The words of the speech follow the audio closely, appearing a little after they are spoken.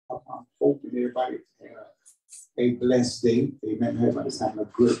I'm hoping everybody had a blessed day. Amen. Everybody's having a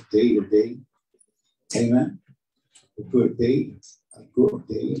good day today. Amen. A good day. A good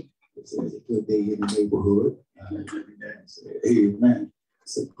day. It's a good day in the neighborhood. Amen.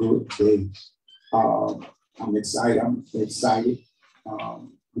 It's a good day. I'm excited.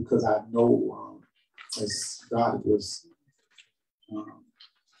 Because I know as God was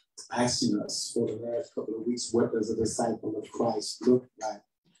asking us for the last couple of weeks, what does a disciple of Christ look like?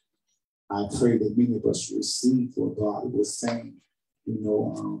 I pray that many of us receive what God was saying.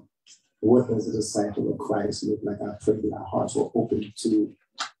 What does a disciple of Christ look like? I pray that our hearts were open to,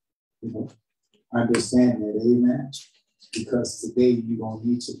 understand that. Amen. Because today you're going to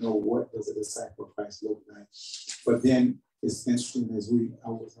need to know what does a disciple of Christ look like. But then it's interesting as I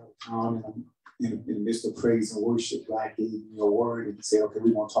was down in the midst of praise and worship, God gave me a word and he said, okay,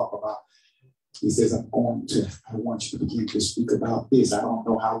 we're going to talk about, he says, I want you to begin to speak about this. I don't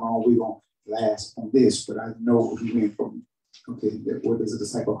know how long we're going to last on this, but I know he went from, okay, what does a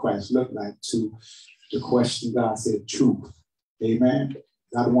disciple of Christ look like, to the question God said, truth. Amen.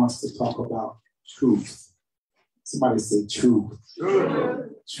 God wants to talk about truth. Somebody say truth.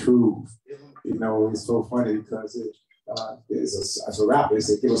 Truth. It's so funny because as a rapper, they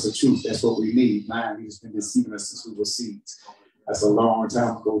said, give us the truth. That's what we need. Man, he's been deceiving us since we were seeds. That's a long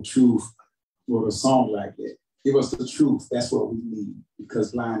time ago. Truth wrote a song like that. Give us the truth. That's what we need,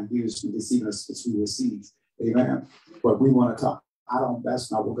 because blind leaders been deceiving us since we were seeds. Amen. But we want to talk.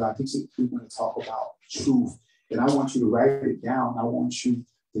 That's not what God teaches. We want to talk about truth. And I want you to write it down. I want you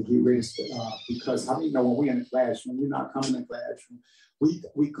to get ready to, because how many know when we're in the classroom, we're not coming in the classroom.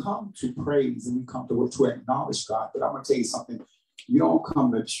 We come to praise and we come to acknowledge God. But I'm going to tell you something. You don't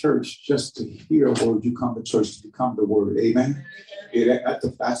come to church just to hear a word. You come to church to become the word. Amen. Yeah, that's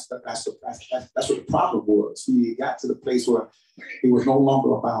what the problem was. We got to the place where it was no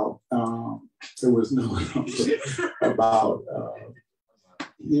longer about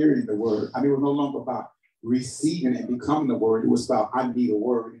hearing the word. I mean, it was no longer about receiving and becoming the word. It was about, I need a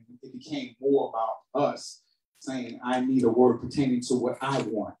word. And it became more about us saying, I need a word pertaining to what I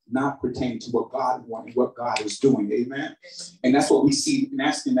want, not pertaining to what God wants and what God is doing. Amen. And that's what we see. And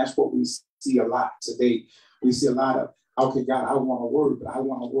that's what we see a lot today. We see a lot of, okay, God, I want a word, but I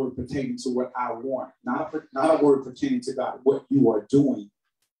want a word pertaining to what I want, not a word pertaining to God, what you are doing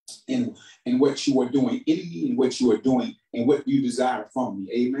and what you are doing in me and what you are doing and what you desire from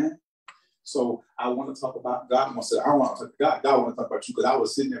me. Amen. So I want to talk about God. God want to talk about you, because I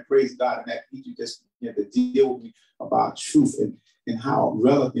was sitting there praising God, and that you just had to deal with me about truth and how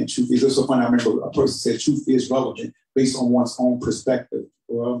relevant truth is. It's so funny. I remember a person said truth is relevant based on one's own perspective.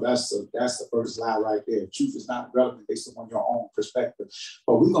 Well, that's the first lie right there. Truth is not relevant based on your own perspective.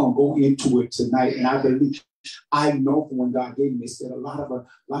 But we're gonna go into it tonight, and I know from when God gave me this that a lot of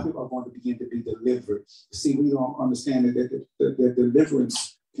people are going to begin to be delivered. See, we don't understand that the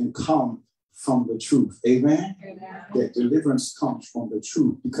deliverance can come from the truth. Amen? Amen. That deliverance comes from the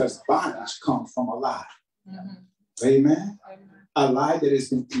truth, because bondage comes from a lie. Mm-hmm. Amen? Amen. A lie that has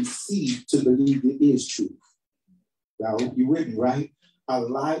been conceived to believe it is truth. Now, you with me, right? A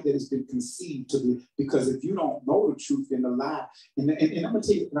lie that has been conceived to be, because if you don't know the truth, then the lie, and I'm going to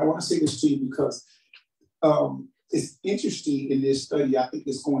tell you, and I want to say this to you because it's interesting in this study. I think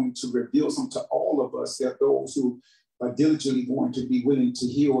it's going to reveal something to all of us, that those who are diligently going to be willing to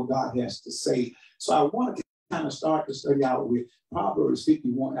hear what God has to say. So I want to kind of start the study out with Proverbs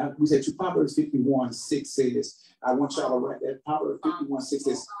 51. We said to Proverbs 51:6 says, I want y'all to write that. Proverbs 51:6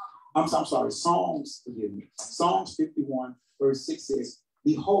 says, I'm sorry, Psalms 51 verse 6 says,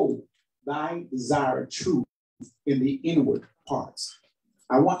 behold, thy desire truth in the inward parts.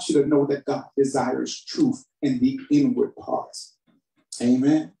 I want you to know that God desires truth in the inward parts.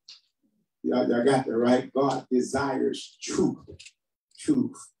 Amen. Y'all got that right? God desires truth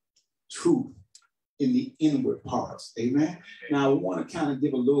in the inward parts. Amen. Now I want to kind of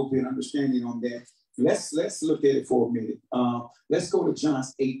give a little bit of understanding on that. Let's look at it for a minute. Let's go to John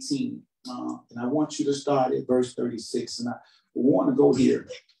 18. And I want you to start at verse 36. And I want to go here.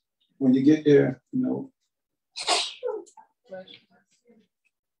 When you get there,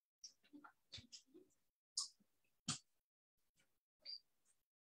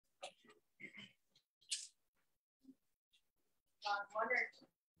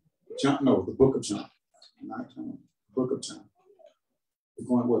 John, no, the book of John. Not John, the book of John. We're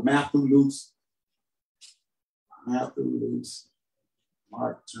going with Matthew, Luke,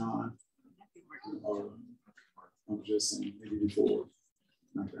 Mark, John. I'm just saying, maybe before.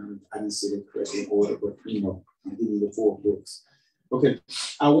 I didn't say it correctly in order, but I'm giving you the 4 books. Okay,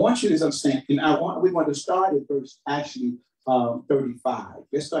 I want you to understand, and we're going to start at 35.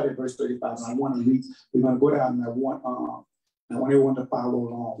 Let's start at verse 35. And I want to read, we're going to go down and I want everyone to follow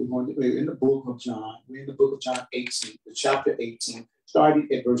along. We're in the book of John. We're in the book of John 18, the chapter 18, starting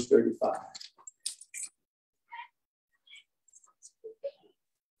at verse 35.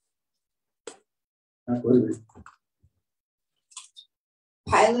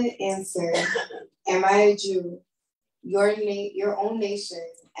 Pilate answered, "Am I a Jew? Your own nation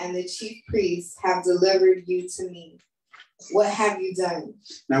and the chief priests have delivered you to me. What have you done?"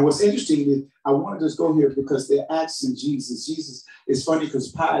 Now, what's interesting is I want to just go here because they're asking Jesus. Jesus is funny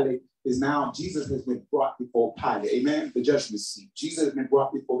because Jesus has been brought before Pilate. Amen. The judgment seat. Jesus has been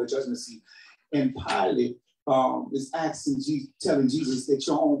brought before the judgment seat. And Pilate is asking Jesus, telling Jesus that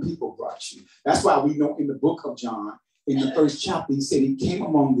your own people brought you. That's why we know in the book of John, in the first chapter, he said he came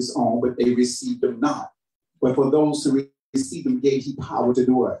among his own, but they received him not. But for those who received him, gave he power to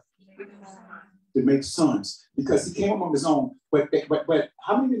do what? To make sons, because he came among his own. But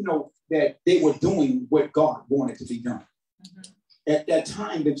how many know that they were doing what God wanted to be done? At that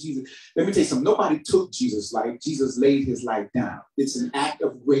time that Jesus, let me tell you something, nobody took Jesus' life. Jesus laid his life down. It's an act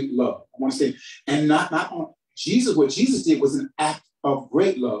of great love. I want to say, and not on Jesus, what Jesus did was an act of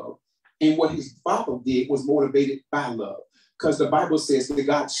great love. And what his Father did was motivated by love. Because the Bible says that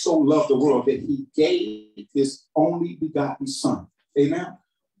God so loved the world that he gave his only begotten son. Amen?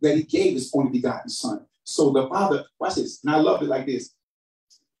 That he gave his only begotten son. So the Father, watch this, and I love it like this.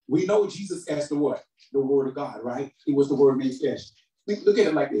 We know Jesus as the what? The Word of God, right? He was the Word made flesh. Look at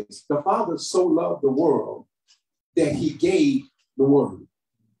it like this. The Father so loved the world that he gave the Word.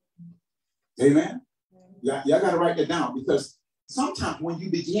 Amen? Y'all got to write that down, because sometimes when you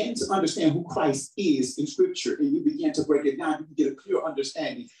begin to understand who Christ is in Scripture and you begin to break it down, you can get a clear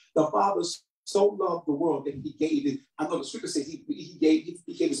understanding. The Father so loved the world that he gave it. I know the Scripture says he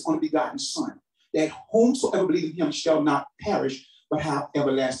gave his only begotten Son, that whomsoever believes in him shall not perish, but have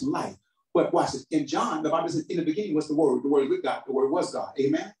everlasting life. But watch this. In John, the Bible says, in the beginning was the Word with God, the Word was God.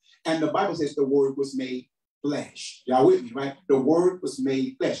 Amen. And the Bible says the Word was made flesh. Y'all with me, right? The Word was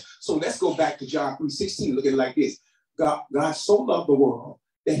made flesh. So let's go back to John 3:16. Look at it like this. God so loved the world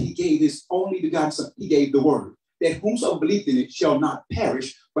that he gave his only begotten Son. He gave the Word, that whomsoever believed in it shall not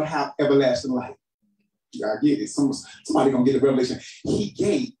perish, but have everlasting life. Y'all get it. Somebody gonna get the revelation. He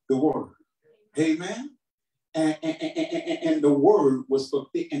gave the Word. Amen. And the Word was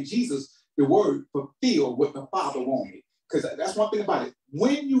fulfilled. And Jesus, the Word fulfilled what the Father wanted. Because that's one thing about it.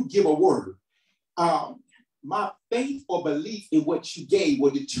 When you give a word, my faith or belief in what you gave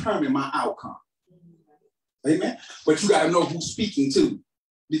will determine my outcome. Amen. But you got to know who's speaking to.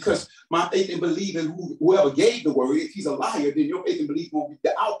 Because my faith and belief in whoever gave the word, if he's a liar, then your faith and belief won't be,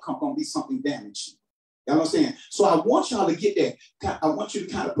 the outcome going to be something damaging. You know what I'm saying? So I want y'all to get that. I want you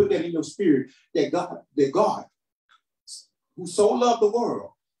to kind of put that in your spirit, that God, who so loved the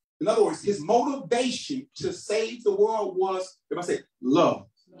world. In other words, his motivation to save the world was, if I say, love.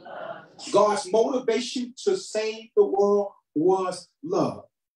 God's motivation to save the world was love.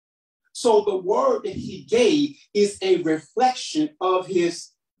 So the word that he gave is a reflection of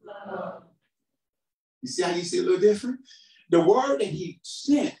his love. You see how you see a little different? The word that he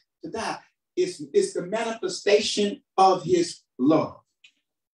sent to die is the manifestation of his love.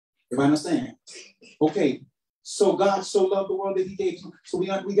 If I understand? Okay. So God so loved the world that he gave him. So we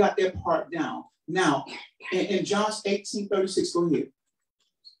got that part down. Now, in John 18:36, go ahead.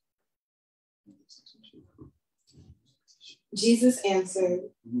 Jesus answered,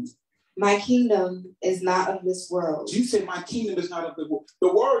 "My kingdom is not of this world." Jesus said, my kingdom is not of the world.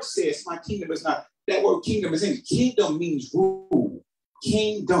 The word says my kingdom is not. That word kingdom is in it. Kingdom means rule.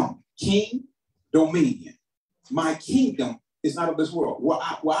 Kingdom. King, dominion. My kingdom is not of this world. Where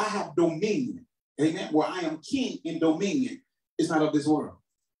I have dominion. Amen. Where I am king in dominion is not of this world.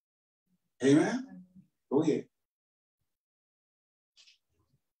 Amen. Go ahead.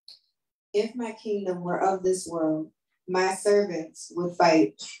 If my kingdom were of this world, my servants would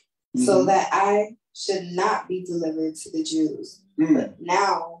fight so that I should not be delivered to the Jews. But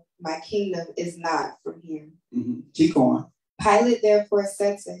now my kingdom is not from here. Keep going. Pilate therefore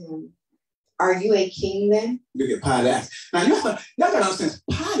said to him, "Are you a king then?" Look at Pilate. Now, y'all got to understand,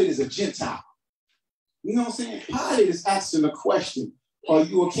 Pilate is a Gentile. You know what I'm saying? Pilate is asking the question, are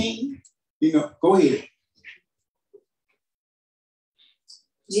you a king? You know, go ahead.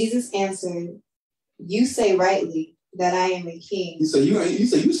 Jesus answered, "You say rightly that I am a king."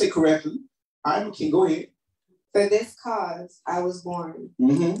 You say correctly. I am a king. Go ahead. For this cause I was born.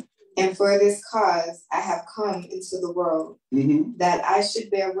 And for this cause I have come into the world, that I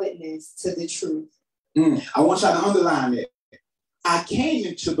should bear witness to the truth. I want y'all to underline it. I came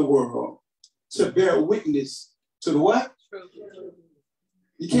into the world to bear witness to the what?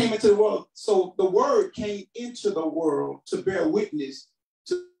 He came into the world. So the word came into the world to bear witness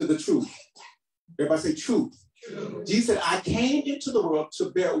to the truth. Everybody say truth. True. Jesus said, I came into the world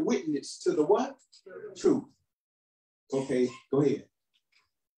to bear witness to the what? Truth. Okay, go ahead.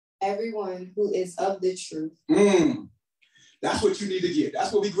 Everyone who is of the truth. That's what you need to get.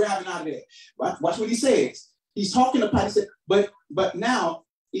 That's what we're grabbing out of there. Watch what he says. He's talking about, he said, but now,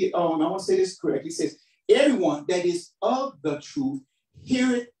 I want to say this correct. He says, everyone that is of the truth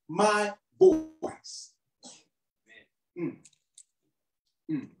heareth my voice.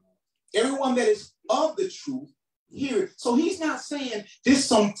 Everyone that is of the truth heareth. So he's not saying this is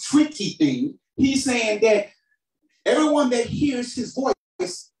some tricky thing. He's saying that everyone that hears his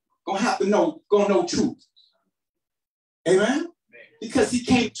voice gonna know truth. Amen? Because he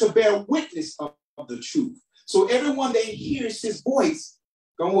came to bear witness of the truth. So everyone that hears his voice,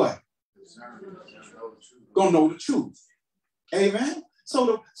 gonna what? Gonna know the truth. Amen?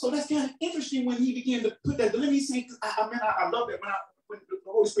 So that's kind of interesting when he began to put that. But let me say, I love it when the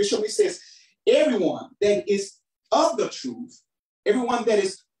Holy Spirit showed me, says, everyone that is of the truth, everyone that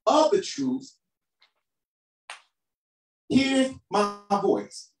is of the truth, hear my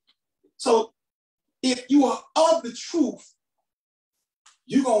voice. So if you are of the truth,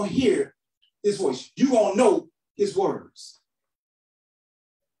 you're going to hear his voice. You're going to know his words.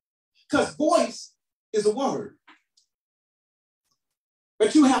 Because voice is a word.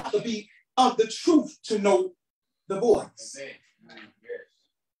 But you have to be of the truth to know the voice.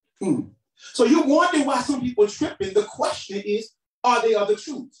 So you wonder why some people are tripping. The question is, are they of the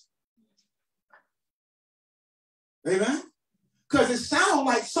truth? Amen? Because it sounds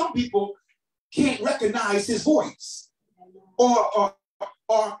like some people can't recognize his voice or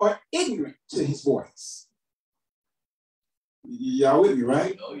are ignorant to his voice. Y'all with me,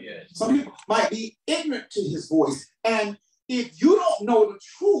 right? Oh, yes. Some people might be ignorant to his voice. And if you don't know the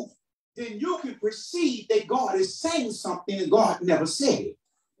truth, then you can perceive that God is saying something and God never said it.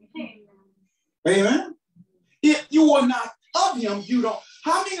 Amen? If you are not of him, you don't.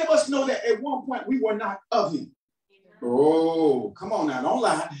 How many of us know that at one point we were not of him? Oh, come on now, don't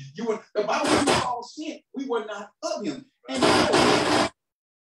lie. The Bible says we all sin. We were not of him. And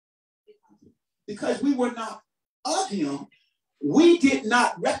because we were not of him, we did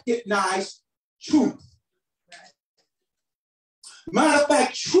not recognize truth. Matter of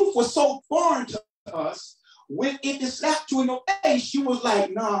fact, truth was so foreign to us, when it slapped you in the face, you was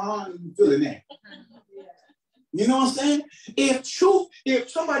like, nah, I ain't feeling that. You know what I'm saying? If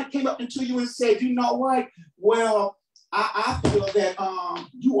somebody came up to you and said, you know what? Well, I feel that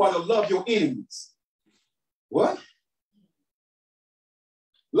you ought to love your enemies. What?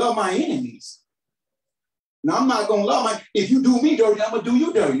 Love my enemies. Now, I'm not going to love if you do me dirty, I'm going to do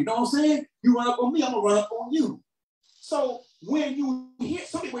you dirty. You know what I'm saying? You run up on me, I'm going to run up on you. So when you hear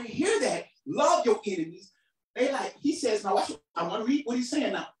somebody, when you hear that, love your enemies, they like, he says, now watch, I want to read what he's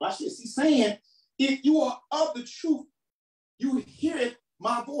saying now. Watch this. He's saying, if you are of the truth, you hear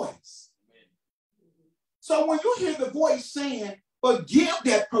my voice. So when you hear the voice saying, forgive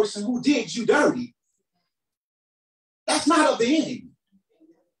that person who did you dirty, that's not of the enemy.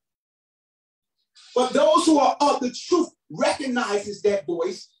 But those who are of the truth recognizes that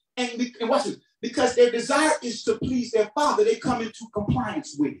voice, and watch this, because their desire is to please their Father, they come into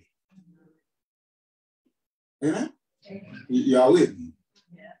compliance with it. Amen? Y'all with me?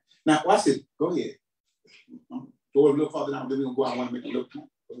 Yeah. Now, watch this. Go ahead. Go a little farther down, then we're going to go out. I want to make a little point.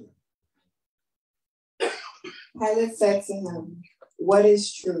 Pilate said to him, what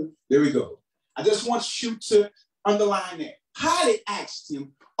is truth? There we go. I just want you to underline that. Pilate asked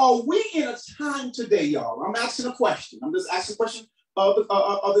him, are we in a time today, y'all? I'm asking a question. I'm just asking a question of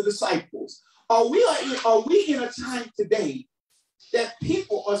the disciples. Are we in a time today that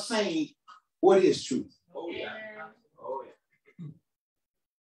people are saying, what is truth? Oh, yeah. Oh, yeah.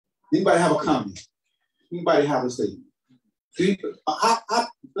 Anybody have a comment? Anybody have a statement?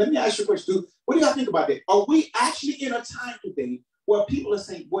 Let me ask you a question. What do y'all think about that? Are we actually in a time today where people are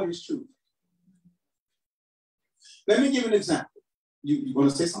saying, what is truth? Let me give an example. You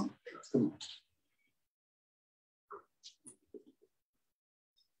want to say something? Come on.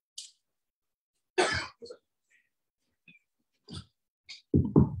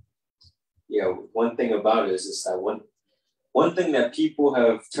 Yeah, one thing about it is that one thing that people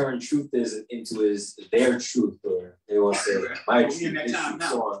have turned truth into is their truth, or they will say my truth. His truth,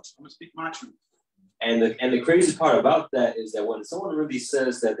 so on. I'm gonna speak my truth. And the crazy part about that is that when someone really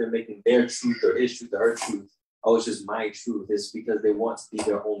says that they're making their truth or his truth or her truth, oh, it's just my truth, it's because they want to be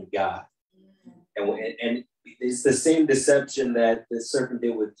their own God. And it's the same deception that the serpent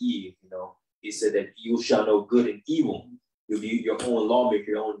did with Eve. You know, he said that you shall know good and evil. You'll be your own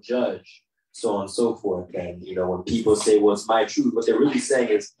lawmaker, your own judge, so on and so forth. And, you know, when people say, well, it's my truth, what they're really saying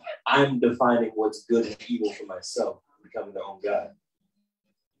is, I'm defining what's good and evil for myself, becoming their own God.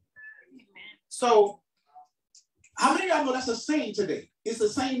 So, how many of y'all know that's a saying today? It's the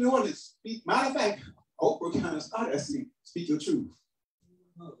same ordinance. Matter of fact, Oprah kind of started that saying, speak your truth.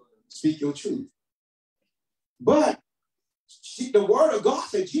 Speak your truth. But the word of God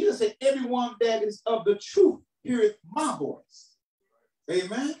said, Jesus said, everyone that is of the truth heareth my voice.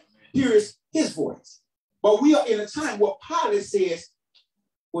 Amen? Heareth his voice. But we are in a time where Pilate says,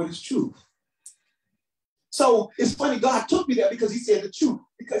 what is truth? So it's funny, God took me there because he said the truth.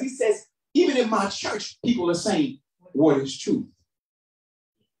 Because he says, even in my church, people are saying, what is truth?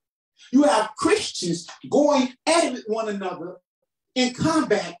 You have Christians going at it with one another in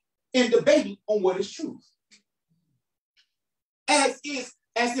combat and debating on what is truth. As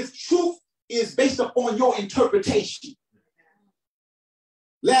if truth is based upon your interpretation.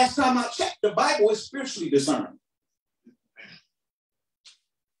 Last time I checked, the Bible is spiritually discerned.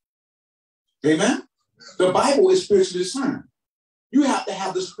 Amen? The Bible is spiritually discerned. You have to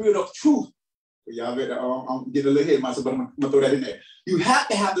have the spirit of truth. Y'all better, I'm getting a little ahead of myself, but I'm going to throw that in there. You have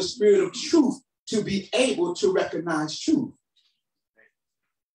to have the spirit of truth to be able to recognize truth.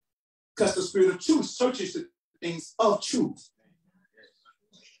 Because the spirit of truth searches the things of truth.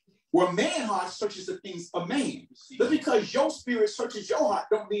 Where man heart searches the things of man. But because your spirit searches your heart,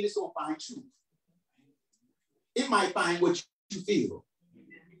 don't mean it's going to find truth. It might find what you feel.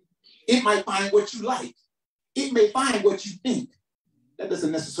 It might find what you like. It may find what you think. That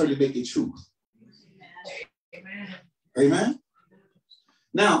doesn't necessarily make it truth. Amen. Amen.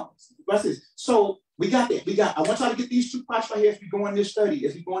 Now, what's this? So we got that. I want y'all to get these two parts right here as we go on this study,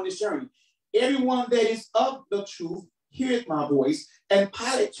 as we go on this journey. Everyone that is of the truth heareth my voice. And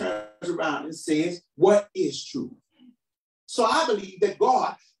Pilate turns around and says, what is truth? So I believe that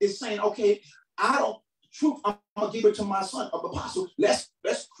God is saying, okay, I'm gonna give it to my son of apostle. Let's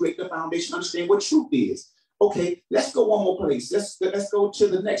create the foundation, understand what truth is. Okay, let's go one more place. Let's go to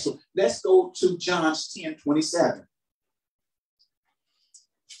the next one. Let's go to John 10:27.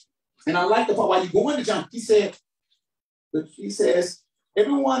 And I like the part while you go into John, he says,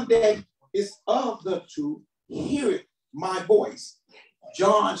 everyone that is of the truth, heareth my voice.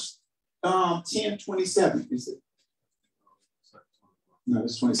 John 10:27. Is it? No,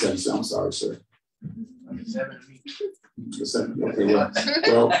 it's 27. So I'm sorry, sir. 7. Okay,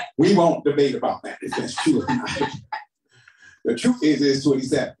 well, we won't debate about that if that's true or not. The truth is it's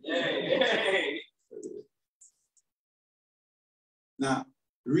 27. Yay. Now,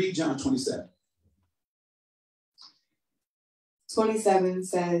 read John 27. 27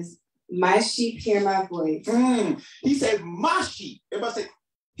 says, my sheep hear my voice. He said, my sheep. Everybody say,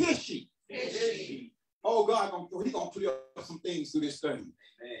 his sheep. His sheep. Oh, God, he's going to clear up some things through this study.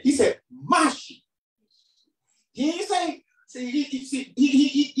 He said, my sheep. He didn't say,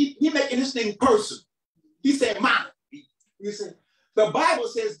 he making this thing personal. He said, mine. You see, the Bible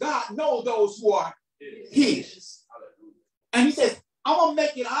says God knows those who are his. And he says, I'm going to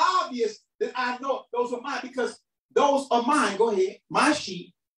make it obvious that I know those are mine because those are mine. Go ahead. My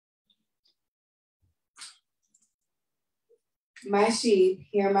sheep. My sheep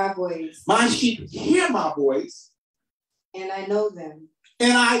hear my voice. My sheep hear my voice. And I know them.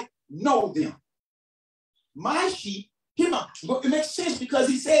 And I know them. My sheep hear my. It makes sense because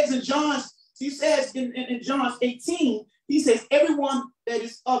he says in John 18, he says, everyone that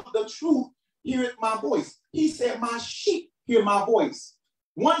is of the truth heareth my voice. He said, my sheep hear my voice.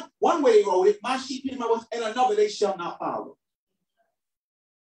 One way they wrote it, my sheep hear my voice, and another they shall not follow.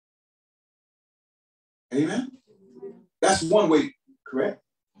 Amen? That's one way, correct?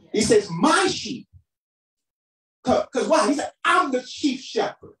 He says, my sheep. Because why? He said, I'm the chief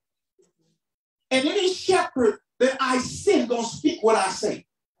shepherd. And any shepherd that I send gonna speak what I say.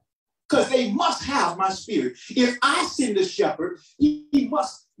 Because they must have my spirit. If I send the shepherd, he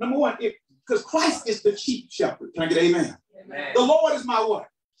must, number one, because Christ is the chief shepherd. Can I get amen? Amen. The Lord is my what?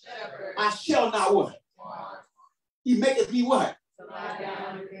 Shepherd. I shall not what? He maketh me what?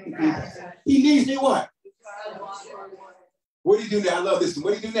 He needs me what? What do you do now? I love this one.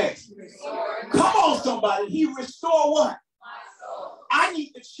 What do you do next? Come on, somebody. He restore what? I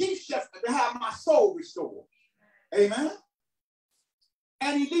need the chief shepherd to have my soul restored. Amen.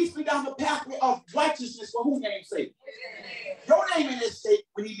 And he leads me down the pathway of righteousness for whose name's sake? Your name ain't at stake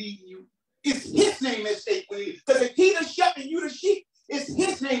when he leading you. It's his name at stake when he, because if he the shepherd and you the sheep, it's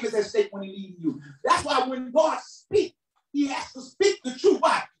his name is at stake when he leading you. That's why when God speaks, he has to speak the truth.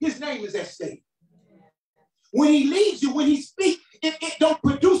 Why? His name is at stake. When he leads you, when he speaks, if it don't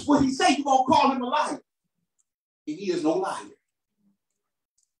produce what he say, you're going to call him a liar. And he is no liar.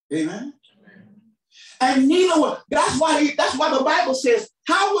 Amen. And neither will. That's why the Bible says,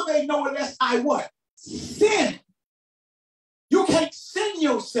 how will they know unless I what? Sin. You can't sin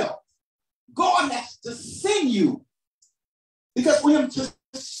yourself. God has to send you. Because for him to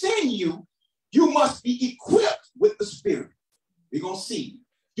send you, you must be equipped with the Spirit. We're going to see.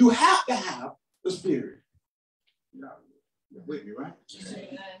 You have to have the Spirit. You're with me, right?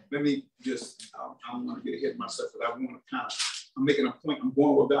 Let me just, I don't want to get ahead of myself, but I want to kind of, I'm making a point. I'm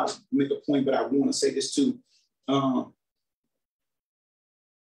going without make a point, but I want to say this too.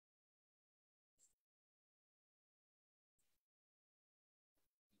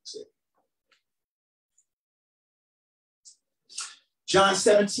 John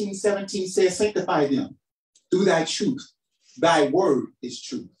 17:17 says, sanctify them through thy truth. Thy word is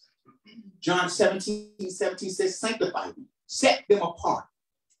truth. John 17:17 says, sanctify them. Set them apart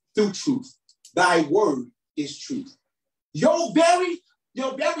through truth. Thy word is truth. Your very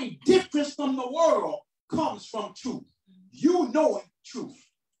difference from the world comes from truth. You knowing truth.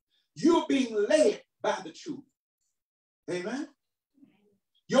 You're being led by the truth. Amen.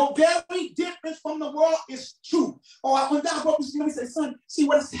 Your very difference from the world is truth. When God broke this, he said, son, see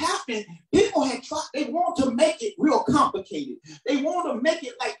what's happened? People had tried, they want to make it real complicated. They want to make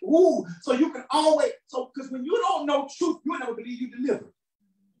it like, ooh, so you can always, because when you don't know truth, you'll never believe you delivered.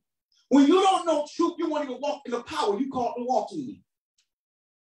 When you don't know truth, you won't even walk in the power you call to walk in.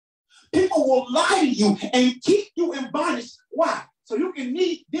 People will lie to you and keep you in bondage. Why? So you can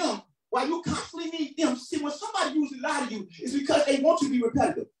need them. Why you constantly need them. See, when somebody usually lie to you, it's because they want you to be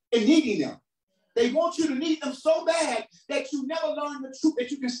repetitive and needing them. They want you to need them so bad that you never learn the truth,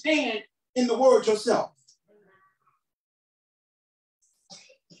 that you can stand in the word yourself.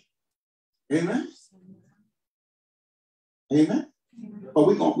 Amen. Amen. But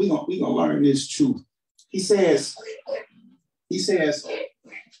we're gonna learn this truth. He says,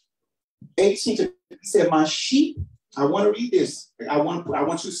 18, he said, my sheep, I want to read this. I want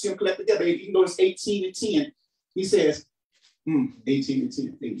you to see them collect together. Even though it's 18 and 10, he says, 18 and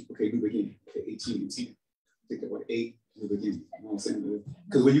 10. Okay, move again. Okay, 18 and 10. Think about 8, move again. You know what I'm saying?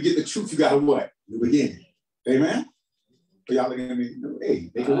 Because when you get the truth, you got to what? Move again. Amen? So y'all looking at me,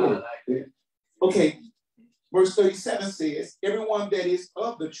 hey, make it work. Okay, verse 37 says, everyone that is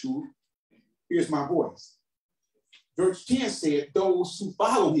of the truth hears my voice. Verse 10 said, those who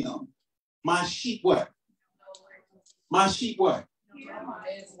follow him, my sheep what? My sheep what?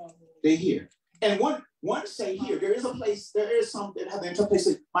 They hear. And one say here, there is a place, there is some that have the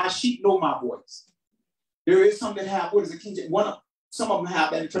interpretation, my sheep know my voice. There is some that have, what is it, King James? Some of them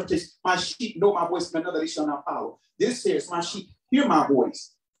have that interpretation, my sheep know my voice, and another they shall not follow. This says, my sheep hear my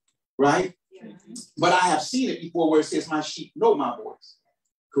voice, right? But I have seen it before where it says, my sheep know my voice.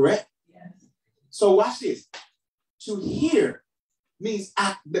 Correct? Yes. So watch this. To hear means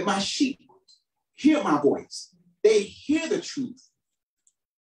that my sheep hear my voice. They hear the truth.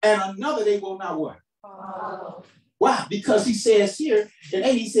 And another they will not what? Why? Because he says here, in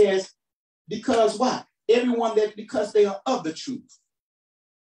 8 he says, because what? Everyone that, because they are of the truth.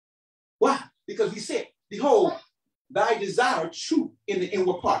 Why? Because he said, behold, thy desire truth in the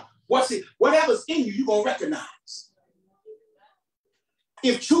inward part. What's it? Whatever's in you, you're going to recognize.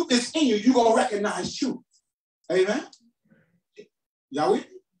 If truth is in you, you're going to recognize truth. Amen? Y'all with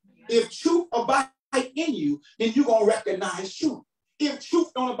me? If truth abides in you, then you're going to recognize truth. If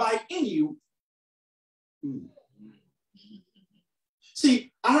truth don't abide in you,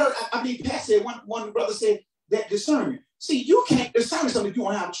 see, Pastor said, one brother said that discernment. See, you can't discern something if you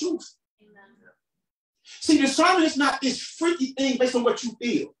don't have truth. See, discernment is not this freaky thing based on what you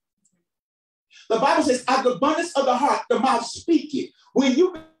feel. The Bible says, out of the abundance of the heart, the mouth speaketh. When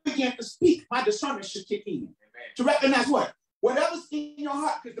you begin to speak, my discernment should kick in. Amen. To recognize what? Whatever's in your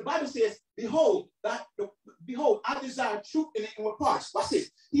heart, because the Bible says, behold, I desire truth in the inward parts. Watch this.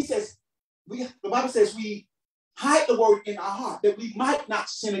 He says, the Bible says we hide the word in our heart that we might not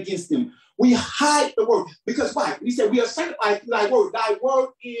sin against him. We hide the word. Because why? He said, we are sanctified through thy word. Thy word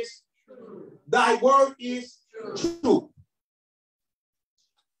is true. Thy word is true.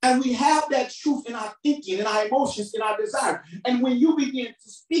 And we have that truth in our thinking, in our emotions, in our desire. And when you begin to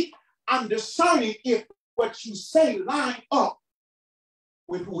speak, I'm discerning if what you say line up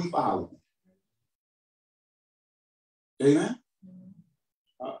with who we follow. Amen?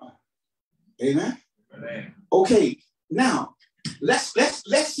 Amen? Amen. Okay, now let's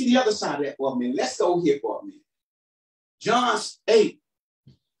see the other side of that for a minute. Let's go here for a minute. John 8.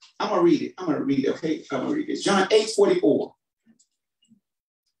 I'm gonna read it. Okay, I'm gonna read this. John 8:44.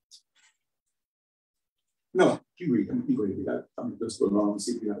 No, you read it. I'm just going to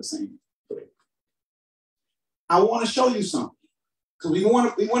see if we have the same. I want to show you something. Because we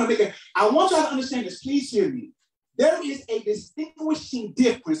want to make it. I want y'all to understand this. Please hear me. There is a distinguishing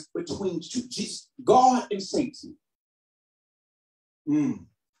difference between God and Satan.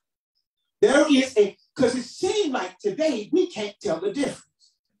 There is because it seems like today we can't tell the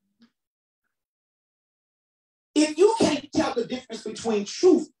difference. If you can't tell the difference between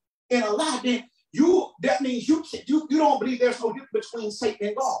truth and a lie, then that means you don't believe there's no difference between Satan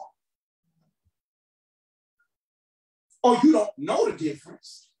and God. Or you don't know the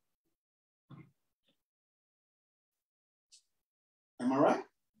difference. Am I right?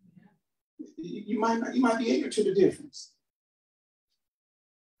 You might be ignorant to the difference.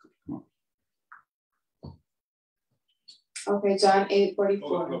 Come on. Okay, John 8:44.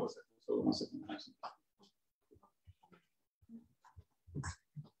 Hold on one second.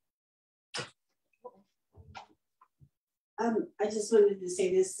 I just wanted to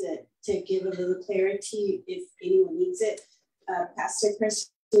say this to give a little clarity if anyone needs it. Pastor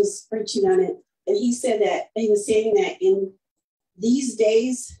Chris was preaching on it, and he said that he was saying that in these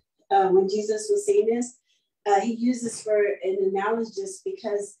days, when Jesus was saying this, he used this for an analogy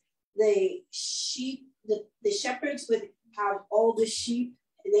because the sheep, the shepherds would have all the sheep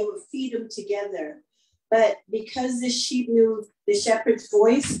and they would feed them together. But because the sheep knew the shepherd's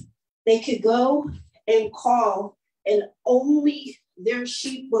voice, they could go and call, and only their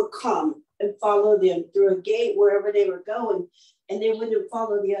sheep would come and follow them through a gate wherever they were going, and they wouldn't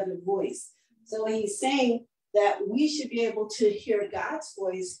follow the other voice. So he's saying that we should be able to hear God's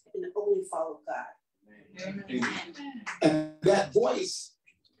voice and only follow God. Amen. And that voice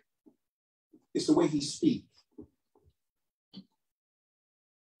is the way he speaks.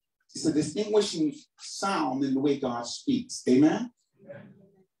 It's a distinguishing sound in the way God speaks. Amen?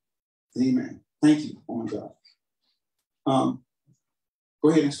 Amen. Thank you. Oh my God. Go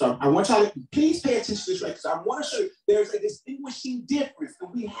ahead and start. I want y'all to please pay attention to this, right? Because I want to show you there's a distinguishing difference,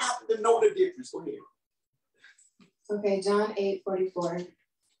 and we have to know the difference. Go ahead. Okay, John 8:44.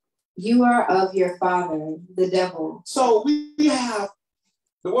 You are of your father, the devil. So we have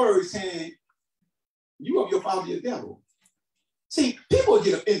the word saying, you of your father, the devil. See, people would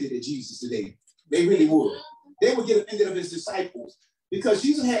get offended at Jesus today. They really would. They would get offended of his disciples because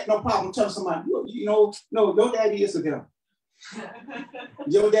Jesus had no problem telling somebody, no, your daddy is the devil.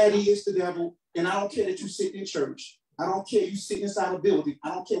 Your daddy is the devil, and I don't care that you sit in church. I don't care you sit inside a building. I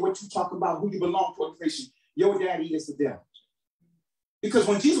don't care what you talking about, who you belong to, organization. Your daddy is the devil. Because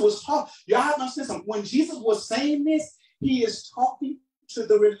when Jesus was talking, y'all have to understand something. When Jesus was saying this, he is talking to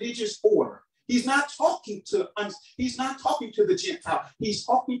the religious order. He's not talking to the Gentile. He's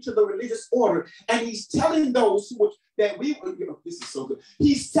talking to the religious order, and he's telling those this is so good.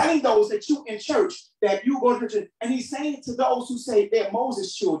 He's telling those that you in church, that you go to church, and he's saying to those who say they're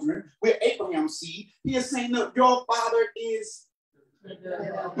Moses' children, we're Abraham's seed. He is saying that your father is.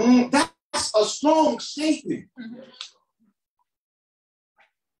 That's a strong statement.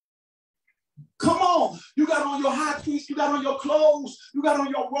 Come on, you got on your high piece, you got on your clothes, you got on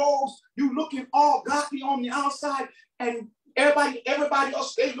your robes, you looking all godly on the outside, and everybody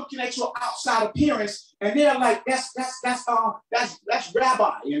else, they looking at your outside appearance, and they're like, that's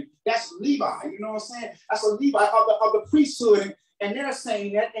Rabbi, and that's Levi, you know what I'm saying? That's a Levi of the priesthood, and they're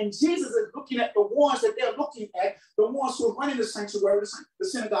saying that, and Jesus is looking at the ones that they're looking at, the ones who are running the sanctuary, the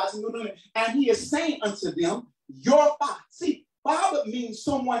synagogues, and he is saying unto them, your father. See, father means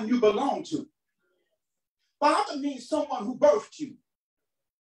someone you belong to. Father means someone who birthed you.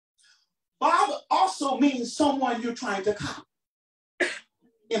 Father also means someone you're trying to copy,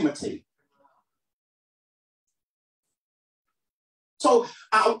 imitate. So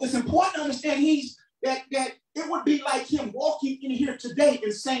it's important to understand that it would be like him walking in here today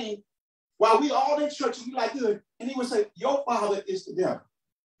and saying, while we all in church and we like good, and he would say, your father is the devil.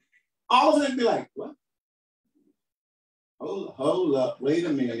 All of them be like, what? Hold up, wait a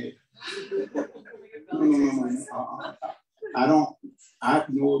minute. No. I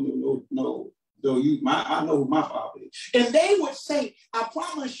know who my father is. And they would say, I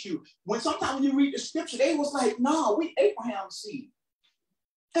promise you, sometimes when you read the scripture, they was like, no, we Abraham's seed.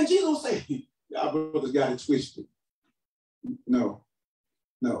 And Jesus would say, y'all brothers got it twisted. No.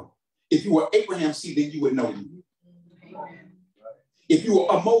 If you were Abraham's seed, then you would know me. If you were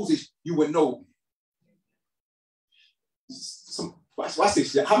a Moses, you would know me. Watch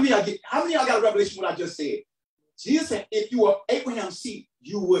this. How many of y'all got a revelation what I just said? Jesus said, if you were Abraham's seed,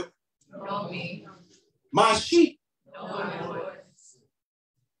 you would know me. My sheep know my voice.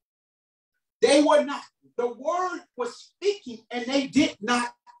 They were not. The word was speaking, and they did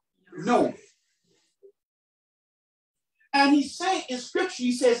not know it. And he's saying in scripture,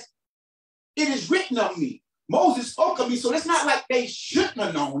 he says, it is written of me. Moses spoke of me, so it's not like they shouldn't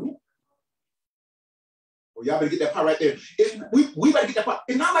have known it. Well, y'all better get that part right there. We better get that part.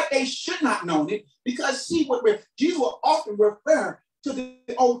 It's not like they should not have known it, because see, Jesus will often refer to the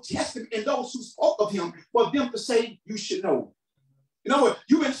Old Testament and those who spoke of him for them to say, you should know. You know what?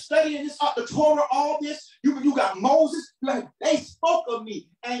 You've been studying this, the Torah, all this. You got Moses. Like, they spoke of me,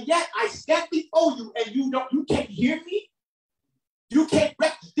 and yet I stand before you, and you can't hear me. You can't.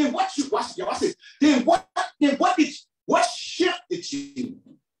 Then what you watch? Y'all watch this. Then what shifted you?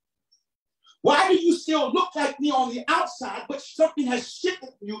 Why do you still look like me on the outside, but something has shifted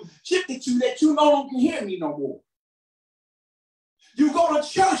you that you no longer hear me no more? You go to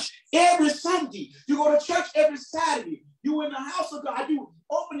church every Sunday. You go to church every Saturday. You in the house of God. You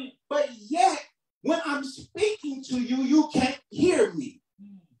open it, but yet when I'm speaking to you, you can't hear me.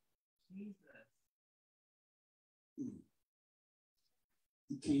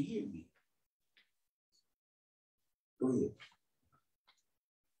 You can't hear me. Go ahead.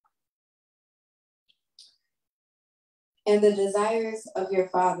 And the desires of your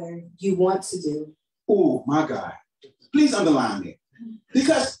father you want to do. Oh, my God. Please underline it.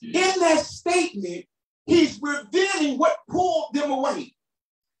 Because in that statement, he's revealing what pulled them away.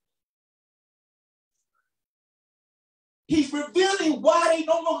 He's revealing why they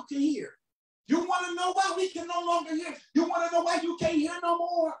no longer can hear. You want to know why we can no longer hear? You want to know why you can't hear no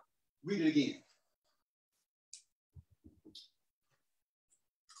more? Read it again.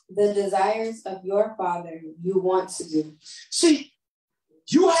 The desires of your father you want to do. See,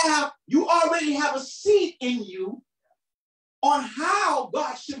 you already have a seed in you on how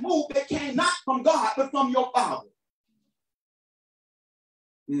God should move that came not from God, but from your father.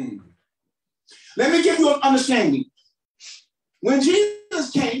 Let me give you an understanding. When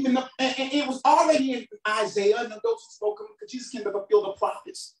Jesus came, and it was already in Isaiah, and those who spoke of him, because Jesus came to fulfill the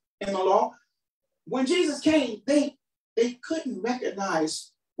prophets in the law. When Jesus came, they couldn't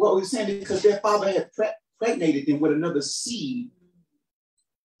recognize what we were saying, because their father had pregnated them with another seed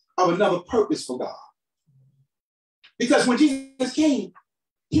of another purpose for God. Because when Jesus came,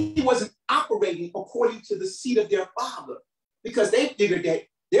 he wasn't operating according to the seed of their father, because they figured that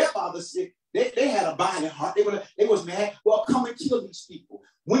their father said they had a binding heart. They was mad. Well, come and kill these people.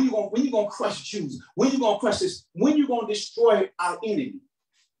 When you gonna crush Jews? When you gonna crush this? When you gonna destroy our enemy?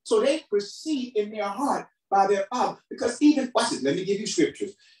 So they perceived in their heart by their father. Because even, watch it, let me give you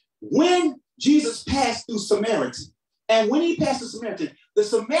scriptures. When Jesus passed through Samaritan, and when he passed through Samaritan, the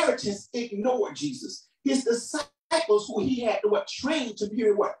Samaritans ignored Jesus. His disciples, who he had to train to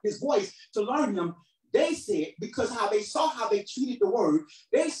hear his voice, to learn him, they said, because how they saw how they treated the word,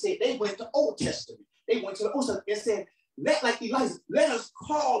 they said they went to Old Testament. They went to the Old Testament and said, like Elijah, let us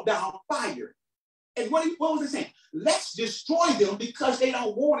call down fire. And what was it saying? Let's destroy them because they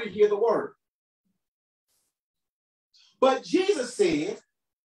don't want to hear the word. But Jesus said,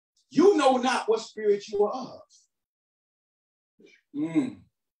 you know not what spirit you are of.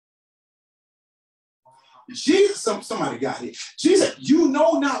 Jesus, somebody got it. Jesus, you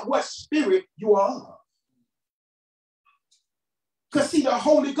know not what spirit you are of. Because see, the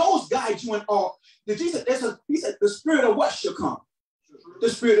Holy Ghost guides you in all. He said, the spirit of what shall come? The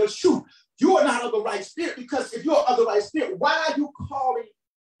spirit of truth. You are not of the right spirit, because if you're of the right spirit, why are you calling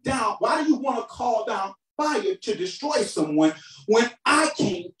down? Why do you want to call down fire to destroy someone when I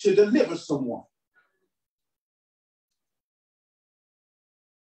came to deliver someone?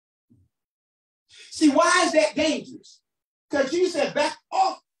 See, why is that dangerous? Because you said, back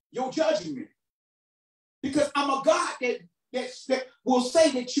off your judgment. Because I'm a God that will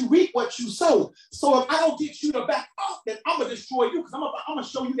say that you reap what you sow. So if I don't get you to back off, then I'm going to destroy you, because I'm going to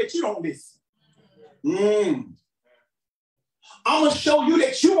show you that you don't listen. I'm going to show you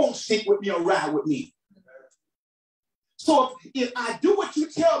that you won't stick with me or ride with me. So if I do what you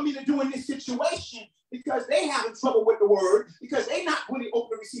tell me to do in this situation, because they having trouble with the word, because they not really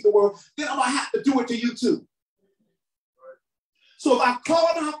open to receive the word, then I'm going to have to do it to you too. So if I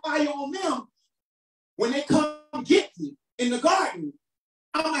call down fire on them, when they come get me in the garden,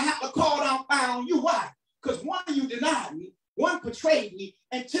 I'm going to have to call down fire on you. Why? Because one of you denied me, one betrayed me,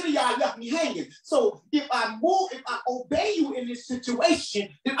 and two of y'all left me hanging. So if I obey you in this situation,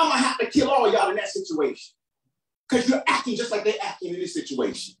 then I'm going to have to kill all y'all in that situation. Because you're acting just like they're acting in this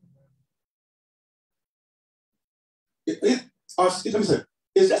situation. Let me say,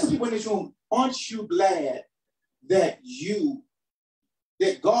 is that some people in this room, aren't you glad that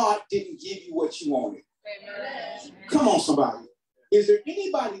God didn't give you what you wanted? Amen. Come on, somebody. Is there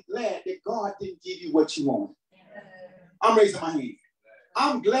anybody glad that God didn't give you what you wanted? I'm raising my hand.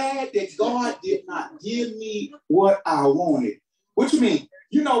 I'm glad that God did not give me what I wanted. What you mean?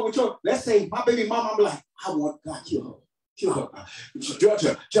 You know, with your, let's say my baby mama, I'm like, I want God, kill her. Kill her.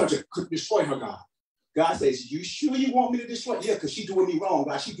 Judge, could destroy her, God. God says, you sure you want me to destroy her? Yeah, because she's doing me wrong,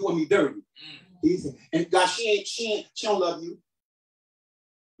 God. She's doing me dirty. He said, and God, she don't love you.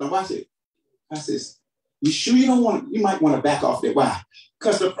 Now watch it. I says, you sure you don't want, you might want to back off there. Why?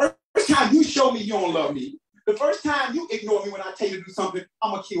 Because the first time you show me you don't love me, the first time you ignore me when I tell you to do something,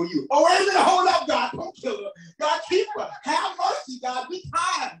 I'm going to kill you. Oh, wait a minute, hold up, God. Don't kill her. God, keep her. Have mercy, God. Be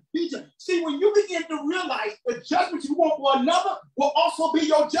kind. See, when you begin to realize the judgment you want for another will also be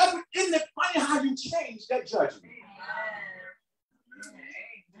your judgment, isn't it funny how you change that judgment?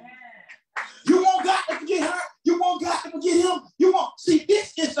 You want God to forget her. You want God to forget him. You want, see,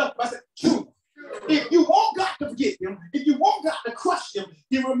 this is the truth. If you want God to forget him, if you want God to crush him,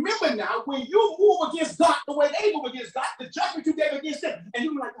 then remember now, when you move against God the way they move against God, the judgment you gave against them, and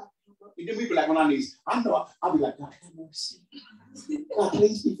you be like, God, and then we be like on our knees. I know, I'll be like, God, have mercy. God,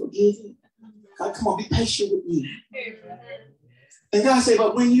 please be forgiven. God, come on, be patient with me. And God said,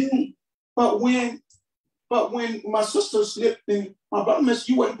 but when my sister slipped and my brother missed,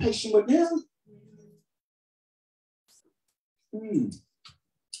 you weren't patient with them.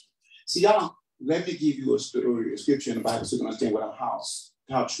 See, y'all, let me give you a story, a scripture in the Bible so you can understand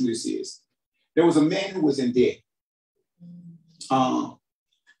how true this is. There was a man who was in debt.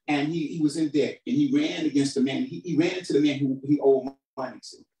 And he was in debt. And he ran against the man. He ran into the man who he owed money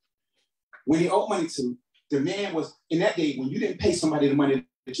to. When he owed money to, the man was, in that day, when you didn't pay somebody the money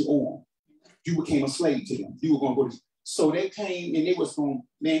that you owe them, you became a slave to them. You were going to go to, so they came and he was going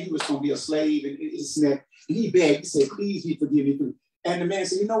to be a slave and this and that. And he begged, he said, please be forgive me. And the man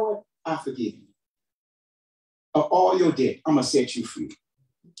said, you know what? I forgive you. Of all your debt, I'm going to set you free.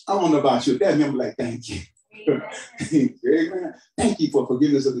 I don't know about you. That man was like, thank you. Amen. Thank you for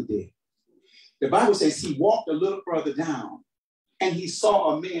forgiveness of the debt. The Bible says he walked a little further down and he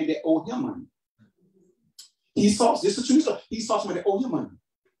saw a man that owed him money. This is true. He saw somebody that owed him money.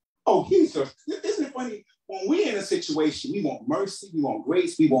 Oh, isn't it funny? When we're in a situation, we want mercy, we want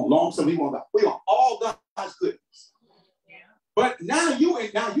grace, we want long term, we want all God's goodness. But now you're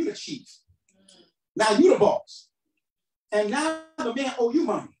the chief. Now you the boss. And now the man owe you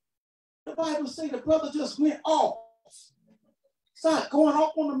money. The Bible says the brother just went off. Started going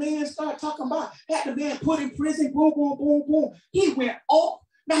off on the man, started talking about, had the man put in prison, boom, boom, boom, boom. He went off.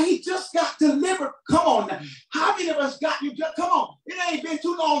 Now he just got delivered. Come on now. How many of us got you? Come on. It ain't been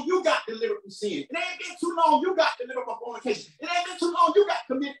too long you got delivered from sin. It ain't been too long you got delivered from fornication. It ain't been too long you got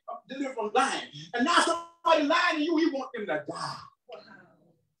delivered from lying. And now somebody lying to you, you want them to die.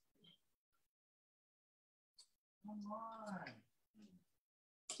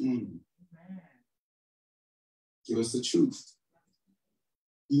 Give us the truth.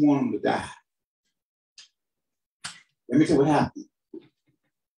 You want them to die. Let me tell you what happened.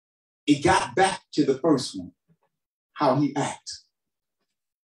 It got back to the first one, how he acted.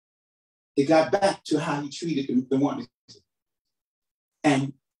 It got back to how he treated the one.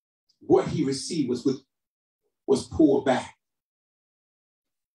 And what he received was pulled back.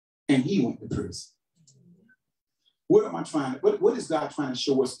 And he went to prison. What is God trying to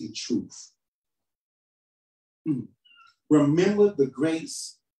show us in truth? Remember the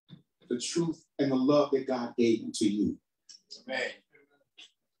grace, the truth, and the love that God gave unto you. Amen.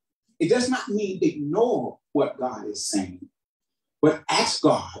 It does not mean ignore what God is saying, but ask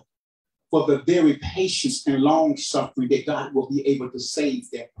God for the very patience and long suffering that God will be able to save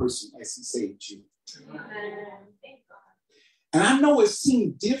that person as he saved you. And I know it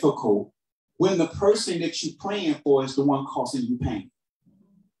seemed difficult when the person that you're praying for is the one causing you pain.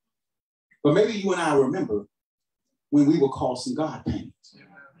 But maybe you and I remember when we were causing God pain.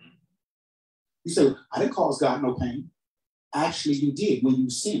 You say, I didn't cause God no pain. Actually, you did when you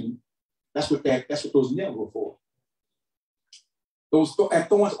sinned. That's what those nails were for. Those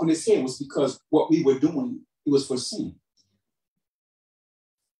thorns on his head was because what we were doing, it was for sin.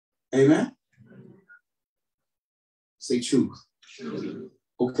 Amen? Say truth.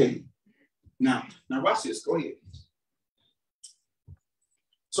 Okay. Now watch this. Go ahead.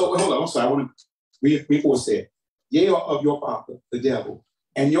 So hold on. I'm sorry. I want to read before it said, ye are of your father, the devil,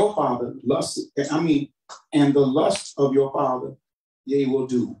 and your father and the lust of your father, ye will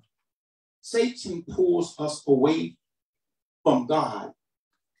do. Satan pulls us away from God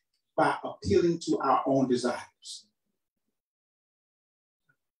by appealing to our own desires.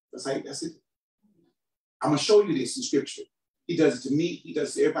 That's it. I'm going to show you this in scripture. He does it to me. He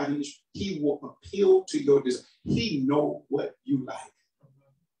does it to everybody in this. He will appeal to your desire. He knows what you like.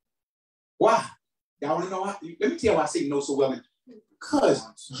 Why? Y'all want to know how? Let me tell you why Satan knows so well. Because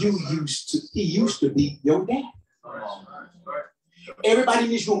he used to be your dad. Everybody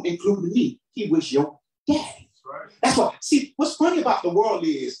in this room, including me, he was your daddy. That's what. See, what's funny about the world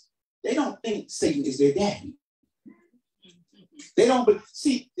is they don't think Satan is their daddy. They don't. But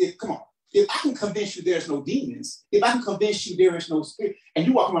see, come on. If I can convince you there's no demons, if I can convince you there is no spirit, and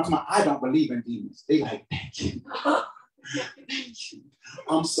you walk around to my, I don't believe in demons. They like, thank you. Thank you.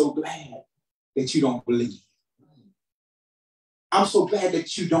 I'm so glad that you don't believe. I'm so glad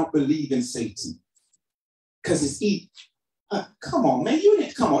that you don't believe in Satan. Because it's easy. Come on, man.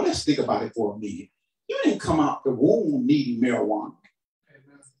 Come on, let's think about it for a minute. You didn't come out the womb needing marijuana.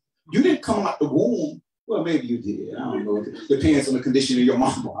 You didn't come out the womb. Well, maybe you did. I don't know. It depends on the condition of your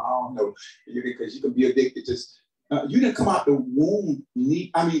mama. I don't know. Because you can be addicted. You didn't come out the womb.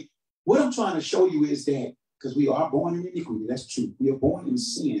 What I'm trying to show you is that because we are born in iniquity. That's true. We are born in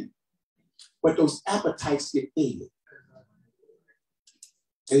sin. But those appetites get fed.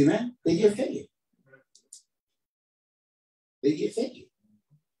 Amen? They get fed. They get fed.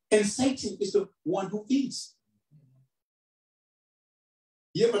 And Satan is the one who feeds.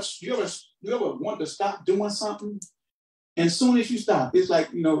 You ever want to stop doing something? And as soon as you stop, it's like,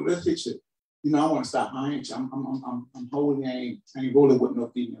 let's picture, I want to stop. I'm holding, I ain't rolling with no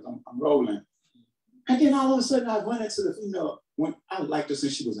females. I'm rolling. And then all of a sudden I run into the female when I liked her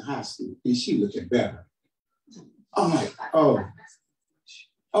since she was in high school, and she looking better. I'm like, oh,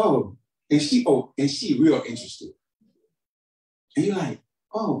 and she real interested. And you're like,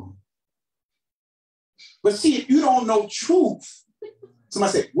 oh. But see, if you don't know truth,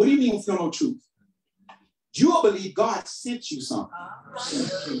 somebody said, what do you mean if you don't know truth? You'll believe God sent you something.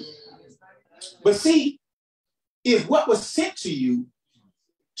 But see, if what was sent to you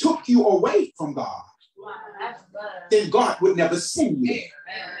took you away from God, then God would never send you.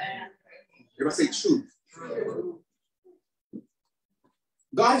 Everybody say truth.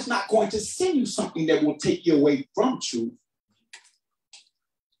 God is not going to send you something that will take you away from truth,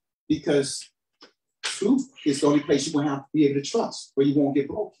 because truth is the only place you're going to have to be able to trust, where you won't get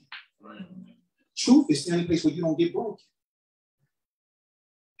broken. Truth is the only place where you don't get broken.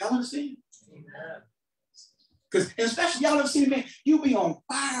 Y'all understand? Because especially y'all understand, man, you be on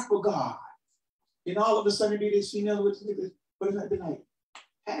fire for God. And all of a sudden be this female with be like,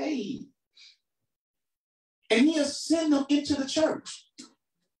 hey. And he'll send them into the church.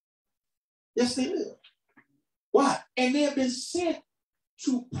 Yes, they will. Why? And they have been sent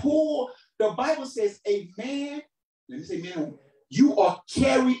to pour. The Bible says a man, let me say man, you are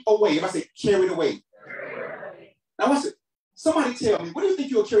carried away. If I say carried away. Now what's it? Somebody tell me, what do you think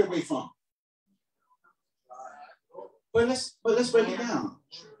you're carried away from? But let's break it down.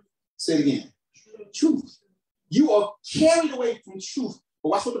 Say it again. Truth. You are carried away from truth. But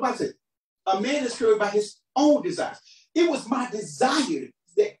watch what the Bible says. A man is carried by his own desires. It was my desire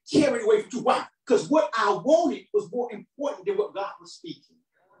that carried away from truth. Why? Because what I wanted was more important than what God was speaking.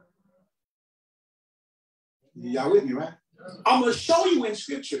 Y'all with me, right? I'm going to show you in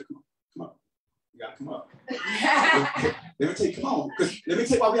scripture. Come on. You got to come up. Let me tell you, come on. Let me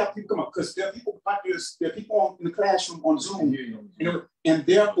tell you why we have people come up. Because there are people out there are people in the classroom on Zoom. And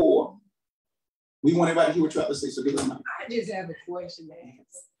therefore, we want everybody to hear what you have to say. So give them a mic. I just have a question to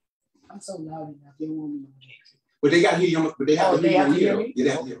ask. I'm so loud enough. They don't want me to know. But they got to hear you. But they have to hear you. They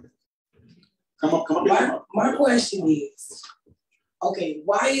have to hear you. Come up. My question is, okay,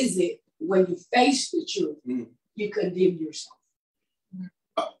 why is it when you face the truth, you condemn yourself?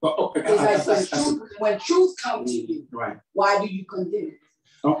 When truth comes to you, right? Why do you condemn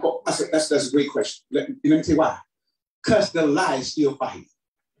it? That's a great question. Let me tell you why. Because the lie is still fighting.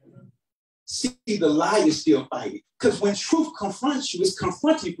 See, the lie is still fighting. Because when truth confronts you, it's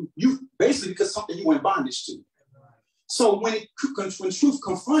confronting you basically because something you were in bondage to. So when truth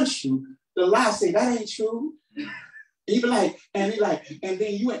confronts you, the lie say that ain't true. And you be like, and then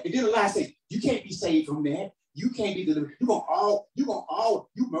the lie say you can't be saved from that. You can't be delivered. You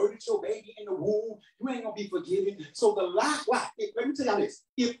murdered your baby in the womb. You ain't gonna be forgiven. So the lie, why? Let me tell y'all this.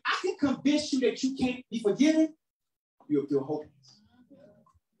 If I can convince you that you can't be forgiven, you'll feel hopeless.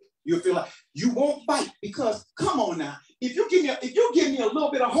 You'll feel like you won't fight because come on now. If you give me a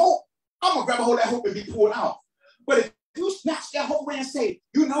little bit of hope, I'm gonna grab a hold of that hope and be pulled out. But if you snatch that hope away and say,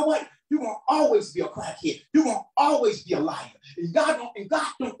 you know what? You're gonna always be a crackhead. You're gonna always be a liar. And God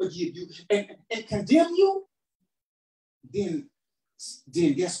don't forgive you and condemn you, then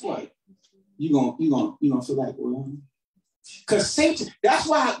guess what? You're gonna feel like, well, because Satan, that's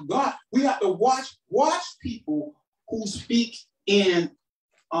why God, we have to watch people who speak in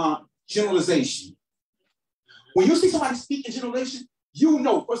generalization. When you see somebody speak in generalization, you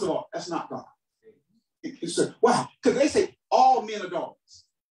know, first of all, that's not God. Why? Because they say all men are dogs.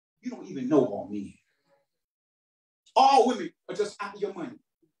 You don't even know all men. All women or just after your money.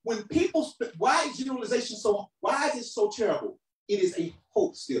 When people, why is generalization why is it so terrible? It is a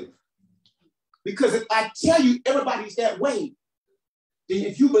hope stealer. Because if I tell you everybody's that way, then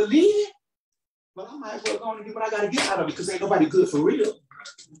if you believe it, well, I might as well go on and get what I got to get out of it because ain't nobody good for real.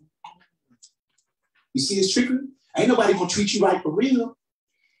 You see his trickery? Ain't nobody going to treat you right for real.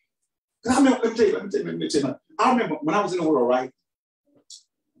 I remember, let me tell you. I remember when I was in the world, right?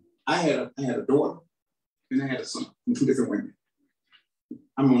 I had a daughter and I had a son from two different women.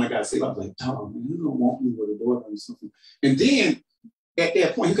 I remember when I got saved, I was like, oh, man, you don't want me with a daughter or something. And then at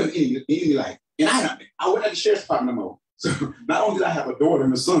that point, he comes in and me like, and I went at the sheriff's department no more. So not only did I have a daughter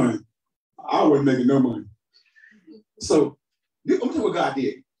and a son, I wasn't making no money. So let me tell you what God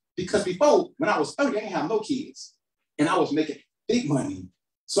did. Because before, when I was 30, I didn't have no kids. And I was making big money.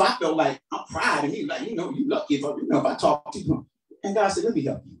 So I felt like I'm proud of me. Like, you lucky if I talk to you. And God said, let me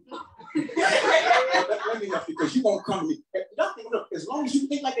help you. let me help you because you won't come to me. As long as you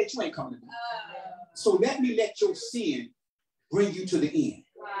think like that, you ain't coming to me. So let me let your sin bring you to the end.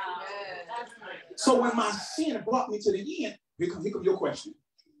 Wow. So when my sin brought me to the end, here comes your question.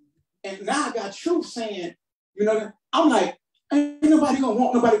 And now I got truth saying, I'm like, ain't nobody gonna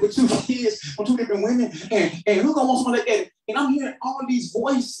want nobody with two kids or two different women. And who's gonna want somebody like that? And I'm hearing all these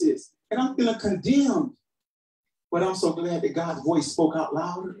voices and I'm feeling condemned. But I'm so glad that God's voice spoke out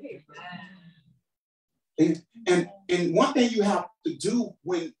louder. And one thing you have to do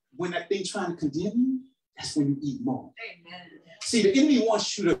when that thing's trying to condemn you, that's when you eat more. Amen. See, the enemy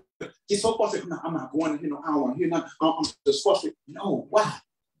wants you to get so frustrated. No, I'm not going to, I don't want to hear nothing. I'm just frustrated. No, why?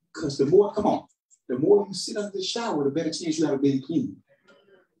 Because the more you sit under the shower, the better chance you have of being clean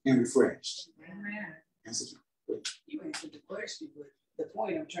and refreshed. Amen. Answer. You answered the question, but the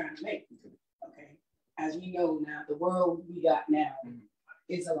point I'm trying to make, okay, as we know now, the world we got now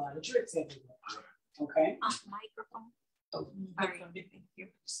is a lot of tricks everywhere. Okay? Microphone. Oh,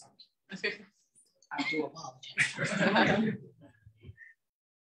 sorry. Thank you. I do apologize.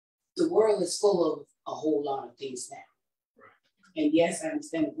 The world is full of a whole lot of things now. Right. And yes, I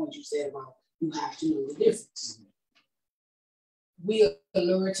understand the point you said about you have to know the difference. We are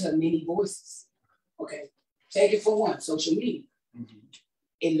allured to many voices. Okay. Take it for one, social media. Mm-hmm.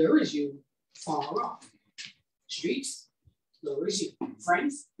 It lures you far off. Streets lures you.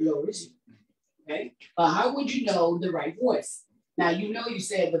 Friends lures you. Okay. But how would you know the right voice? Now, you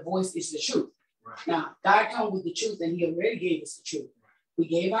said the voice is the truth. Right. Now, God comes with the truth and he already gave us the truth. We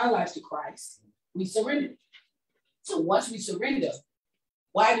gave our life to Christ. We surrendered. So once we surrender,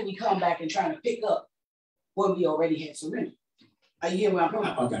 why do we come back and try to pick up what we already had surrendered? Are you hear where I'm going?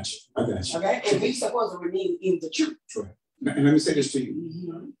 I got you. Okay? And we're supposed to remain in the truth. Right. And let me say this to you.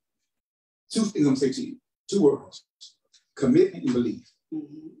 Mm-hmm. Two things I'm going to say to you. Two words. Commitment and belief.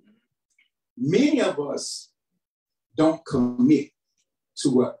 Mm-hmm. Many of us don't commit to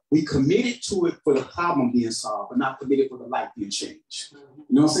what we committed to it for the problem being solved, but not committed for the life being changed. You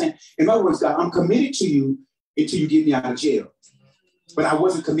know what I'm saying? In other words, God, I'm committed to you until you get me out of jail. But I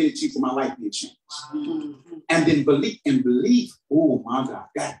wasn't committed to you for my life being changed. And then belief, oh my God.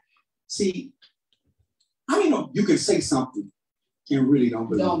 That, see, I mean, you can say something and really don't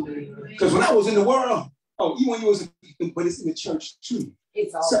believe. Because when I was in the world, even when you was, but it's in the church too.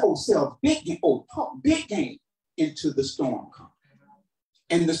 It's all sell big game, talk big game into the storm come.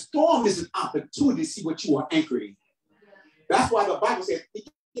 And the storm is an opportunity to see what you are anchored in. That's why the Bible says,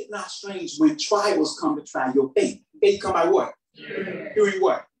 it's not strange when trials come to try your faith. Faith come by what? Hearing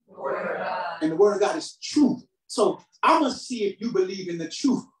what? And the word of God is truth. So I must see if you believe in the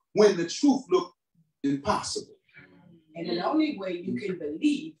truth when the truth looks impossible. And the only way you can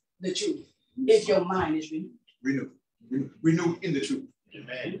believe the truth is your mind is renewed. Renewed in the truth.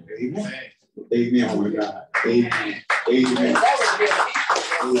 Amen. Amen. Amen. Word of God. Amen. Amen.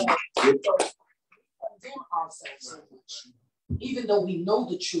 Condemn ourselves so much. Even though we know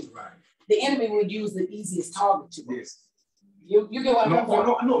the truth, right, the enemy would use the easiest target to us. Yes. You get what I'm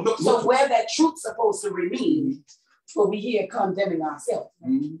saying? No. So where that truth's supposed to remain, but we here condemning ourselves.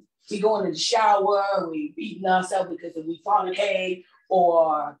 Mm-hmm. We go into the shower, we beating ourselves because we fornicate,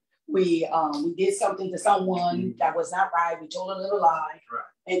 or we did something to someone that was not right. We told a little lie, right.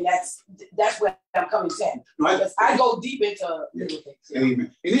 And that's where I'm coming from. Right. I go deep into little things.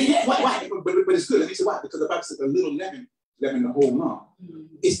 Amen. And why? But it's good. And it's why? Because the Bible says a little leaven the whole lump.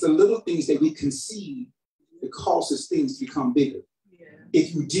 Mm-hmm. It's the little things that we conceive that causes things to become bigger. Yeah.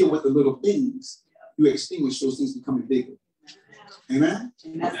 If you deal with the little things, you extinguish those things becoming bigger. Amen.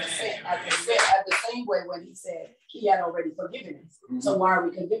 And as the same way when he said he had already forgiven us. Mm-hmm. So why are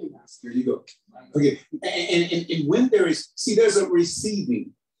we condemning us? There you go. Okay. And when there's a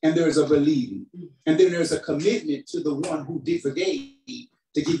receiving and there's a believing. And then there's a commitment to the one who did forgave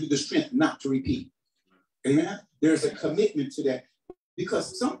to give you the strength not to repeat. Amen. There's a commitment to that,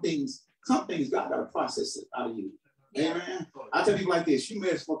 because some things God got to process it out of you. Amen. I tell people like this: you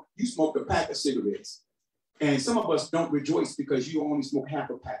smoked a pack of cigarettes, and some of us don't rejoice because you only smoke half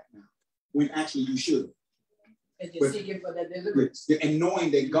a pack now, when actually you should. And just seeking for that deliverance. And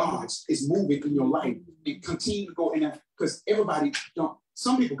knowing that God is moving in your life and continue to go in that, because everybody don't.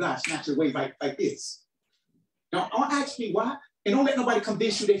 Some people God snatch away like this. Don't ask me why, and don't let nobody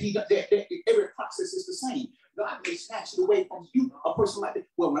convince you that every process is the same. God may snatch it away from you, a person like that.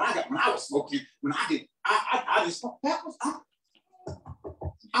 Well, when I was smoking, I just smoked.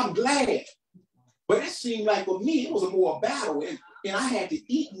 I'm glad, but it seemed like for me it was a more battle, and I had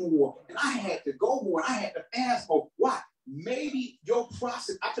to eat more, and I had to go more, and I had to fast more. Why? Maybe your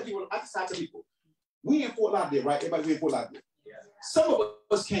process. I tell people, we in Fort Lauderdale, right? Everybody, we in Fort Lauderdale. Some of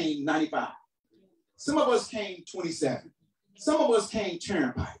us came 95. Some of us came 27. Some of us came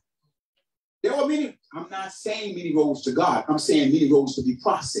turnpike. There were many, I'm not saying many roads to God. I'm saying many roads to be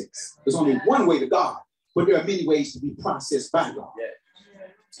processed. There's only one way to God, but there are many ways to be processed by God.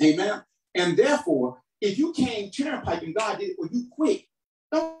 Amen. And therefore, if you came turnpike and God did it, or you quit,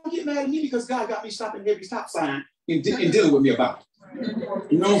 don't get mad at me because God got me stopping every stop sign and dealing with me about it.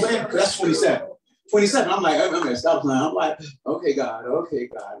 You know what I'm saying? That's 27. 27, I'm like, I'm at a stop sign. I'm like, okay, God.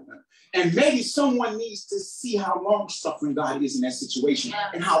 And maybe someone needs to see how long-suffering God is in that situation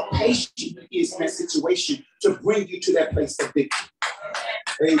and how patient he is in that situation to bring you to that place of victory.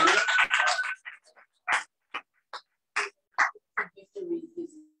 Amen.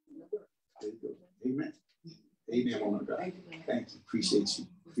 Amen. Amen, woman of God. Thank you. Appreciate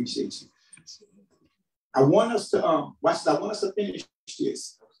you. I want us to watch this. I want us to finish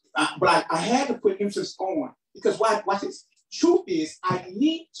this. But I had to put emphasis on, because watch this. Truth is, I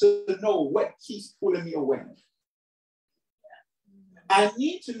need to know what keeps pulling me away. I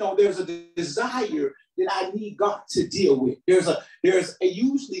need to know there's a desire that I need God to deal with. There's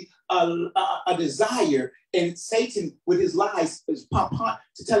usually a desire, and Satan with his lies is pop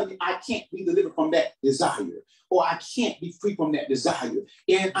to tell me I can't be delivered from that desire, or I can't be free from that desire.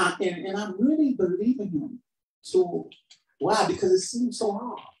 And I'm really believing him. So why? Because it seems so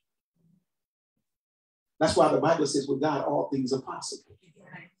hard. That's why the Bible says with God, all things are possible.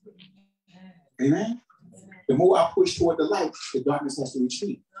 Amen. The more I push toward the light, the darkness has to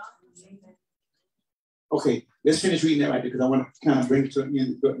retreat. Okay, let's finish reading that right there, because I want to kind of bring it to the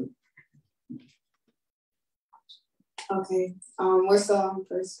end. Okay, we're still on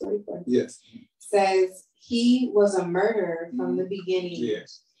verse 44. Yes. Says, he was a murderer from the beginning.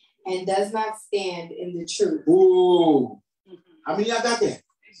 Yes. And does not stand in the truth. Ooh. How many y'all got that?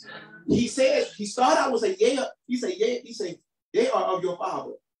 He says, he started out with he said, they are of your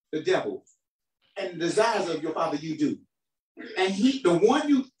father, the devil, and the desires of your father you do. And the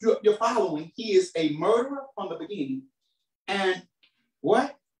one you're following, he is a murderer from the beginning. And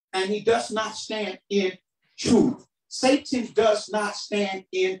what? And he does not stand in truth. Satan does not stand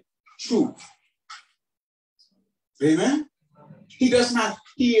in truth. Amen? He does not.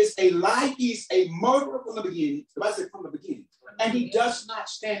 He is a lie. He's a murderer from the beginning. The Bible says from the beginning. And he does not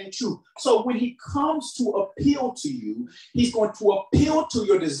stand in truth. So when he comes to appeal to you, he's going to appeal to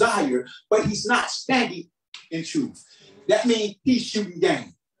your desire, but he's not standing in truth. That means he's shooting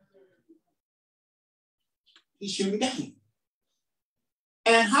game. He's shooting game.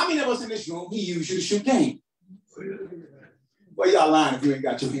 And how many of us in this room, he used you to shoot game? Well, y'all lying if you ain't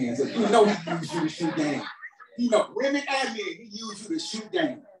got your hands up. You know he used you to shoot game. You know, women and men, he used you to shoot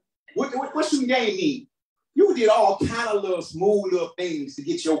game. What shooting game mean? You did all kind of little smooth little things to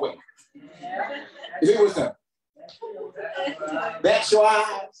get your way. If it was the back your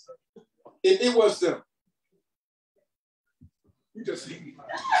eyes, if it was the you just if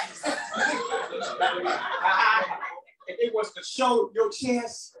it was to show your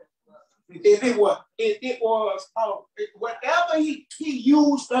chest, if it was whatever he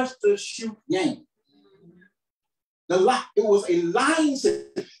used us to shoot game. It was a lying.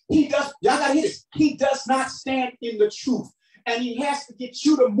 Y'all gotta hear this. He does not stand in the truth. And he has to get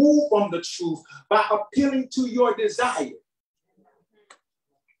you to move from the truth by appealing to your desire.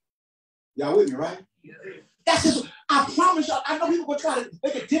 Y'all with me, right? That's just, I promise y'all, I know people will try to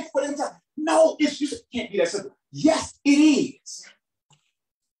make it different for themselves. No, it just can't be that simple. Yes, it is.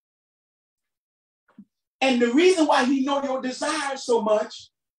 And the reason why he knows your desire so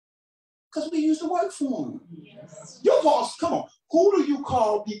much, because we used to work for him. Yes. Your boss, come on. Who do you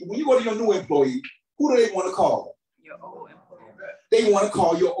call people? When you go to your new employee, who do they want to call? Your old employee. They want to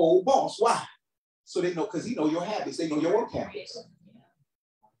call your old boss. Why? So they know, because he know your habits. They know your work habits.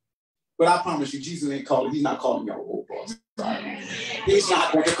 But I promise you, Jesus ain't calling. He's not calling y'all old boss. He's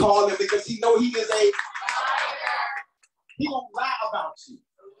not going to call him because he know he is a. He gonna lie about you.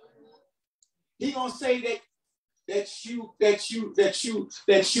 He gonna say that you got you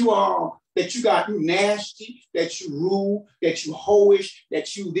nasty, that you rude, that you hoish,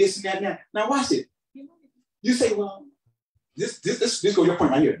 that you this and that and that. Now watch it. You say, well, this go your point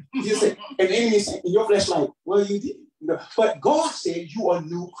right here. You say, and the enemy is saying in your flesh, like, well, you did. But God said you are a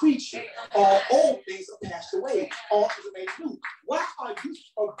new creature. All old things are passed away. All things are made new. Why are you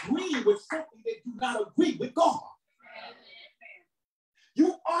agreeing with something that do not agree with God?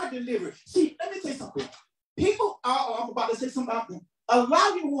 You are delivered. See, let me tell you something. People are, I'm about to say something about them. A lot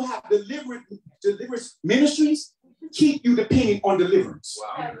of people who have deliverance ministries keep you depending on deliverance.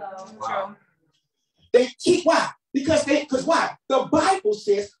 Wow. They keep, why? Because why? The Bible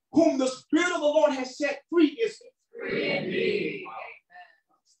says, whom the Spirit of the Lord has set free is free indeed.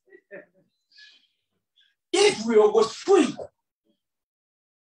 Israel was free.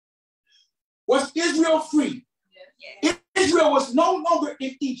 Was Israel free? Yes. Israel was no longer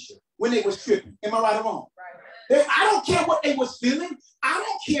in Egypt when they were stripping. Am I right or wrong? Right. I don't care what they was feeling. I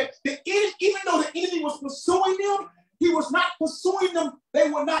don't care. Even though the enemy was pursuing them, he was not pursuing them. They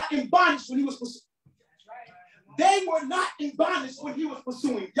were not in bondage when he was pursuing. They were not in bondage when he was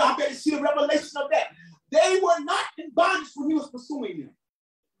pursuing. Y'all better see the revelation of that. They were not in bondage when he was pursuing them.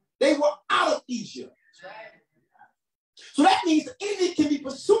 They were out of Egypt. So that means the enemy can be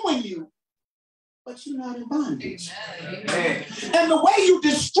pursuing you, but you're not in bondage. Amen. And the way you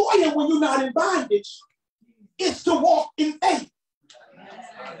destroy him when you're not in bondage is to walk in faith.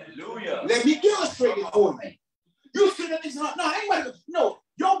 Hallelujah. Let me illustrate it for you. You see that it's not, no, anybody, no,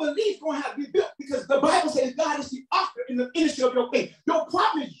 your belief is going to have to be built because the Bible says God is the author and the finisher of your faith. Your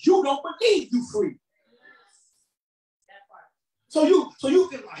problem is you don't believe you free. So you feel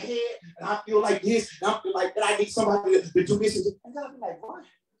my head, and I feel like this, and I feel like that I need somebody to do this. And God be like, what?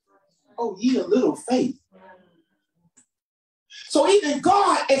 Oh, ye a little faith. So even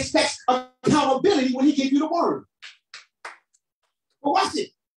God expects accountability when he gives you the word. But watch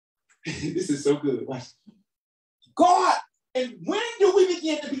it. This is so good. Watch it. God, and when do we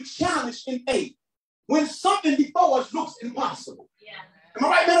begin to be challenged in faith? When something before us looks impossible. Yeah. Am I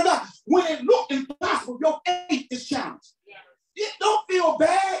right, man or not? When it looks impossible, your faith is challenged. Yeah. It don't feel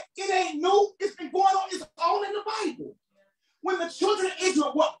bad. It ain't new. It's been going on. It's all in the Bible. When the children of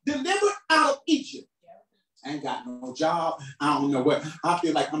Israel were delivered out of Egypt, I ain't got no job. I don't know what. I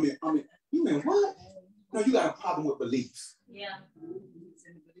feel like I'm in. You mean what? No, you got a problem with belief. Yeah.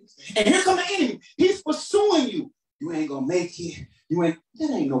 And here comes the enemy. He's pursuing you. You ain't gonna make it. That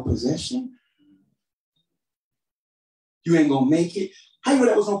ain't no possession. You ain't gonna make it. How you know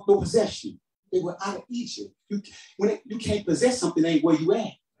that was no possession? They were out of Egypt. You can't possess something that ain't where you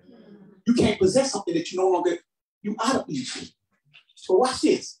at. You can't possess something that you no longer, you out of Egypt. So watch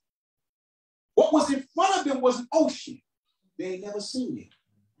this. What was in front of them was an ocean. They ain't never seen it.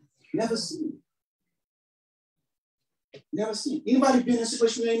 Never seen it. Never seen it. Anybody been in a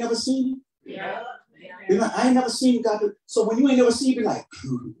situation you ain't never seen it? Yeah. Like, I ain't never seen God. So when you ain't never seen it, be like,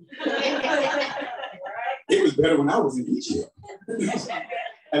 it was better when I was in Egypt.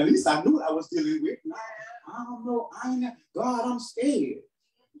 At least I knew what I was dealing with. I don't know. God, I'm scared.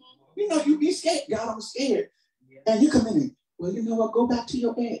 You know, you be scared. God, I'm scared. And you come in and, well, you know what? Go back to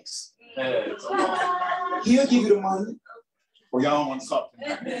your ex. He'll give you the money. Well, y'all don't want to talk to me.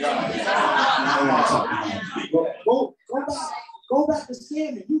 Y'all don't want to talk to me. Go back to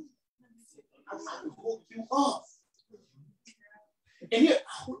scamming. I'm trying to hook you up. And here,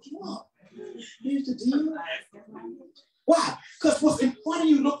 I hook you up. Here's the deal. Why? Because what's in front of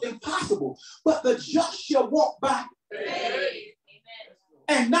you look impossible, but the just shall walk by faith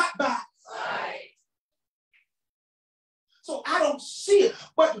and not by sight. So I don't see it,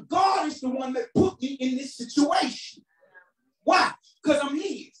 but God is the one that put me in this situation. Why? Because I'm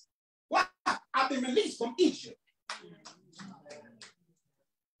his. Why? I've been released from Egypt.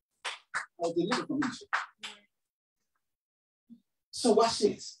 I was delivered from Egypt. So watch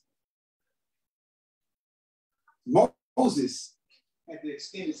this. Moses had to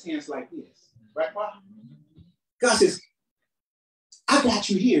extend his hands like this. Right, Bob? God says, I got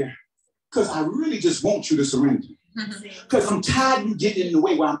you here because I really just want you to surrender. Because I'm tired of you getting in the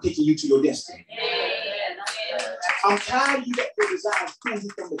way while I'm taking you to your destiny. I'm tired of you letting your desires pull you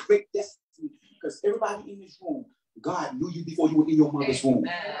from the great destiny. Because everybody in this room, God knew you before you were in your mother's womb.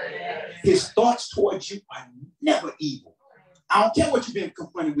 His thoughts towards you are never evil. I don't care what you've been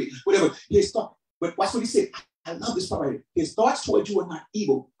confronted with, whatever. His thought, but watch what he said. I love this part right here. His thoughts towards you are not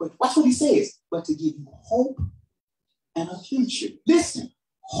evil, but watch what he says, but to give you hope and a future. Listen,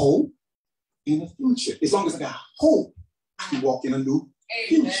 hope in the future. As long as I got hope, I can walk in a new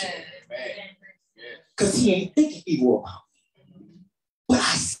future. Because he ain't thinking evil about me. But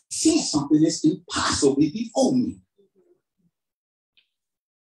I see something that's impossibly before me.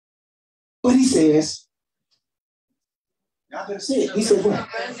 But he says, I better say it. He said what?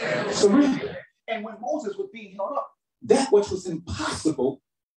 Surrender. And when Moses was being held up, that which was impossible.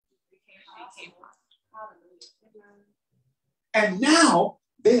 And now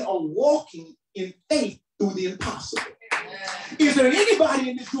they are walking in faith through the impossible. Is there anybody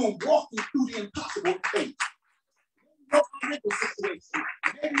in this room walking through the impossible in faith?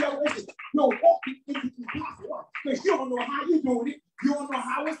 Maybe you're walking into the impossible because you don't know how you're doing it. You don't know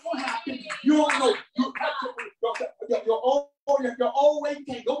how it's going to happen. You don't know. Your old way, you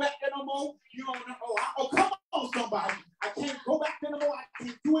can't go back there no more. You don't know. Oh, come on, somebody. I can't go back there no more. I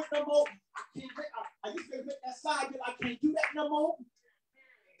can't do it no more. I used to make that side bill. I can't do that no more.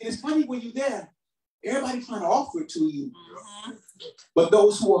 And it's funny when you're there, everybody's trying to offer it to you. But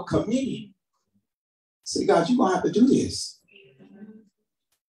those who are committed say, God, you're going to have to do this.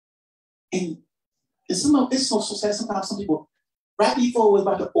 And some of it's so sad. Sometimes some people, right before it was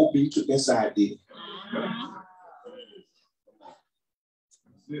about to open, you took that side deal.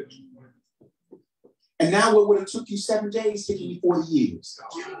 And now what would have took you 7 days, taking you 40 years.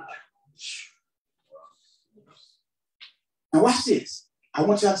 Now watch this. I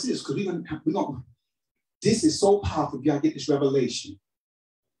want y'all to see this because we're gonna this is so powerful if y'all get this revelation.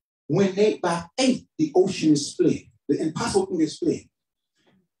 When they, by faith, the ocean is split. The impossible thing is split.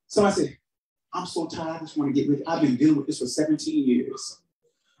 Somebody said, I'm so tired, I just want to get rid of it. I've been dealing with this for 17 years.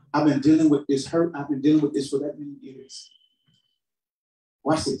 I've been dealing with this hurt. I've been dealing with this for that many years.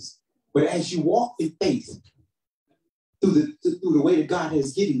 Watch this. But as you walk in faith through the way that God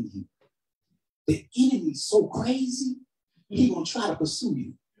has given you, the enemy is so crazy, he's going to try to pursue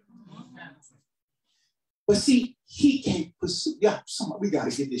you. But see, he can't pursue. Yeah, we got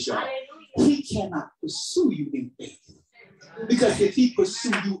to get this, y'all. He cannot pursue you in faith. Because if he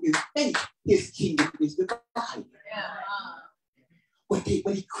pursue you in faith, his kingdom is divided. But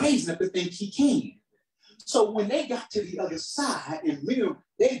he crazy enough to think he can. So when they got to the other side and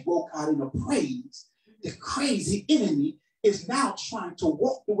they broke out in a praise, the crazy enemy is now trying to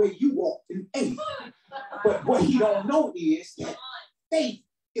walk the way you walk in faith. But what he don't know is that faith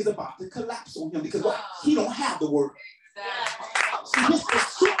is about to collapse on him because he don't have the word. So his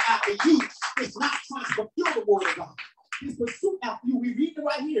pursuit after you is not trying to fulfill the word of God. His pursuit after you, we read it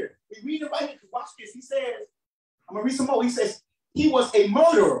right here. Watch this. He says, I'm going to read some more. He says, he was a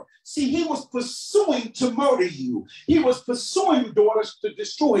murderer. See, he was pursuing to murder you. He was pursuing you, daughters, to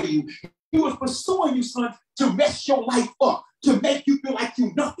destroy you. He was pursuing you, son, to mess your life up, to make you feel like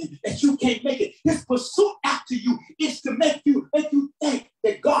you're nothing, that you can't make it. His pursuit after you is to make you think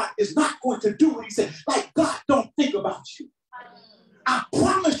that God is not going to do what he said. Like God don't think about you. I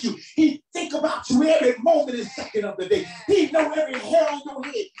promise you, he think about you every moment and second of the day. He know every hair on your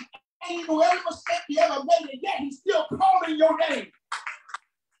head. And he know every mistake you ever made, and yet he's still calling your name.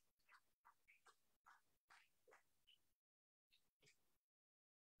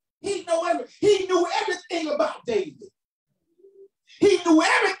 He knew everything about David. He knew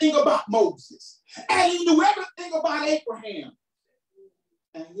everything about Moses. And he knew everything about Abraham.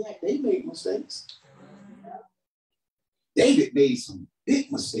 And yet they made mistakes. David made some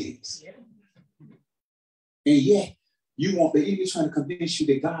big mistakes. And yet you want the enemy trying to convince you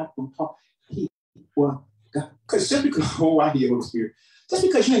that God will talk. Because just because, I hear Holy Spirit. Just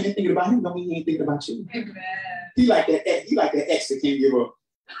because you ain't been thinking about him, don't mean he ain't thinking about you. Amen. He like that ex that can't give up.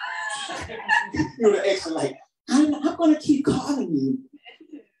 The ex is like, I'm going to keep calling you.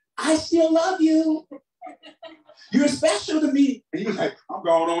 I still love you. You're special to me. And he's like, I'm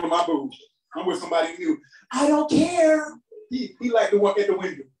going on to my boo. I'm with somebody new. I don't care. He like the one at the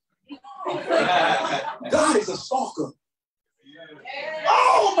window. God is a stalker.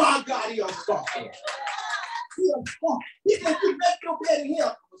 Oh my God, he's a stalker. He's a stalker. He said, you make your bed in hell.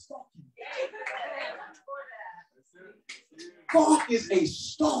 I'm a stalker. God is a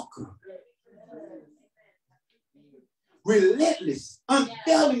stalker. Relentless,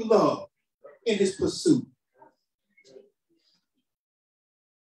 unfailing love in his pursuit.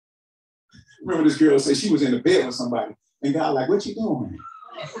 Remember this girl said she was in the bed with somebody, and God like, what you doing?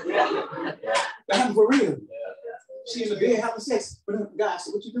 That happened for real. She in the bed having sex, but God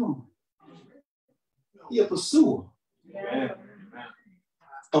said, what you doing? He a pursuer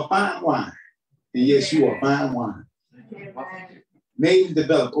of fine wine. And yes, you are fine wine. Made and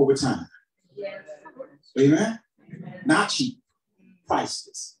developed over time. Amen? Not cheap.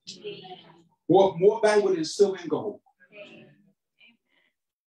 Priceless. More valuable than silver and gold.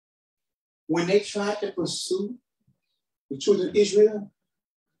 when they tried to pursue the children of Israel,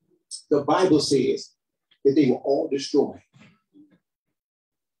 the Bible says that they were all destroyed.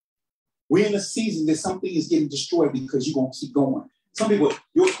 We're in a season that something is getting destroyed because you're going to keep going. Some people,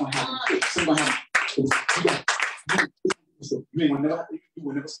 you're going to have a fix. Some going to have, you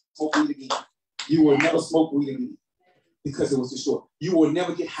will never smoke weed again. You will never smoke weed again because it was destroyed. You will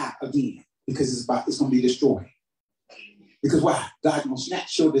never get high again because it's going to be destroyed. Because why? God's going to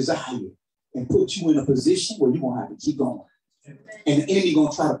snatch your desire and put you in a position where you're going to have to keep going. And the enemy going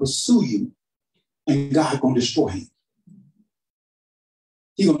to try to pursue you, and God's going to destroy him.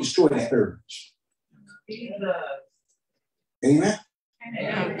 He's going to destroy that urge. Amen?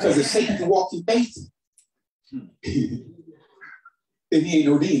 Because if Satan can walk in faith, then he ain't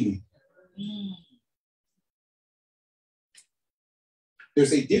no demon.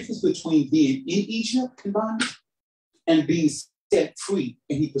 There's a difference between being in Egypt in bondage and being set free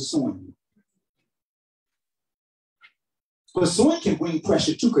and he pursuing you. Pursuing can bring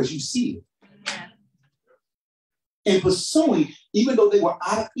pressure too because you see it. And pursuing, even though they were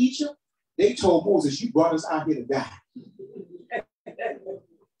out of Egypt, they told Moses, you brought us out here to die.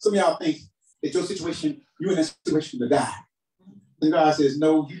 Some of y'all think that your situation, you're in a situation to die. And God says,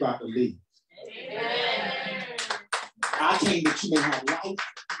 no, you about to leave. I came that you may have life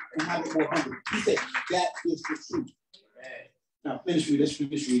and have it more hungry. He said, that is the truth. Now, let's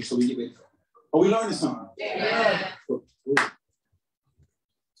finish so we get ready. Are we learning something? Yeah.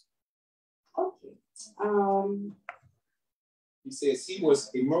 Okay. He says he was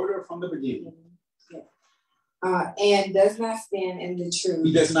a murderer from the beginning. And does not stand in the truth.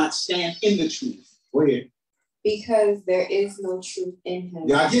 He does not stand in the truth. Go ahead. Because there is no truth in him.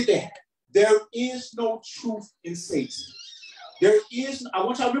 Y'all get that? There is no truth in Satan. I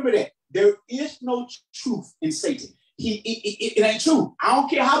want y'all to remember that. There is no truth in Satan. It ain't true. I don't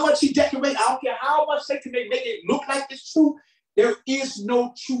care how much he decorates. I don't care how much Satan may make it look like it's true. There is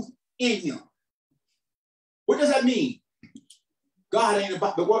no truth in him. What does that mean? God ain't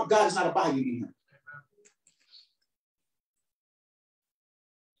about the word. God is not abiding in him.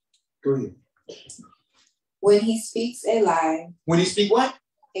 Go ahead. When he speaks a lie. When he speak what?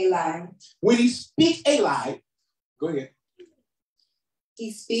 A lie. When he speaks a lie. Go ahead.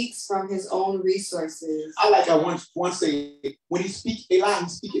 He speaks from his own resources. I like I once say, when he speaks a lie, he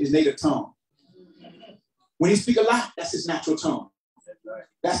speaks in his native tongue. When he speaks a lie, that's his natural tongue.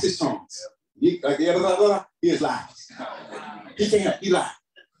 That's his tongues. He is lies. He can't help. He lies.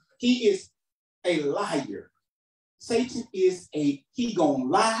 He is a liar. Satan is he gonna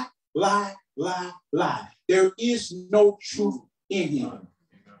lie. There is no truth in him.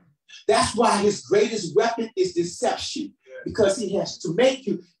 That's why his greatest weapon is deception. Because he has to make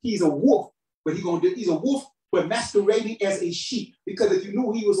you, he's a wolf, but he's a wolf, but masquerading as a sheep. Because if you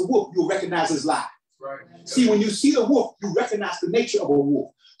knew he was a wolf, you'll recognize his lie. Right. See, when you see the wolf, you recognize the nature of a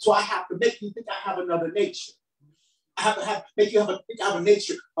wolf. So I have to make you think I have another nature. I have to make you think I have a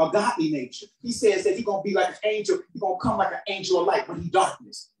nature, a godly nature. He says that he's going to be like an angel. He's going to come like an angel of light, but he's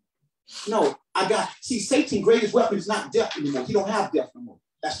darkness. No, see, Satan's greatest weapon is not death anymore. He don't have death anymore.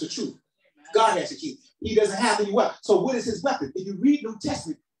 That's the truth. God has the key. He doesn't have any weapon. So what is his weapon? If you read New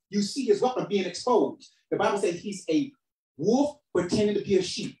Testament, you see his weapon being exposed. The Bible says he's a wolf pretending to be a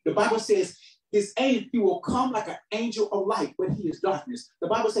sheep. The Bible says he will come like an angel of light, but he is darkness. The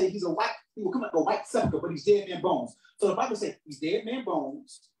Bible says he will come like a white sepulchre, but he's dead man bones. So the Bible says he's dead man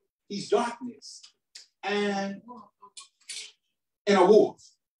bones, he's darkness, and a wolf.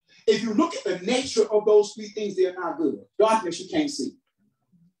 If you look at the nature of those three things, they are not good. Darkness you can't see.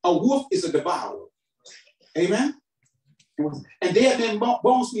 A wolf is a devourer. Amen? And dead man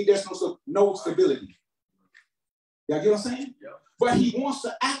bones mean there's no stability. Y'all get what I'm saying? Yeah. But he wants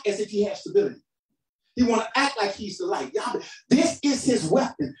to act as if he has stability. He wants to act like he's the light. This is his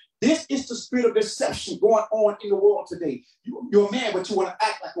weapon. This is the spirit of deception going on in the world today. You're a man, but you want to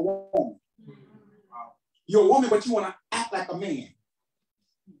act like a woman. You're a woman, but you want to act like a man.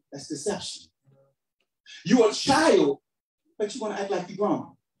 That's deception. You're a child, but you want to act like you're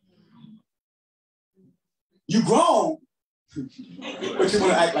grown. You're grown, but you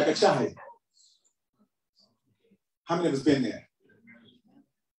want to act like a child. How many of us been there?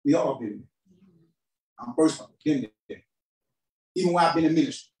 We all been there. I'm personally been there. Even when I've been in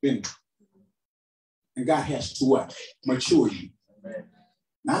ministry, been there. And God has to what? Mature you. Amen.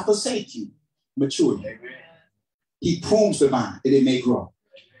 Not forsake you, mature you. Amen. He prunes the vine that it may grow.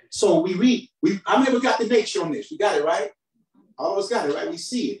 So we read, how many of us got the nature on this? We got it, right? All of us got it, right? We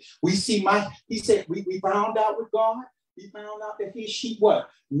see it. We see he said, we found out with God. We found out that his sheep what?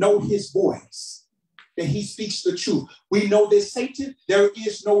 Know his voice. that he speaks the truth. We know that Satan, there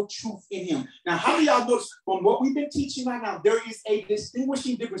is no truth in him. Now, how do y'all notice from what we've been teaching right now, there is a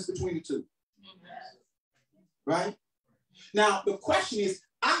distinguishing difference between the two. Right? Now, the question is,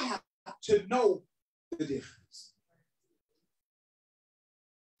 I have to know the difference.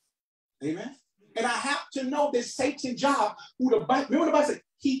 Amen? And I have to know that Satan's job, remember the Bible said,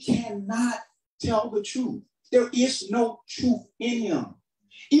 he cannot tell the truth. There is no truth in him.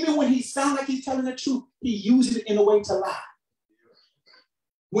 Even when he sounds like he's telling the truth, he uses it in a way to lie.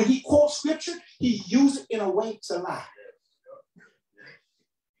 When he quotes scripture, he uses it in a way to lie.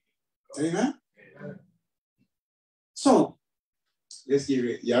 Amen? So, let's get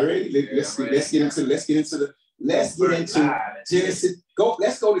ready. Y'all ready? Let's get into Genesis. Let's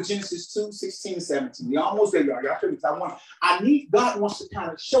go to Genesis 2, 16 and 17. We almost there, y'all. Y'all God wants to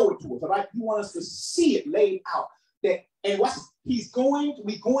kind of show it to us. All right? He wants us to see it laid out. And what we're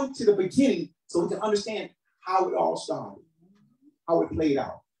going to the beginning so we can understand how it all started, how it played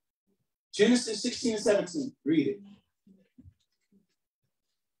out. Genesis 16 and 17. Read it.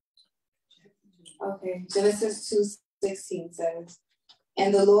 Okay, Genesis 2:16 says,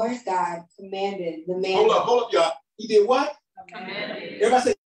 and the Lord God commanded the man. Hold up, y'all. He did what? Commanded. Everybody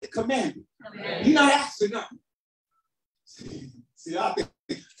say commanded. He's not asking nothing. See, I think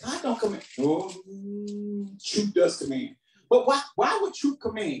God don't command. Oh, truth does command. But why would truth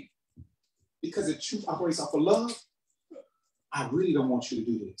command? Because the truth operates off of love. I really don't want you to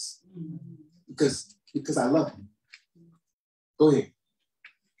do this. Because I love you. Go ahead.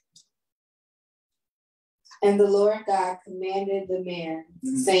 And the Lord God commanded the man,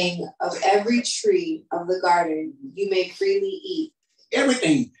 saying, of every tree of the garden you may freely eat.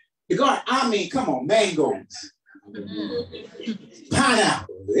 Everything. The garden, I mean, come on, mangoes,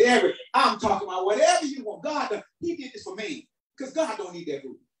 pineapple, I'm talking about whatever you want. God, he did this for me. Because God don't eat that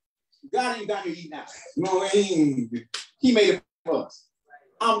food. God ain't down here eating out. No, he made it for us.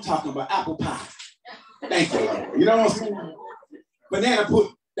 I'm talking about apple pie. Thank you, Lord. You know what I'm saying? Banana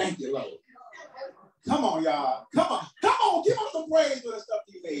pudding. Thank you, Lord. Come on, y'all. Come on. Give us some praise for the stuff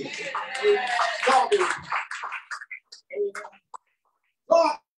you made.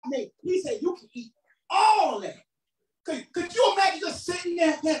 God made. He said you can eat all that. Could you imagine just sitting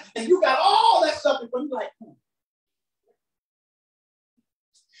there and you got all that stuff in front of you like,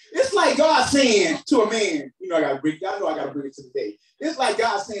 It's like God saying to a man, I gotta bring it to the day. It's like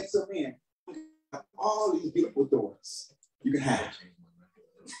God saying to a man, all these beautiful daughters you can have.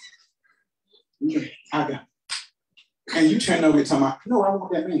 I got. And you turn over and talking about, no, I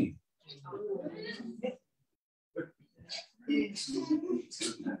want that man. Okay,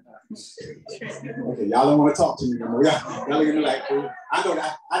 y'all don't want to talk to me no more. Y'all look at me like, I know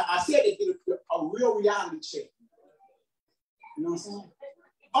that. I said they did a real reality check. You know what I'm saying?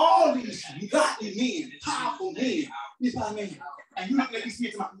 All these godly men, powerful men, these kind of men, and you look at these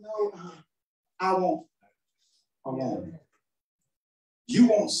men, no, I won't. You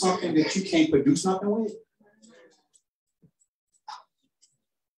want something that you can't produce nothing with?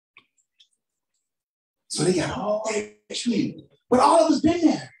 So they got all that tree. But all of us been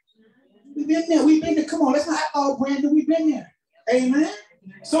there. We've been there. Come on, let's not act all brand new. We've been there. Amen?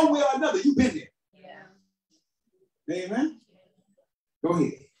 Some way or another, you've been there. Yeah. Amen? Go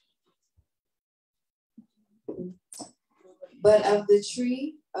ahead. But of the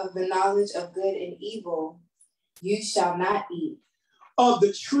tree of the knowledge of good and evil, you shall not eat. Of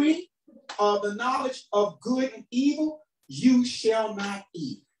the tree of the knowledge of good and evil, you shall not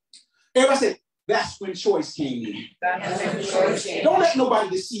eat. Everybody say, that's when choice came in. Don't let nobody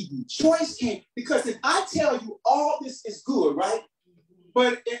deceive you. Choice came. Because if I tell you all this is good, right?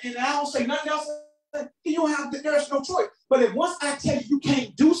 But and I don't say nothing else, there's no choice. But if once I tell you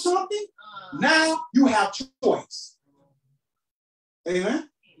can't do something, now you have choice. Amen?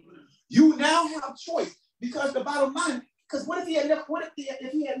 You now have choice. Because the bottom line, because what if he had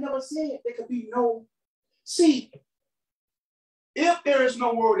never said there could be no. See, if there is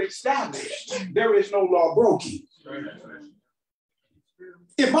no word established, there is no law broken.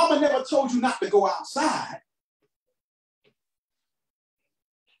 If mama never told you not to go outside,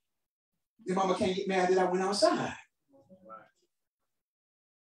 then mama can't get mad that I went outside.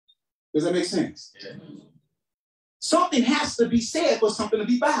 Does that make sense? Yeah. Something has to be said for something to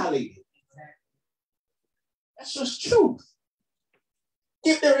be violated. That's just truth.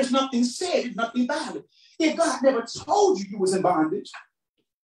 If there is nothing said, it's nothing violated. If God never told you was in bondage,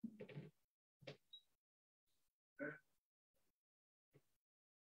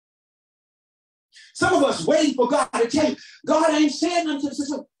 some of us waiting for God to tell you, God ain't saying nothing to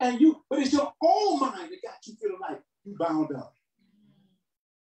the but it's your own mind that got you feeling like you bound up.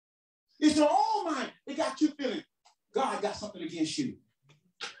 It's your own mind that got you feeling God got something against you.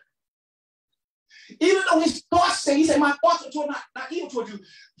 Even though his thoughts say, he said, my thoughts are not evil toward you.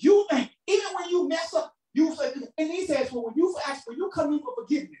 You think, even when you mess up, you say, and he says, well, when you come in for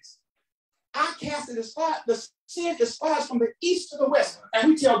forgiveness, I cast it as far, the sin as far as from the east to the west. And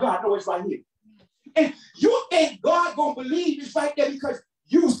we tell God, no, it's right here. And you think God gonna believe it's right there because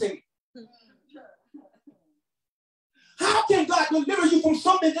you say it. How can God deliver you from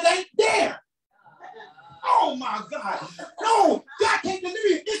something that ain't there? Oh my God. No, God can't deliver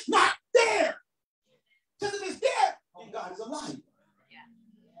you. It's not there. Because if it's there, then God is alive.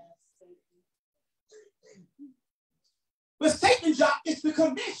 But Satan's job is to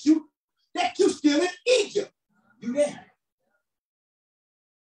convince you that you're still in Egypt. You there.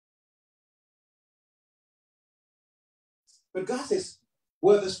 But God says,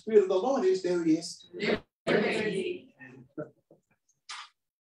 where the Spirit of the Lord is, there he is.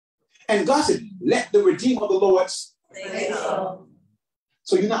 And God said, let the redeemer of the Lord say so.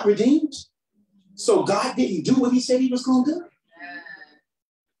 So you're not redeemed? So God didn't do what he said he was going to do?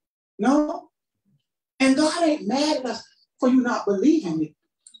 No. And God ain't mad at us for you not believing it.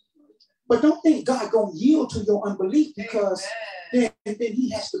 But don't think God going to yield to your unbelief because then he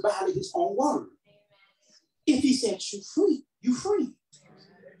has to violate his own word. If he said you're free, you're free.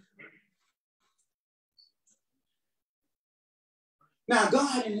 Now,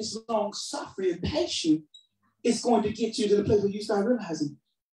 God, in his long suffering and patience, is going to get you to the place where you start realizing,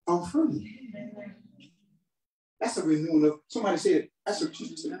 I'm free. That's a renewing of, somebody said, that's what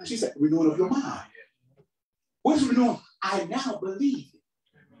she said, renewing of your mind. What is renewing? I now believe it.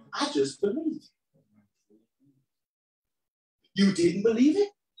 I just believe it. You didn't believe it?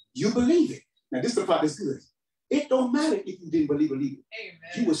 You believe it. Now, this is the part that's good. It don't matter if you didn't believe it. Amen.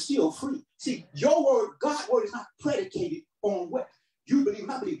 You were still free. See, your word, God's word is not predicated on what you believe,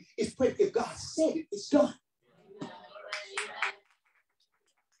 not believe. It's predicated. If God said it, it's done.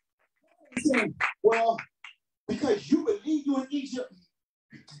 Saying, well, because you believe you're in Egypt,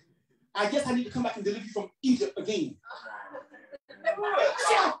 I guess I need to come back and deliver you from Egypt again.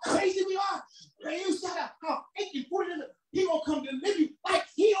 See how crazy we are? Man, you see how he gonna come deliver you like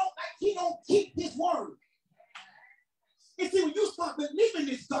he don't keep his word. And see, when you start believing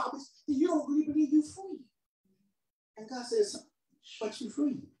this garbage, then you don't really believe you're free. And God says, but you're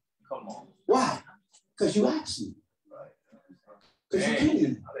free. Come on. Why? Because you asked me. Because you came.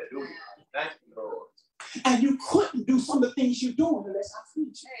 Hallelujah. Thank you, Lord. And you couldn't do some of the things you're doing unless I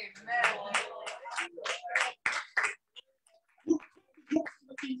freed you. Amen. You couldn't do some of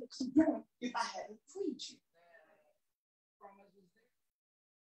the things that you're doing if I hadn't freed you.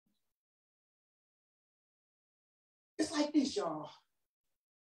 It's like this, y'all.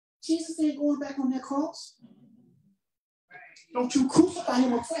 Jesus ain't going back on that cross. Don't you crucify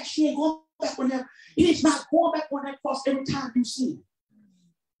him afresh. He ain't going back on that. He's not going back on that cross every time you see him.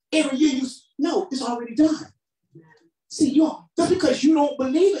 Every year you no, it's already done. See, y'all, just because you don't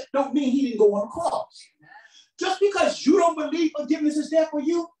believe it, don't mean he didn't go on the cross. Just because you don't believe forgiveness is there for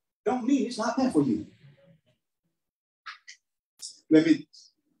you, don't mean it's not there for you. Let me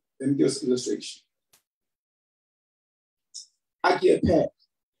give us an illustration. I give Pat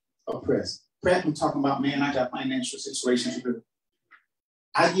a present. Pat, I'm talking about, man, I got financial situations.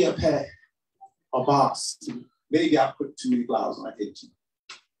 I give Pat a box. Maybe I put too many flowers on it.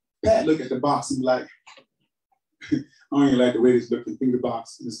 Pat look at the box and be like, I don't even like the way this looking through the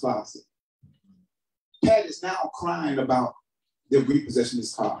box in this closet. Pat is now crying about the repossession of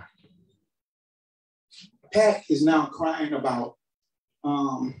his car. Pat is now crying about,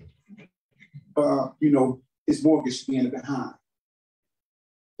 his mortgage being behind.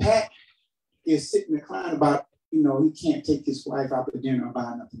 Pat is sitting there crying about, he can't take his wife out to dinner or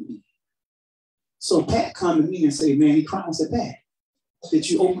buy nothing to eat. So Pat come to me and say, man, he cried and said, Pat, did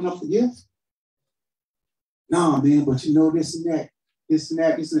you open up the gift? No, man, but this and that.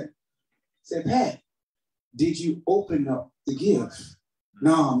 Said, Pat, did you open up the gift?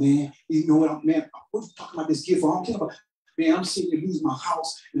 No, man. You know what, man, what are you talking about this gift for? I don't care about, man, I'm sitting here losing my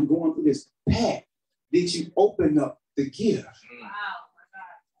house and I'm going through this. Pat, did you open up the gift? Wow.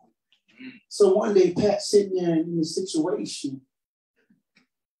 So one day, Pat sitting there in this situation,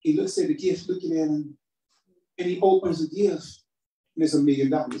 he looks at the gift, looking at him, and he opens the gift, and there's $1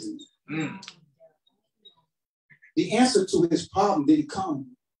 million in it. The answer to his problem didn't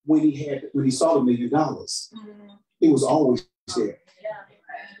come when he saw $1 million. It was always there.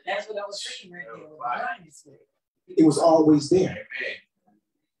 That's what I was saying right there. It was always there.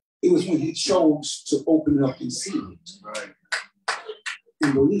 It was when he chose to open it up and see it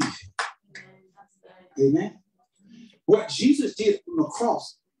and believe it. Amen. What Jesus did on the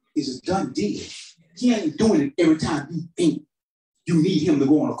cross is a done deal. He ain't doing it every time you think you need him to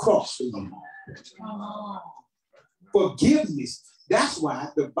go on a cross for you. Forgiveness. That's why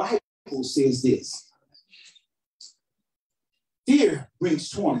the Bible says this. Fear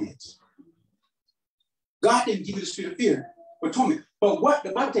brings torment. God didn't give you the spirit of fear, but torment. But what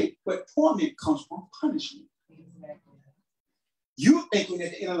the Bible says, but torment comes from punishment. You thinking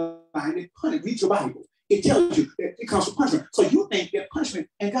at the end of the line that punishment, read your Bible. It tells you that it comes from punishment. So you think that punishment,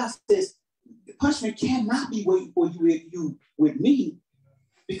 and God says, the punishment cannot be waiting for you with me,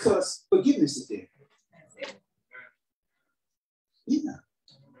 because forgiveness is there. Yeah.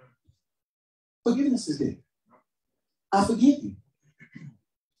 Forgiveness is there. I forgive you.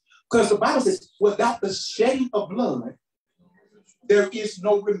 Because the Bible says, without the shedding of blood, there is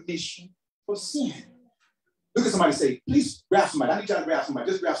no remission for sin. Look at somebody, say, please grab somebody. I need y'all to grab somebody.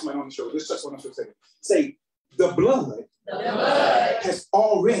 Just grab somebody on the shoulder. Just touch what I'm supposed to say. Say, the blood has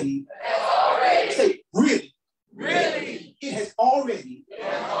already. Say, really. It has already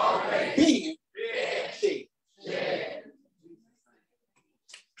been shed.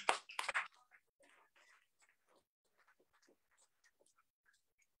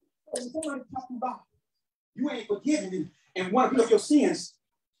 Somebody talking about you ain't forgiven and want to pick up your sins,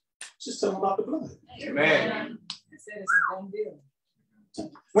 just tell them about the blood. Amen.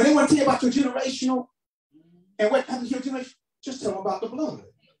 When they want to tell you about your generational and what happens to your generation, just tell them about the blood.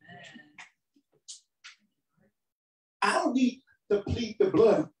 I don't need to plead the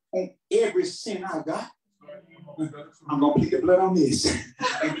blood on every sin I got. I'm going to plead the blood on this.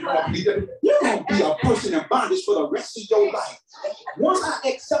 And you're going to be a person in bondage for the rest of your life. Once I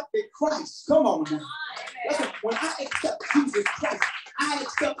accepted Christ, come on now. Listen, when I accept Jesus Christ, I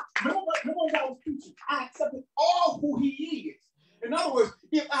accept, remember what I was preaching? I accepted all who he is. In other words,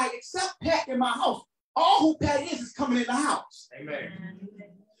 if I accept Pat in my house, all who Pat is coming in the house. Amen.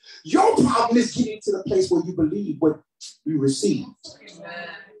 Your problem is getting to the place where you believe what you received. Amen.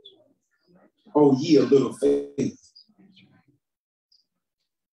 Oh, ye a little faith.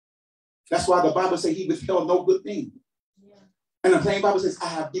 That's why the Bible says he withheld no good thing. Yeah. And the plain Bible says, I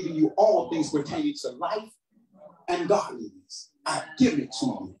have given you all things pertaining to life and godliness. I've given it to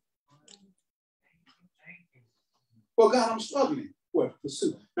you. Well, God, I'm struggling. What?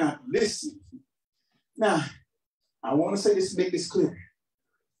 Pursue. Now, listen. Now, I want to say this to make this clear.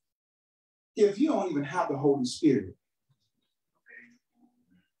 If you don't even have the Holy Spirit,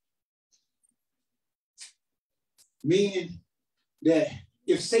 meaning that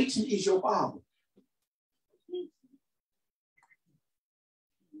if Satan is your father,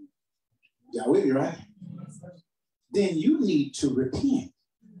 y'all with me, right? Then you need to repent.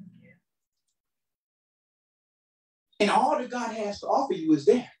 And all that God has to offer you is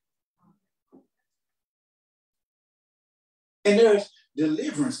there. And there's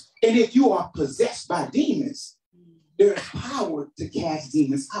deliverance. And if you are possessed by demons, there is power to cast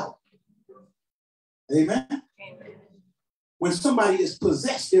demons out. Amen? Amen. When somebody is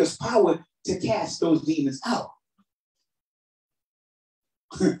possessed, there's power to cast those demons out.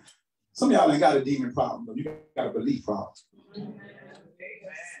 Some of y'all ain't got a demon problem, but you got a belief problem.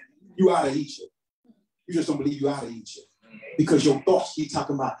 You out of Egypt. You just don't believe you out of Egypt. Because your thoughts keep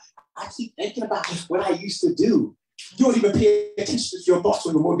talking about, I keep thinking about what I used to do. You don't even pay attention to your thoughts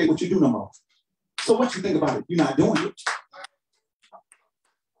when you motivate what you do no more. So what you think about it? You're not doing it.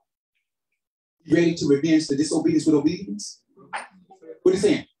 You ready to revenge the disobedience with obedience? What are you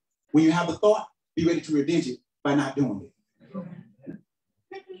saying? When you have a thought, be ready to revenge it by not doing it.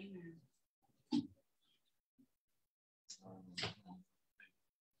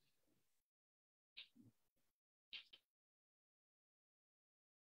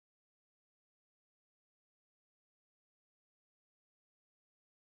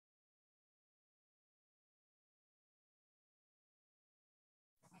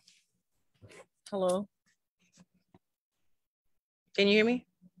 Hello. Can you hear me?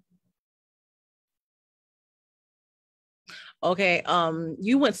 Okay.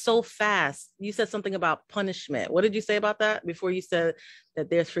 You went so fast. You said something about punishment. What did you say about that before you said that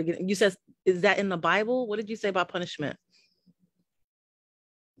there's forgiveness? You said, is that in the Bible? What did you say about punishment?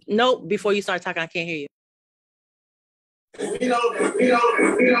 Nope. Before you start talking, I can't hear you.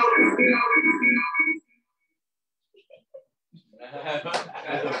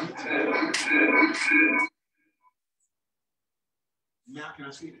 Now can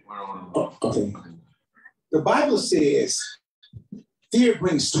I speak? Oh, okay. The Bible says fear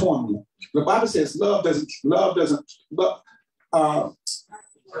brings torment. The Bible says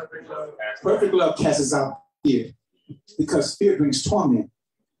perfect love casts out fear, because fear brings torment,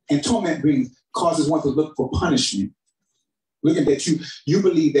 and torment causes one to look for punishment. Looking at you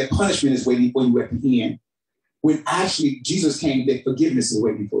believe that punishment is waiting for you at the end, when actually Jesus came that forgiveness is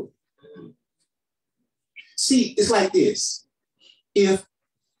waiting for you. See, it's like this. If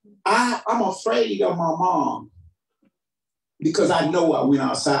I'm afraid of my mom because I know I went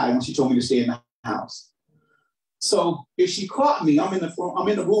outside when she told me to stay in the house. So if she caught me, I'm in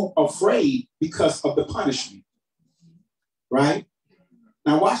the room afraid because of the punishment. Right?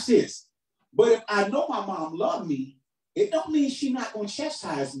 Now watch this. But if I know my mom loved me, it don't mean she's not going to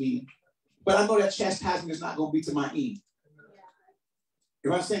chastise me, but I know that chastisement is not going to be to my end. You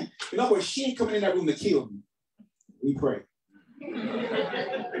know what I'm saying? In other words, she ain't coming in that room to kill me. We pray. You know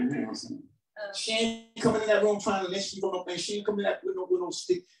what I'm saying? She ain't coming in that room trying to lynch me. She ain't coming in that with no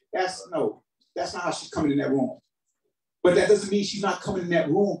stick. That's not how she's coming in that room. But that doesn't mean she's not coming in that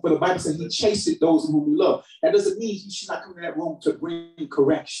room. For the Bible says he chases those whom he loves. That doesn't mean she's not coming in that room to bring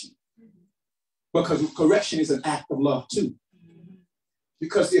correction. Because correction is an act of love too.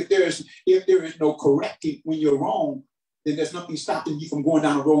 Because if there is no correcting when you're wrong, then there's nothing stopping you from going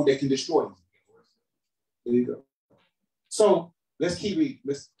down a road that can destroy you. There you go. So let's keep reading.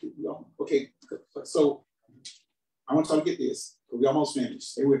 Okay. So I want y'all to get this. We're almost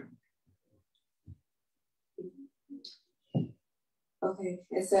finished. Stay with me. Okay.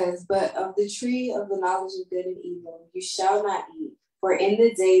 It says, but of the tree of the knowledge of good and evil, you shall not eat. For in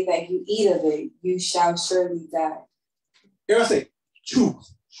the day that you eat of it, you shall surely die. Here I say,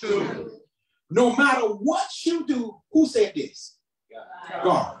 truth. No matter what you do, who said this?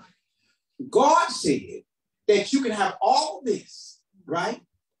 God. God said that you can have all this, right?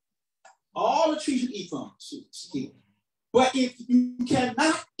 All the trees you eat from. But if you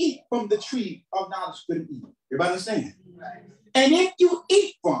cannot eat from the tree of knowledge of good and evil, everybody understand? Right. And if you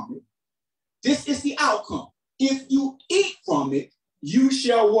eat from it, this is the outcome. If you eat from it, you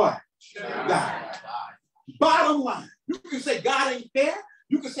shall what? Die. Bottom line, you can say God ain't fair.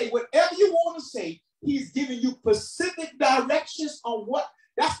 You can say whatever you want to say. He's giving you specific directions on what.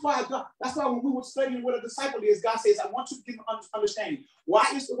 That's why when we were studying what a disciple is, God says, I want you to give understanding. Why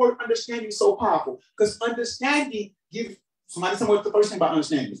is the word understanding so powerful? Because understanding gives somebody tell me what the first thing about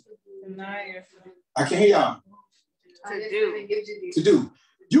understanding. I can't hear y'all. To do.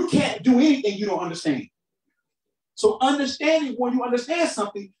 You can't do anything you don't understand. So understanding, when you understand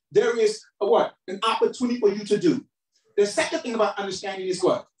something, there is an opportunity for you to do. The second thing about understanding is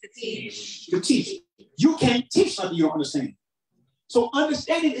what? To teach. To teach. You can't teach something you don't understand. So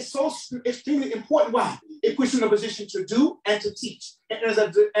understanding is so extremely important. Why? It puts you in a position to do and to teach. And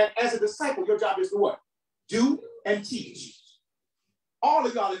as a disciple, your job is to what? Do and teach. All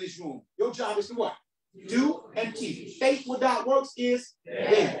of y'all in this room, your job is to what? Do and teach. Faith without works is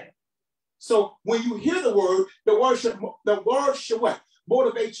dead. So when you hear the word should what?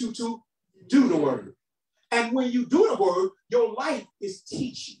 Motivate you to do the word. And when you do the word, your life is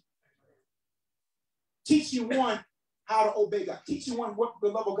teaching. Teaching one how to obey God. Teaching one what the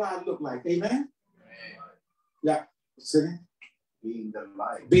love of God look like. Amen? Yeah. Sitting. Being the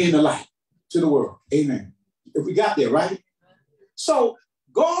light. Being the light to the world. Amen. If we got there, right? So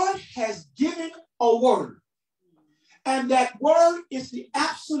God has given a word. And that word is the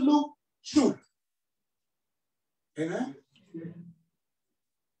absolute truth. Amen.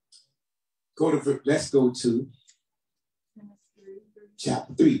 Let's go to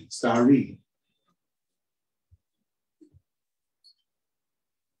chapter 3. Start reading.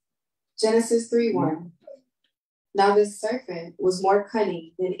 Genesis 3:1. Now the serpent was more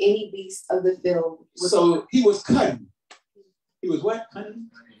cunning than any beast of the field. So he was cunning. He was what?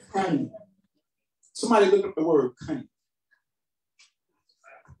 Cunning? Cunning. Somebody look up the word cunning.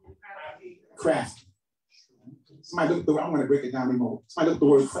 Crafty. Somebody look at the word, I want to break it down even more. Somebody look at the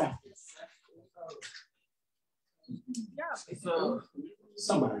word crafty.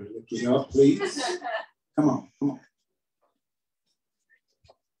 Somebody look it up, please. Come on.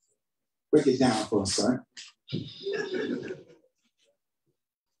 Break it down for us, son.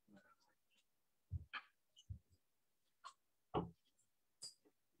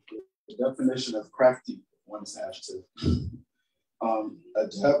 The definition of crafty, one is adjective.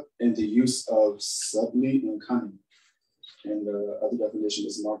 Adept in the use of subtlety and cunning. And the other definition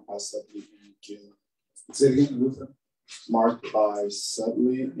is marked by subtlety and guile. Say it again, Luther. Marked by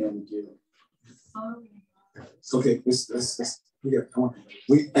subtlety and guile. Okay,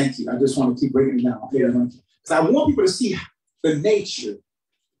 we thank you. I just want to keep breaking it down. Because I want people to see the nature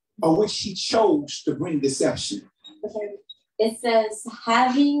of which he chose to bring deception. Okay. It says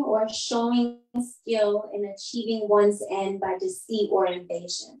having or showing skill in achieving one's end by deceit or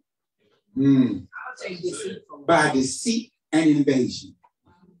invasion. By deceit and invasion.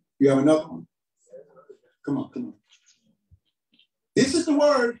 You have another one? Come on. This is the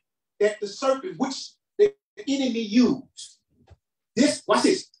word that the serpent, which the enemy used. This, watch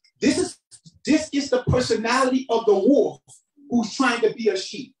this. This is the personality of the wolf who's trying to be a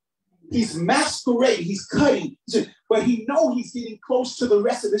sheep. He's masquerading, he's cutting, but he knows he's getting close to the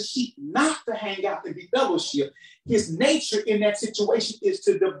rest of the sheep, not to hang out and be fellowship. His nature in that situation is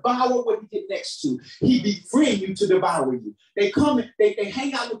to devour what he get next to. He befriend you to devour you. They come, they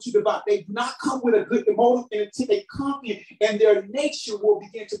hang out with you to devour. They do not come with a good motive until they come in, and their nature will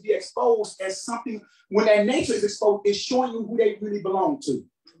begin to be exposed as something. When that nature is exposed, it's showing you who they really belong to.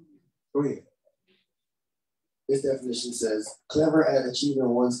 Go ahead. This definition says, clever at achieving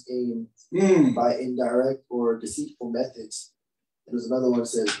one's aim by indirect or deceitful methods. And there's another one that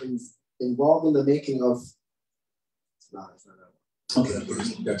says, involved in the making of... It's not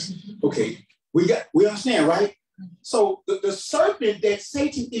that one. Okay. We understand, right? So the serpent that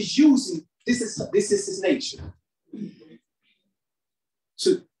Satan is using, this is his nature.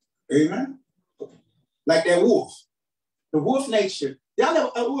 So, amen? Like that wolf. The wolf nature. Y'all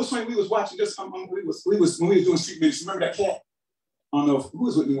know, we was watching this. When we was doing street ministry. Remember that cat? I don't know who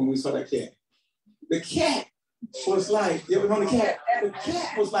was with me when we saw that cat. The cat was like, you ever know the cat? The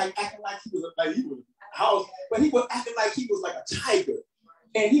cat was like acting like he was but he was acting like he was like a tiger.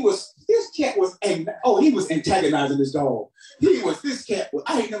 And this cat was antagonizing this dog. I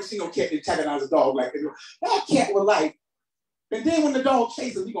ain't never seen no cat antagonize a dog like that. That cat was like, and then when the dog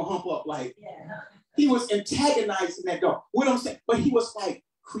chases him, he gonna hump up like. Yeah. He was antagonizing that dog. What I'm saying, but he was like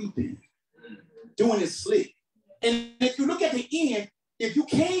creeping, doing it slick. And if you look at the end, if you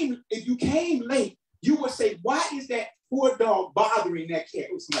came late, you would say, why is that poor dog bothering that cat?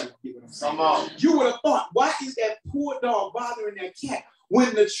 You would have thought, why is that poor dog bothering that cat?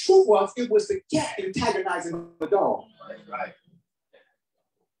 When the truth was, it was the cat antagonizing the dog. Right.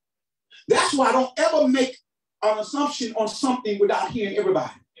 That's why I don't ever make an assumption on something without hearing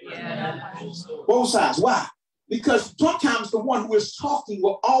everybody. Yeah. Both sides. Why? Because sometimes the one who is talking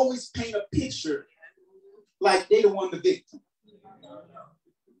will always paint a picture like they're the one the victim.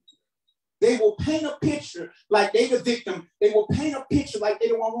 They will paint a picture like they're the victim. They will paint a picture like they're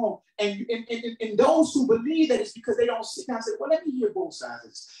the one wrong. And those who believe that it's because they don't sit down and say, well, let me hear both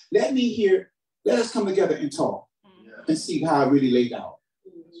sides. Let us come together and talk and see how I really laid out.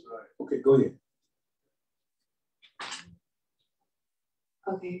 Okay, go ahead.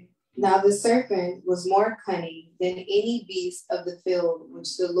 Okay. Now the serpent was more cunning than any beast of the field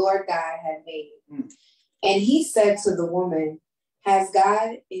which the Lord God had made. And he said to the woman, has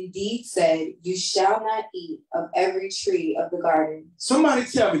God indeed said, you shall not eat of every tree of the garden? Somebody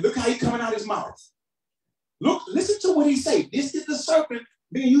tell me, look how he's coming out his mouth. Look, listen to what he said. This is the serpent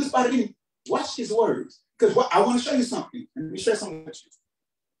being used by the enemy. Watch his words. Because I want to show you something. Let me share something with you.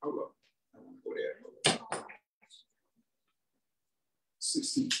 Hold up. I want to go there.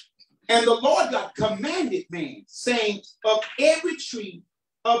 16. And the Lord God commanded man, saying, of every tree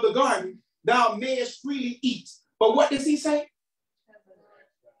of the garden thou mayest freely eat. But what does he say?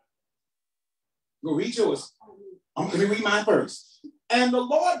 Go read yours. Let me read mine first. And the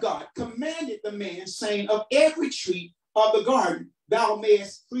Lord God commanded the man, saying, of every tree of the garden thou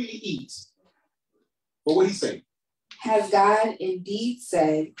mayest freely eat. But what did he say? Has God indeed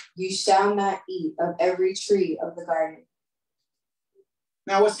said, you shall not eat of every tree of the garden?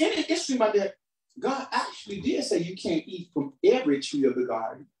 Now, what's interesting about that, God actually did say you can't eat from every tree of the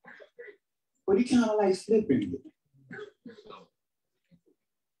garden, but he kind of like flipping it.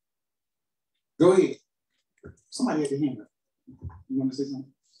 Go ahead. Somebody had their hand up. You want to say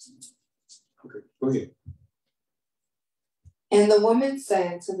something? Okay, go ahead. And the woman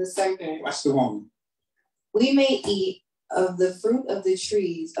said to the serpent, watch the woman. We may eat of the fruit of the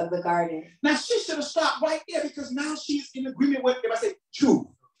trees of the garden. Now she should have stopped right there because now she's in agreement with, if I say truth.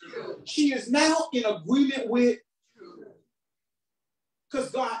 She is now in agreement with,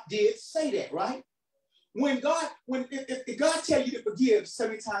 because God did say that, right? If God tell you to forgive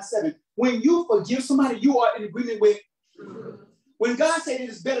 70 times 7, when you forgive somebody, you are in agreement with. When God said it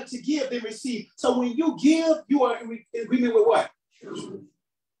is better to give than receive. So when you give, you are in agreement with what?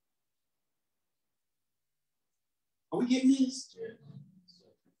 Are we getting this?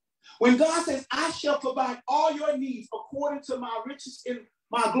 When God says, I shall provide all your needs according to my riches in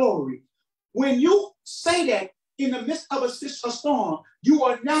my glory. When you say that in the midst of a storm, you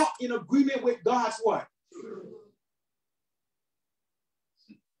are now in agreement with God's what?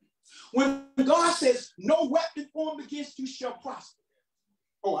 When God says, no weapon formed against you shall prosper.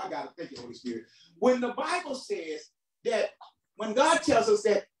 Oh, I got to thank you, Holy Spirit. When the Bible says that, when God tells us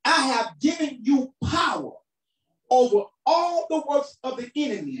that I have given you power over all the works of the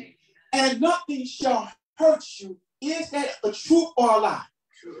enemy, and nothing shall hurt you is that a truth or a lie?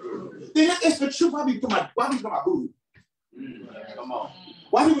 Then if it's the truth, why people talking about booty? Come on.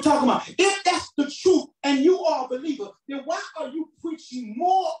 Why people talking about? If that's the truth and you are a believer, then why are you preaching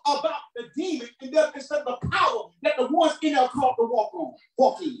more about the demon instead of the power that the ones in there called to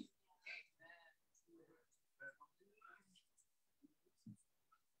walk in?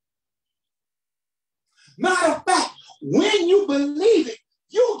 Matter of fact, when you believe it,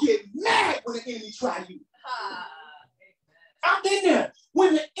 you get mad when the enemy try you. I've been there.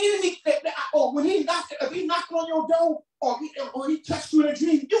 When the enemy, or when if he knocking on your door, or he touched you in a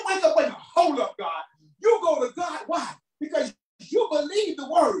dream, you wake up and hold up, God. You go to God. Why? Because you believe the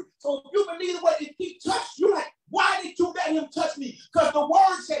word. So if you believe the word, if he touched you, like, why did you let him touch me? Because the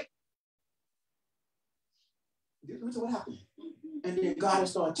word said, listen what happened. And then God will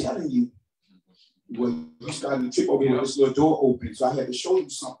start telling you, well, you started to trip over here, this little door open, so I had to show you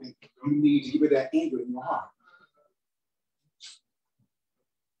something. You need to get rid of that anger in your heart.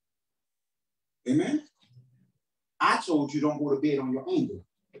 Amen? I told you don't go to bed on your anger.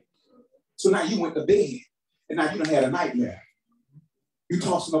 So now you went to bed, and now you done had a nightmare. You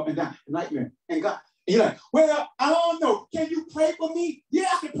tossing up and down, a nightmare. And God, and you're like, well, I don't know. Can you pray for me? Yeah,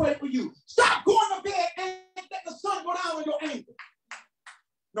 I can pray for you. Stop going to bed and let the sun go down on your anger.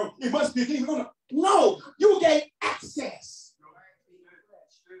 No, it must be a demon. No, you gave access.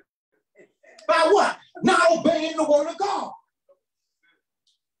 By what? Not obeying the word of God.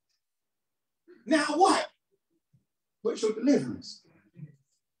 Now what? What's your deliverance?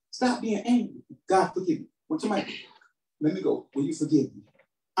 Stop being angry. God, forgive me. What's your mind? Let me go. Will you forgive me?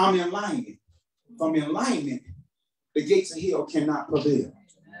 I'm in alignment. From in alignment, the gates of hell cannot prevail.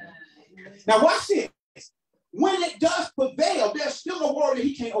 Now watch this. When it does prevail, there's still a word that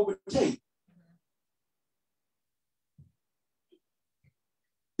he can't overtake.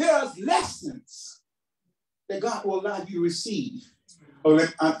 There's lessons that God will allow you to receive. Oh,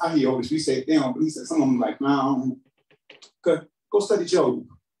 I hear all this. We say they don't believe. Some of them like, no, go study Job.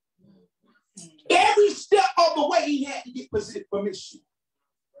 Every step of the way he had to get permission.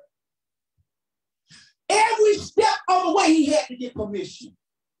 Every step of the way he had to get permission.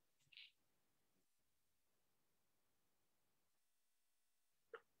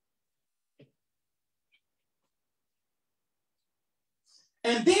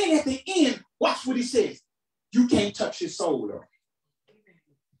 And then at the end, watch what he says. You can't touch his soul, though.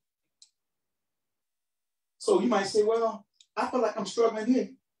 So you might say, well, I feel like I'm struggling here.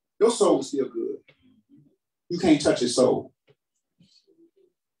 Your soul is still good. You can't touch his soul.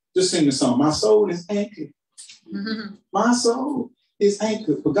 Just sing the song. My soul is anchored. My soul is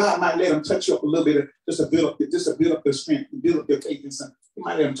anchored. But God might let him touch you up a little bit, just to build up your strength, build up your faith in something. He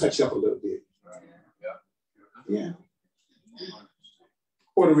might let him touch you up a little bit. Yeah.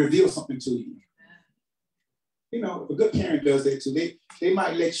 Or to reveal something to you. You know, a good parent does that too. They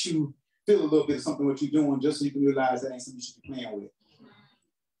might let you feel a little bit of something what you're doing just so you can realize that ain't something you should be playing with.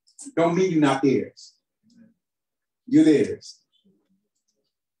 Don't mean you're not theirs. You're theirs.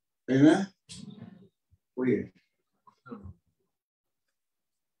 Amen? Go ahead.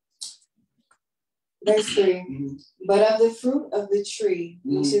 Verse 3. But of the fruit of the tree,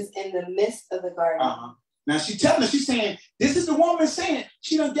 which is in the midst of the garden. Now she's telling us, she's saying, this is the woman saying,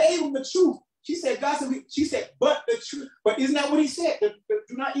 she done gave him the truth. She said, God said, she said, but the truth. But isn't that what he said?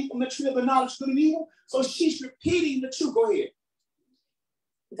 Do not eat from the tree of the knowledge of good and evil. So she's repeating the truth. Go ahead.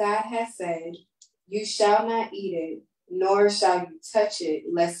 God has said, you shall not eat it, nor shall you touch it,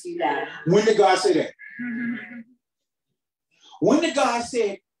 lest you die. When did God say that? When did God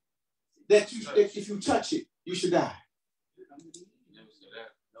say that if you touch it, you should die?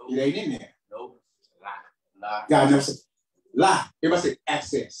 It ain't in there. Lie. God never said lie. Everybody say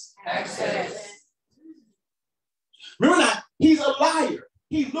access. Access. Remember now, he's a liar.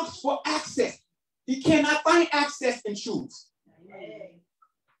 He looks for access. He cannot find access in truth.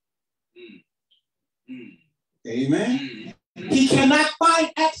 Amen. He cannot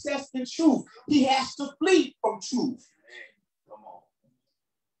find access in truth. He has to flee from truth. Come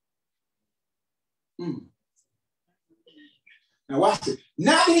on. Now watch it.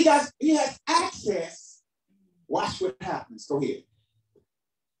 Now that he has access, watch what happens. Go ahead.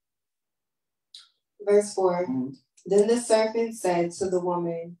 Verse 4. Then the serpent said to the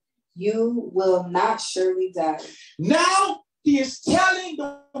woman, you will not surely die. Now he is telling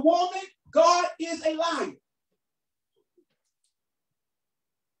the woman, God is a liar.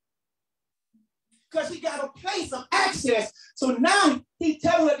 Because he got a place of access. So now he's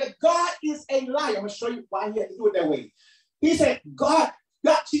telling her that God is a liar. I'm going to show you why he had to do it that way. He said,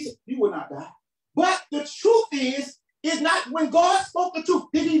 she said, you will not die. But the truth is not when God spoke the truth,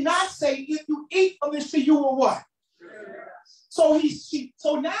 did he not say, if you eat from this tree, you will what? So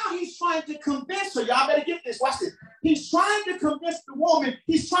so now he's trying to convince her. Y'all better get this. Watch this. He's trying to convince the woman.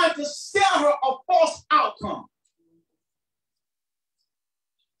 He's trying to sell her a false outcome.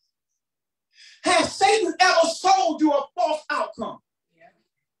 Has Satan ever sold you a false outcome?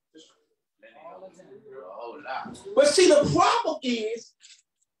 But see, the problem is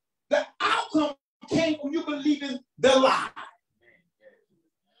the outcome came from you believing the lie.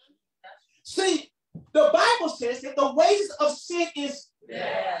 See, the Bible says that the wages of sin is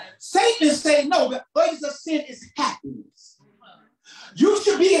death. Satan is saying, no, the wages of sin is happiness. You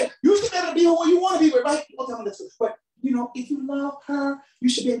should be able to be who you want to be with, right? But you know, if you love her, you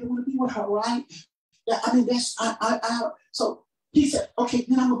should be able to be with her, right? Yeah, I mean, so he said, okay,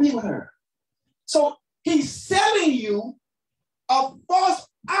 then I'm gonna be with her. So he's selling you a false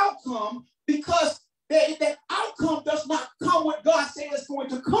outcome because that outcome does not come what God says it's going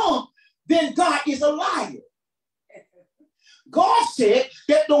to come. Then God is a liar. God said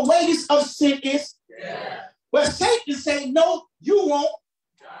that the wages of sin is death. But Satan is saying, no, you won't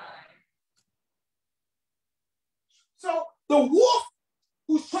die. So the wolf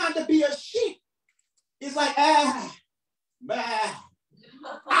who's trying to be a sheep is like, I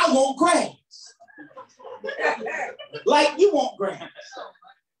want grass. Like you want grass.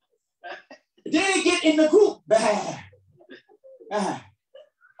 Then they get in the group.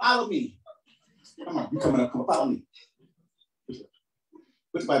 Follow me. Come on, you coming up, come on, follow me.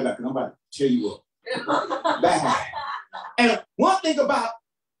 Put your body back, I'm about to tear you up. And one thing about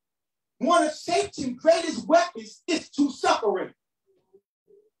one of Satan's greatest weapons is to separate.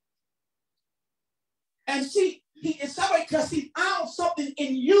 And see, he is separated because he found something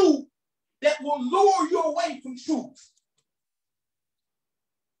in you that will lure you away from truth.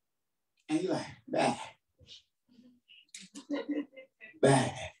 And you're like, bad.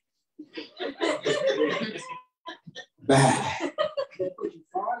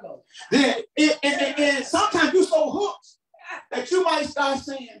 Then, and sometimes you're so hooked that you might start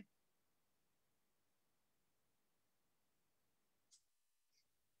saying,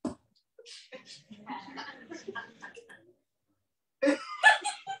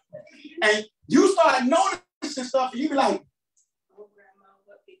 and you start noticing stuff, and you be like, oh, Grandma,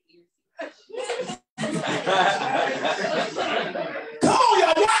 what big ears. Come on,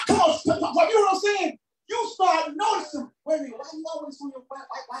 y'all, come on, you know what I'm saying? You start noticing, wait a minute, why you always on your phone?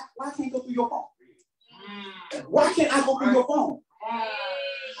 Why can't I go through your phone? Why can't I go through your phone?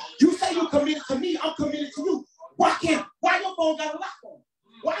 You say you're committed to me, I'm committed to you. Why your phone got a lock on?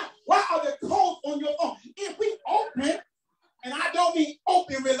 Why are there codes on your phone? If we open, and I don't mean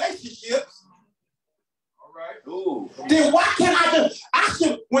open relationships, all right. Ooh. Then why can't I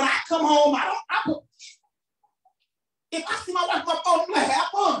should, when I come home, if I see my wife on my phone, I'm like, have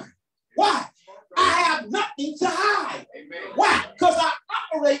fun. Why? I have nothing to hide. Amen. Why? Because I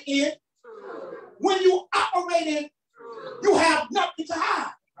operate in, when you operate in, you have nothing to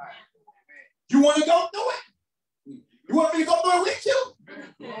hide. You want to go through it? You want me to go through it with you?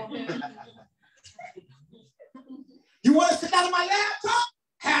 You want to sit down on my laptop?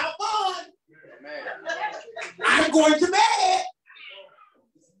 Have fun. I'm going to bed.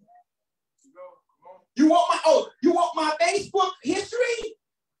 You want my Facebook history?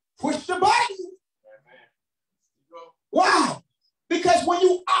 Push the button. Why? Because when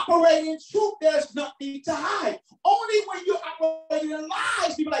you operate in truth, there's nothing to hide. Only when you're operating in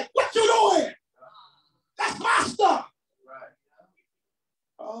lies, people are like, what you doing? That's my stuff.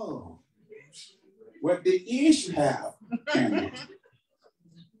 Oh, what big ears you have,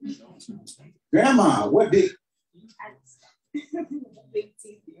 Grandma, what big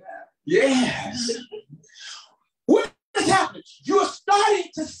teeth you have. Yes. What is happening? You're starting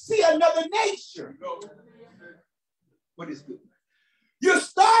to see another nature. What is good? You're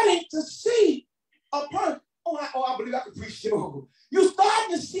starting to see a person. I believe I can preach it over. You're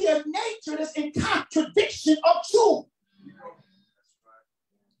starting to see a nature that's in contradiction of truth.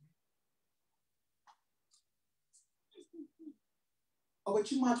 Oh,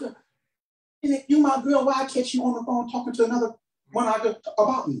 but you my girl. You my girl, why I catch you on the phone talking to another one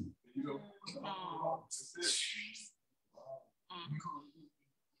about me?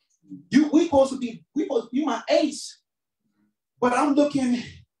 We supposed to be my ace. But I'm looking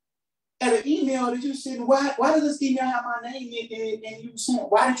at an email that you said, why does this email have my name in it? And you saying,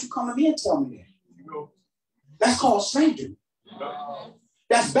 why didn't you come to me and tell me that? That's called slander.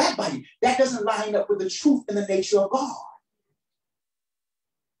 That's backbiting. That doesn't line up with the truth and the nature of God.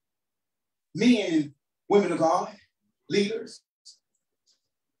 Men and women of God, leaders.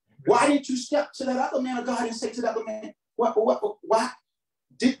 Why didn't you step to that other man of God and say to that other man, why?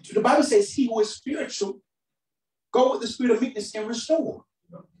 The Bible says he who is spiritual Go with the spirit of meekness and restore.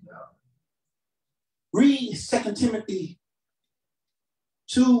 Read 2 Timothy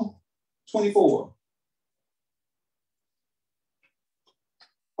 2:24.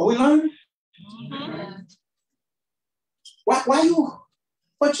 Are we learning? Mm-hmm. Why you?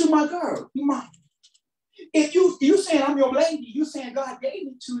 But you my girl. You my. If you saying I'm your lady, you saying God gave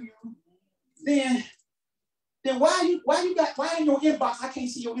me to you, then why in your inbox? I can't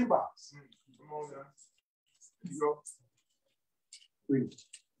see your inbox. Come on now. You go. Read.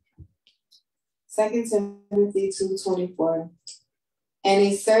 2 Timothy 2:24. And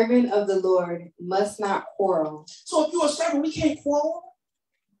a servant of the Lord must not quarrel. So if you're a servant, we can't quarrel.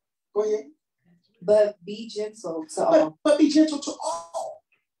 Go ahead. But be gentle to all. But be gentle to all.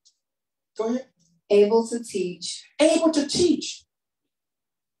 Go ahead. Able to teach. Able to teach.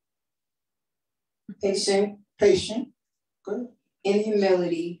 Patient. Patient. Go ahead. In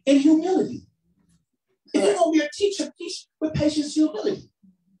humility. In humility. If you're going to be a teacher, teach with patience and humility.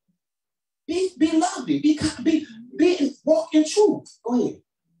 Be lovely. Be walk in truth. Go ahead.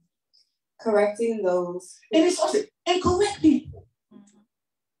 Correcting those. And it's also, and correct people.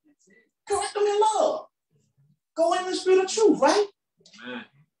 Correct them in love. Go in the spirit of truth, right?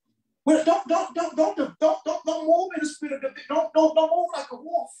 Well, don't move in the spirit of division. Don't move like a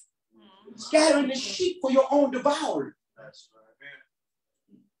wolf, scattering the sheep for your own devouring. That's right, man.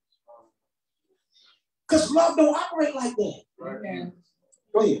 Because love don't operate like that. Right.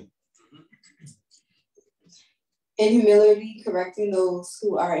 Go ahead. In humility, correcting those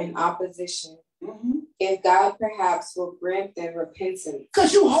who are in opposition. Mm-hmm. If God perhaps will grant them repentance.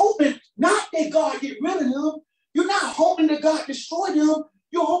 Because you're hoping not that God get rid of them. You're not hoping that God destroy them.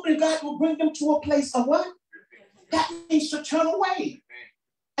 You're hoping God will bring them to a place of what? That means to turn away.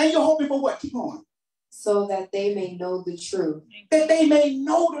 And you're hoping for what? Keep on. So that they may know the truth. That they may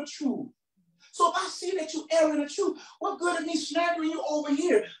know the truth. So if I see that you err in the truth, what good of me snagging you over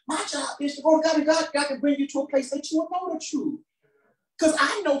here? My job is to go to God, and God can bring you to a place that you will know the truth. Because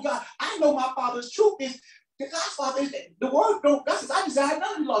I know God, I know my Father's truth is, God's Father is, the word don't, God says, I desire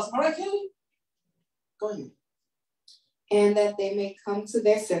none of you lost. Am I right, Kelly? Go ahead. And that they may come to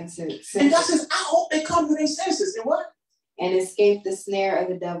their senses. And God says, I hope they come to their senses. And what? And escape the snare of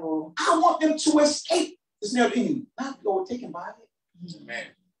the devil. I want them to escape the snare of the enemy, not be overtaken by it.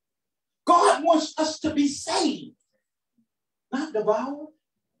 Amen. God wants us to be saved, not devoured.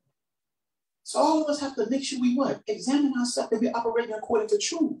 So all of us have to make sure we what? Examine ourselves that we're operating according to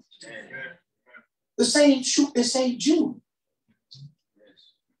truth. Amen. The same truth that saved you.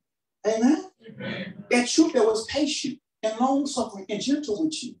 Amen? Amen. That truth that was patient and long-suffering and gentle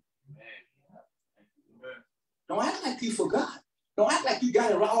with you. Amen. Don't act like you forgot. Don't act like you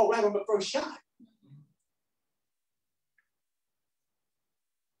got it all right on the first shot.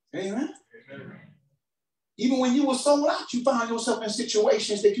 Amen? Amen. Even when you were sold out, you found yourself in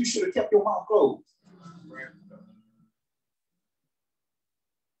situations that you should have kept your mouth closed.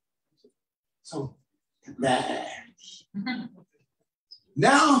 So,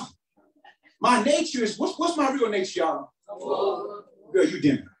 now, my nature is, what's my real nature, y'all? Oh. Girl, you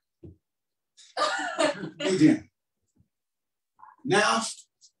didn't. You didn't. Now,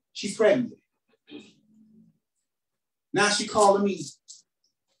 she's pregnant. Now she calling me.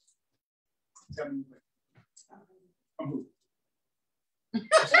 Tell me from who?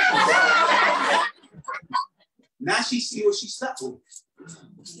 Now she see what she slept with.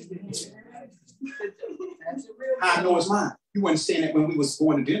 I know it's mine. You weren't saying that when we was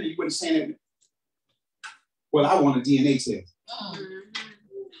going to dinner. You weren't saying that. Well, I want a DNA test.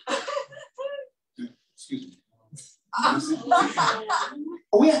 Excuse me.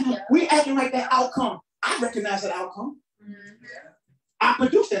 We acting like that outcome. I recognize that outcome. I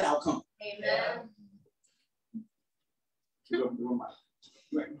produced that outcome. Amen.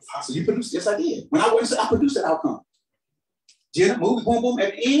 So you produced, yes, I did. When I went, I produced that outcome. Jenna, movie, boom, boom,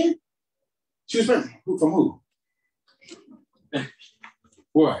 at the end, she was pregnant. From who?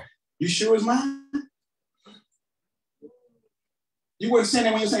 Boy, you sure it's mine? You weren't saying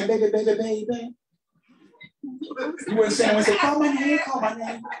that when you were saying, baby, baby, baby, baby. You weren't saying when you say, call my name, call my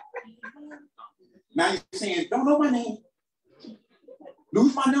name. Now you're saying, don't know my name.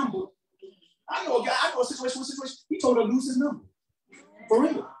 Lose my number. I know a guy, I know a situation. He told her to lose his number. For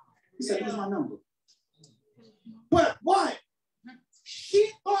real. He said, lose my number. But what? She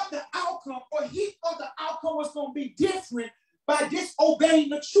thought the outcome, or he thought the outcome was going to be different by disobeying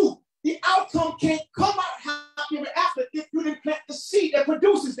the truth. The outcome can't come out happy after if you didn't plant the seed that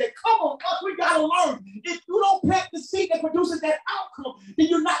produces that. Come on, us, we got to learn. If you don't plant the seed that produces that outcome, then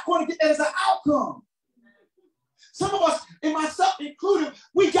you're not going to get that as an outcome. Some of us, and myself included,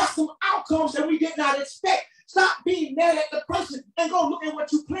 we got some outcomes that we did not expect. Stop being mad at the person and go look at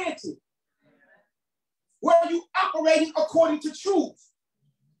what you planted. Were you operating according to truth?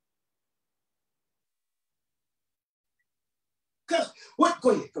 Because what? Go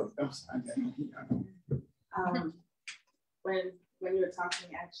ahead. I'm sorry. When you were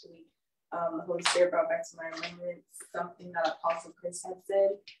talking, actually, the Holy Spirit brought back to my remembrance something that Apostle Chris had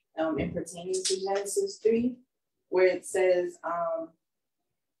said in pertaining to Genesis 3, where it says,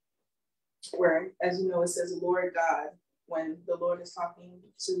 where, as you know, it says Lord God. When the Lord is talking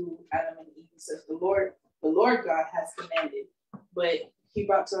to Adam and Eve, it says the Lord God has commanded. But he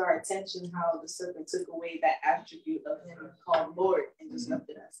brought to our attention how the serpent took away that attribute of him called Lord and just left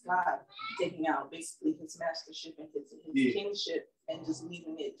it as God, taking out basically his mastership and his kingship and just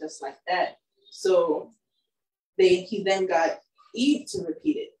leaving it just like that. So he then got Eve to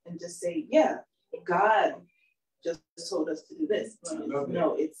repeat it and just say, yeah, God just told us to do this.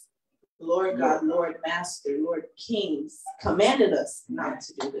 No, it's Lord God, Lord Master, Lord Kings commanded us not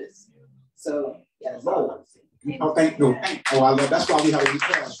to do this. So yeah, that's all I'm saying. Oh, thank you. Oh, I love. That's why we have a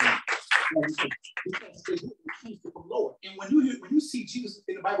classroom. Lord. And when you see Jesus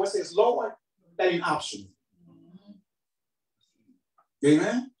in the Bible, it says Lord, that ain't optional.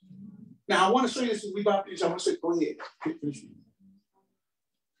 Amen. Now I want to show you this. We about to. I want to show you. Go ahead.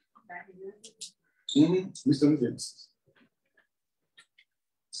 Finish. We still in Genesis.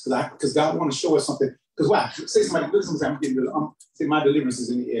 Because God want to show us something. Because why? Say somebody, look at somebody, I'm getting say my deliverance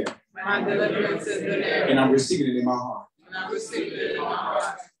is in the air. My deliverance is in the air. And I'm receiving it in my heart. And I'm receiving it in my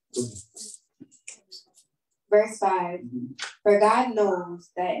heart. Verse 5. For God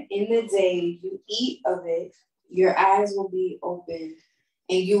knows that in the day you eat of it, your eyes will be opened,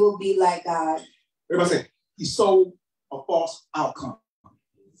 and you will be like God. Everybody say, he sold a false outcome.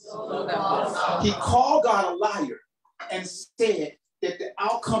 He called God a liar and said that the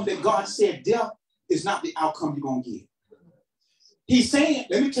outcome that God said death is not the outcome you're going to get. He's saying,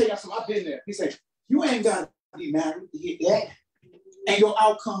 let me tell you something, I've been there. He said, you ain't got to be married to get that. And your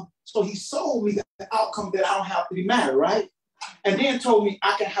outcome, so he sold me the outcome that I don't have to be married, right? And then told me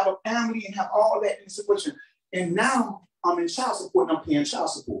I can have a family and have all that in the situation. And now I'm in child support and I'm paying child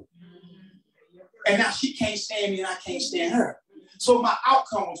support. And now she can't stand me and I can't stand her. So my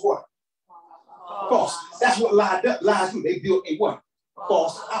outcome was what? False. That's what lies do. They build a what?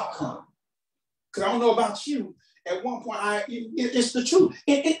 False outcome. Because I don't know about you. At one point, it's the truth.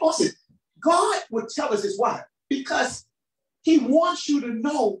 Also, God would tell us this. Why? Because he wants you to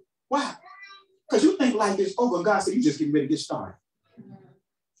know why. Because you think life is over. And God said, you just getting ready to get started.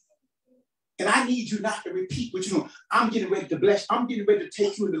 And I need you not to repeat what you know. I'm getting ready to bless. I'm getting ready to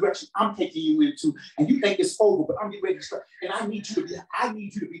take you in the direction I'm taking you into. And you think it's over, but I'm getting ready to start. And I need you to be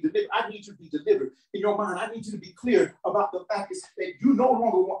delivered. I need you to be delivered in your mind. I need you to be clear about the fact is that you no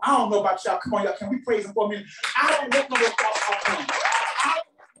longer want. I don't know about y'all. Come on, y'all. Can we praise him for a minute? I don't want no more false outcomes.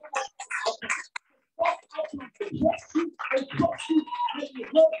 False outcomes that bless you, they cost you, make you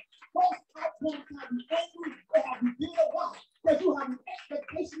hurt. False outcomes have you angry, they have you bitter. Why? Because you have an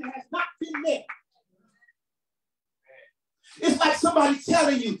expectation that has not been met. It's like somebody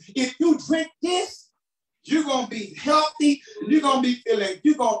telling you, if you drink this, you're going to be healthy, you're going to be feeling,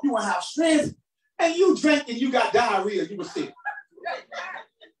 you're going to have strength, and you drink and you got diarrhea, you were sick.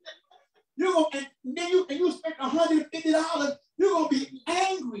 You're going to, and you spend $150, you're going to be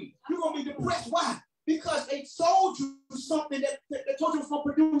angry, you're going to be depressed. Why? Because they told you something that they told you was going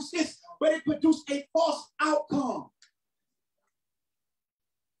to produce this, but it produced a false outcome.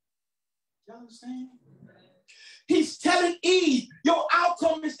 You understand? He's telling Eve, your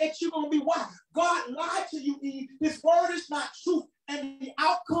outcome is that you're going to be what? God lied to you, Eve. His word is not truth. And the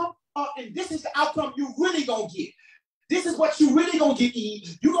outcome, and this is the outcome you really going to get. This is what you really going to get,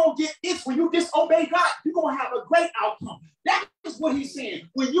 Eve. You're going to get this. When you disobey God, you're going to have a great outcome. That is what he's saying.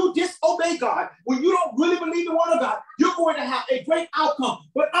 When you disobey God, when you don't really believe the word of God, you're going to have a great outcome.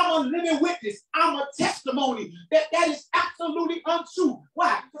 But I'm a living witness. I'm a testimony that is absolutely untrue.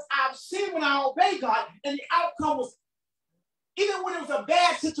 Why? Because I've seen when I obey God, and the outcome was, even when it was a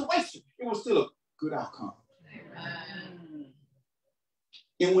bad situation, it was still a good outcome. Amen.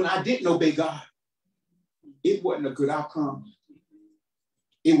 And when I didn't obey God, it wasn't a good outcome.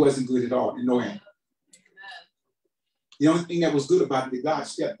 It wasn't good at all. No end. The only thing that was good about it, that God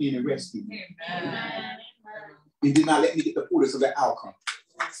stepped in and rescued me. He did not let me get the fullness of that outcome.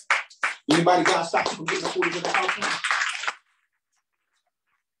 Anybody God stop you from getting the fullness of that outcome?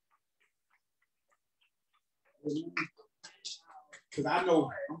 Because I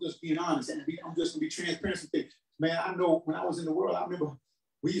know, I'm just being honest. I'm just going to be transparent with things. Man, I know when I was in the world, I remember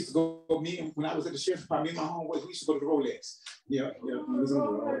We used to go, when I was at the sheriff's department, me and my homeboys, we used to go to the Rolex.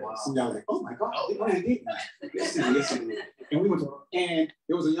 Some of y'all like, oh my God, they already did that. Yes, it did. And we went to, and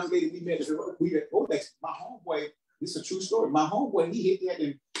there was a young lady we met at Rolex. My homeboy, this is a true story. My homeboy, he hit that,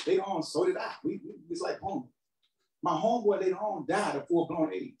 and later on, so did I. We was like home. My homeboy later on died of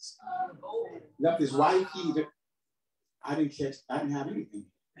full-blown AIDS. Left his wife, I didn't have anything.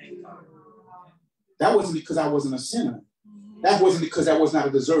 That wasn't because I wasn't a sinner. That wasn't because that was not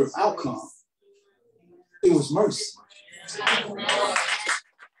a deserved outcome. It was mercy.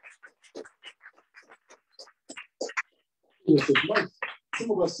 It was mercy.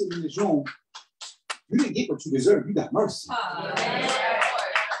 Some of us sitting in this room, you didn't get what you deserve. You got mercy.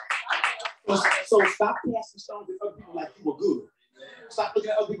 So stop casting stones at other people like you were good. Stop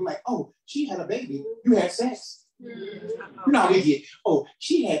looking at other people like, oh, she had a baby. You had sex. You know how they get, oh,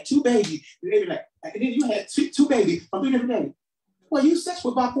 she had 2 babies. And they be like, and then you had two babies from 3 different babies. Well, you sex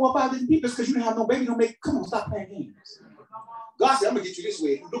with about 4 or 5 different people because you didn't have no baby. Don't make, come on, stop playing games. God said, I'm going to get you this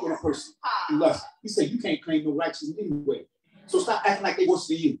way. If you look at a person in lust, he said, you can't claim no righteousness anyway. So stop acting like they worse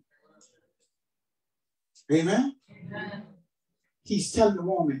than you. Amen? He's telling the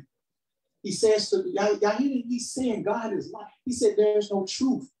woman, he says to y'all hear it? He's saying God is life. He said there's no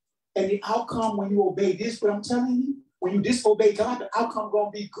truth. And the outcome when you obey this, what I'm telling you, when you disobey God, the outcome gonna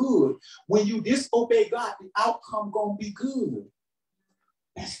be good. When you disobey God, the outcome gonna be good.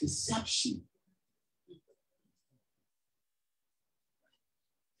 That's deception.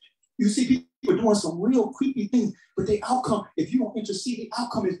 You see people doing some real creepy things, but the outcome, if you don't intercede, the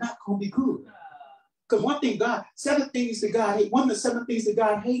outcome is not gonna be good. Because one thing 7 things that God hates, one of the 7 things that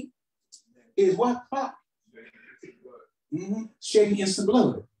God hates is what? Shedding innocent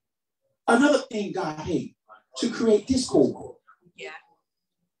blood. Another thing God hates, to create discord. Yeah.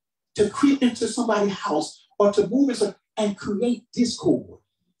 To creep into somebody's house or to move into and create discord.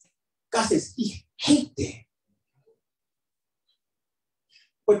 God says he hates that.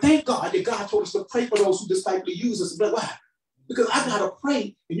 But thank God that God told us to pray for those who despitefully use us. But why? Because I gotta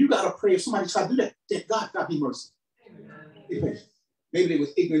pray, and you gotta pray if somebody try to do that, that God gotta be merciful. Maybe they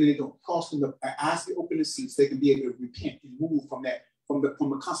was ignorant and it don't cost them the eyes to open the seats, they can be able to repent and move from that, from the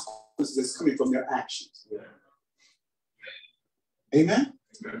consequences that's coming from their actions. Yeah. Amen?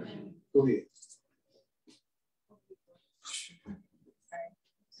 Amen? Go ahead.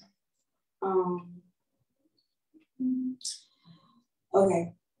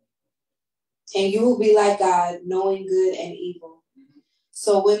 Okay. And you will be like God, knowing good and evil.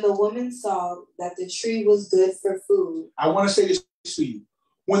 So when the woman saw that the tree was good for food. I want to say this to you.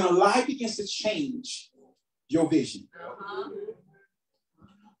 When a lie begins to change your vision,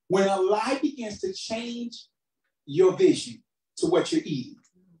 when a lie begins to change your vision to what you're eating,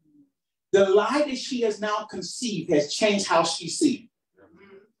 the lie that she has now conceived has changed how she sees.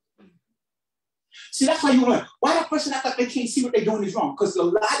 See, that's why you want, why that person act like they can't see what they're doing is wrong? Because the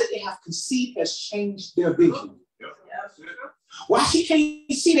lie that they have conceived has changed their vision. Why she can't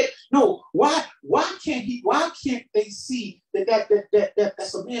see that? No, why can't they see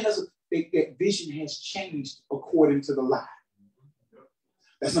that's a man, that vision has changed according to the lie?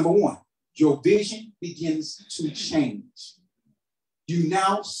 That's number one. Your vision begins to change. You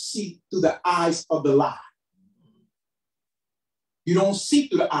now see through the eyes of the lie. You don't see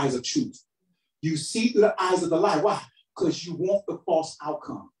through the eyes of truth. You see through the eyes of the lie. Why? Because you want the false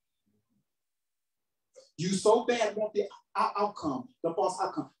outcome. You so bad want the outcome, the false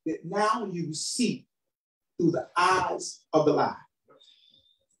outcome, that now you see through the eyes of the lie.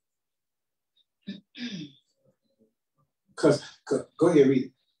 Because, go ahead, read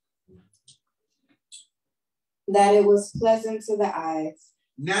it. That it was pleasant to the eyes.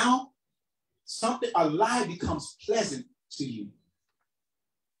 Now, a lie becomes pleasant to you.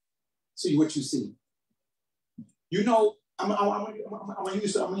 See what you see. You know, I'm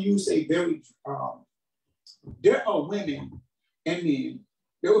gonna use a very. There are women and men.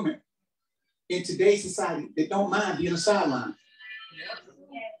 There are women in today's society that don't mind being a sideline.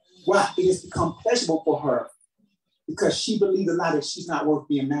 Why? It has become pleasurable for her because she believes a lie that she's not worth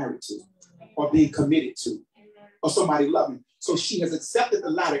being married to, or being committed to, or somebody loving. So she has accepted the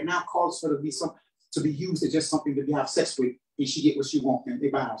lie that now calls her to be used as just something to have sex with, and she get what she wants, and they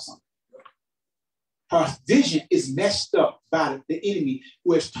buy her something. Her vision is messed up by the enemy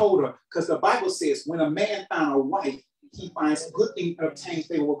who has told her, because the Bible says when a man finds a wife, he finds a good thing and obtains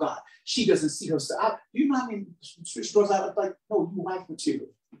favor with God. She doesn't see herself. You know what I mean? She goes out like, no, you wife material.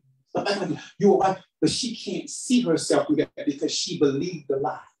 You're a wife, but she can't see herself through that because she believed the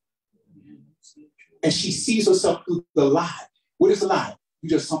lie. And she sees herself through the lie. What is the lie?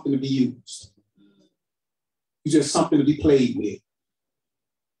 You're just something to be used. You're just something to be played with.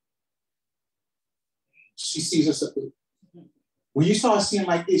 She sees herself. When you start seeing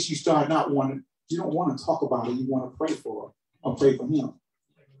like this, you start not wanting, you don't want to talk about it. You want to pray for her or pray for him.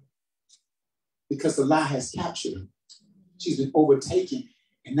 Because the lie has captured her. She's been overtaken.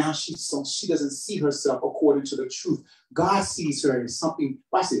 And now she doesn't see herself according to the truth. God sees her as something.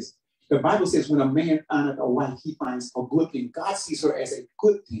 Watch this. The Bible says when a man finds a wife, he finds a good thing. God sees her as a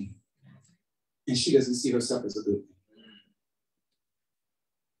good thing. And she doesn't see herself as a good thing.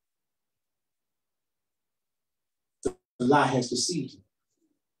 The lie has deceived her.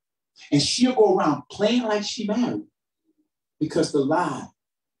 And she'll go around playing like she married because the lie,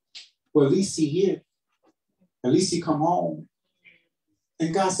 well, at least he here. At least he come home.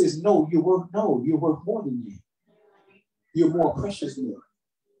 And God says, no, you're worth more than that. You're more precious than that.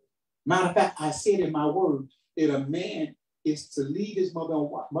 Matter of fact, I said in my word that a man is to leave his mother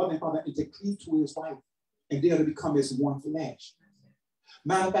and father and to cleave to his wife, and they're to become as one flesh.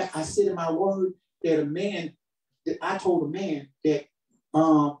 Matter of fact, I said in my word that I told a man that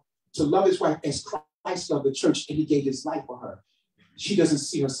to love his wife as Christ loved the church, and he gave his life for her. She doesn't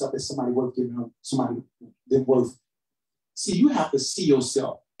see herself as somebody worth giving her, somebody that worth. See, you have to see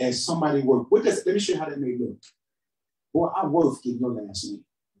yourself as somebody worth. Let me show you how that may look. Boy, I'm worth getting your last name.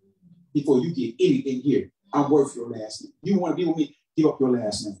 Before you get anything here, I'm worth your last name. You want to be with me? Give up your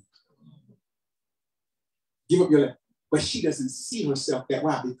last name. Give up your last. But she doesn't see herself that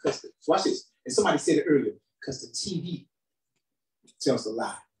way because, watch this. And somebody said it earlier, because the TV tells a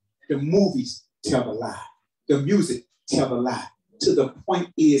lie. The movies tell the lie. The music tell the lie. To the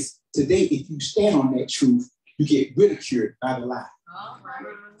point is, today, if you stand on that truth, you get ridiculed by the lie.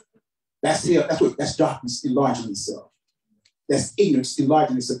 That's hell. That's darkness enlarging itself. That's ignorance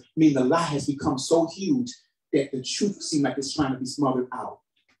enlarging itself. I mean, the lie has become so huge that the truth seems like it's trying to be smothered out.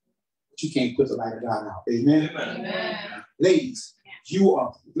 But you can't put the light of God out. Amen? Amen. Ladies, you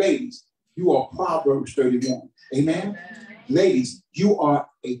are Proverbs 31. Amen? Amen. Ladies, you are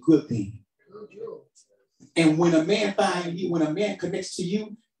a good thing. And when a man finds you, when a man connects to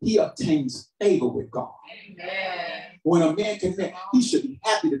you, he obtains favor with God. Amen. When a man connects, he should be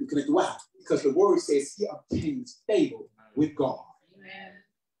happy to be connected. Why? Because the word says he obtains favor with God. Amen.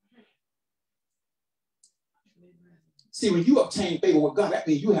 See, when you obtain favor with God, that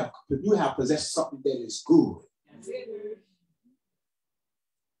means you have possessed something that is good.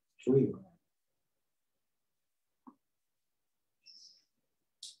 Real.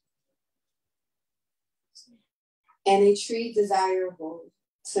 And a tree desirable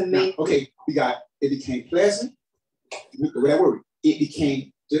to make. Now, okay, it became pleasant. With that word,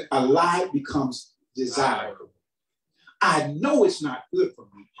 a lie becomes desirable. I know it's not good for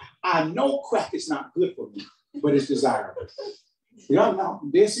me. I know crack is not good for me, but it's desirable. Y'all know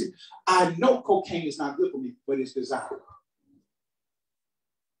this. I know cocaine is not good for me, but it's desirable.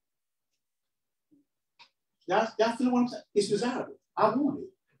 Y'all feel what I'm saying? It's desirable. I want it.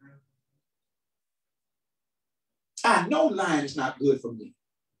 I know lying is not good for me,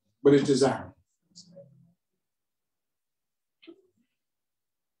 but it's desirable.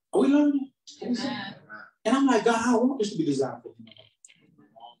 Are we learning? Amen. And I'm like, God, I don't want this to be desirable.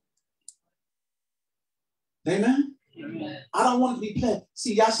 Amen? Amen. I don't want it to be pleasant.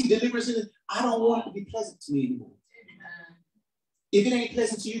 See, y'all see deliverance in it? I don't want it to be pleasant to me anymore. Amen. If it ain't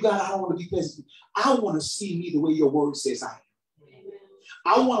pleasant to you, God, I don't want to be pleasant to you. I want to see me the way your word says I am. Amen.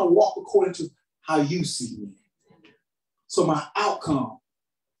 I want to walk according to how you see me. So my outcome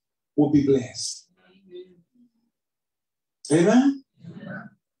will be blessed. Amen? Amen.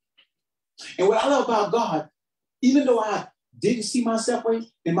 And what I love about God, even though I didn't see myself right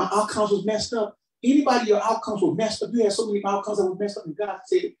and my outcomes was messed up, anybody your outcomes were messed up, you had so many outcomes that were messed up, and God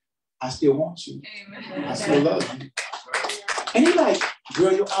said, I still want you. Amen. I still love you. And he's like,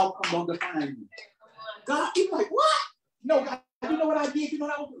 girl, your outcome don't define you. God, he's like, what? No, God, you know what I did? You know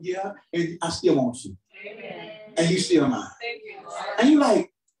what I was? Yeah, and I still want you. Amen. And you still mine. And you're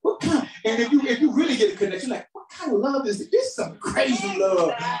like, what kind? And if you really get a connection, you're like, what kind of love is this? This is some crazy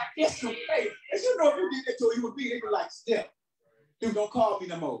love. It's some crazy. And you know, if you did that to a human being, they be like, Steph, dude, don't call me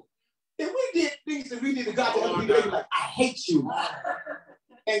no more. If we did things that we did to God to other people, they be like, I hate you.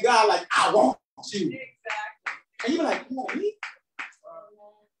 And God like, I want you. Exactly. And you be like, you want me?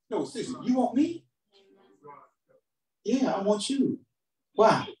 No, seriously, you want me? Yeah, I want you.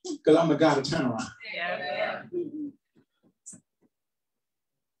 Why? Because I'm the God of turnaround. Yeah.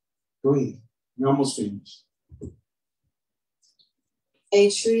 Go ahead. We're almost finished. A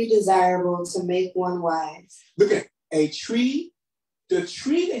tree desirable to make one wise. Look at a tree. The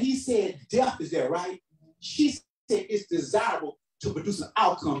tree that he said death is there, right? She said it's desirable to produce an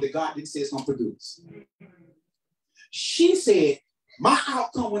outcome that God didn't say it's going to produce. She said, my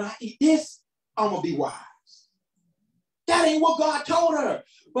outcome when I eat this, I'm going to be wise. That ain't what God told her.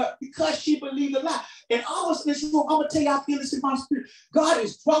 But because she believed a lie. And all of this, I'm going to tell you, I feel this in my spirit. God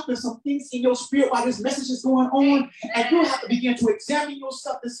is dropping some things in your spirit while this message is going on. And you have to begin to examine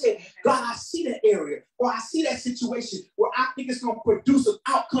yourself and say, God, I see that area, or I see that situation where I think it's going to produce an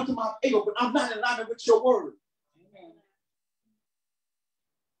outcome to my favor, but I'm not in alignment with your word.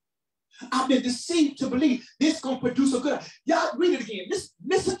 I've been deceived to believe this is going to produce a good. Y'all read it again.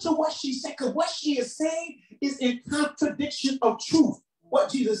 Listen to what she said, because what she is saying is in contradiction of truth.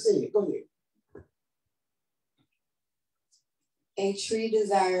 What Jesus said. Go ahead. A tree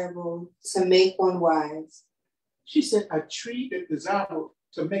desirable to make one wise. She said a tree that desirable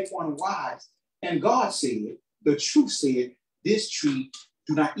to make one wise. And God said, the truth said, this tree,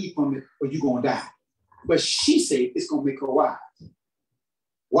 do not eat from it or you're going to die. But she said it's going to make her wise.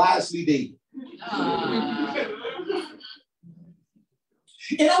 Wisely dead.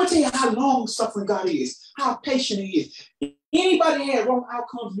 And I would tell you how long suffering God is, how patient He is. Anybody had wrong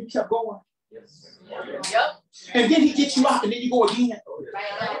outcomes and you kept going? Yes. Yep. And then He gets you out and then you go again.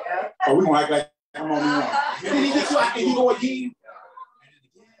 Oh, we're going to act like I'm on the wrong. And then He gets you out and you go again.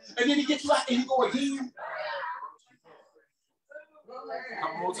 And then He gets you out and you go again.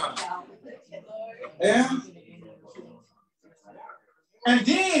 Couple more times. Yeah. And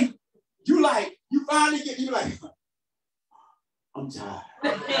then you finally get, you like, I'm tired.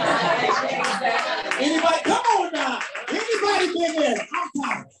 Anybody, come on now. Anybody been there? I'm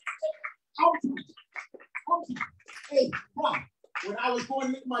tired. Hey, come. When I was going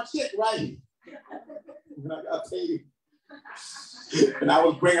to get my check, right? When I got paid. And I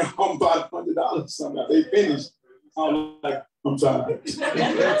was bringing home about $100 something. They finished. I was like, I'm tired.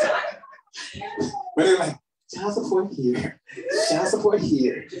 But they're like, child support here. Child support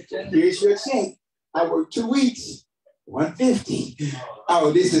here. Here's your check. I worked 2 weeks. $150.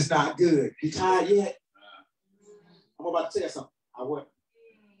 Oh, this is not good. You tired yet? I'm about to tell you something. I what?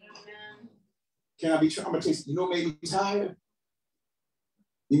 Can I be true? I'm gonna tell you, you know what made me tired?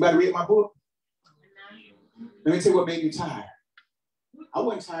 Anybody read my book? Let me tell you what made me tired. I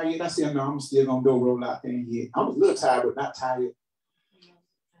wasn't tired yet. I said, no, I'm still gonna go roll out there yet. I was a little tired, but not tired.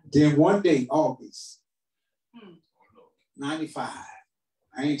 Then one day, August 95.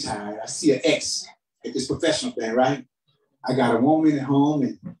 I ain't tired. I see an ex at this professional thing, right? I got a woman at home,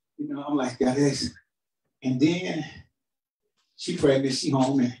 and I'm like, got ex. And then she pregnant, she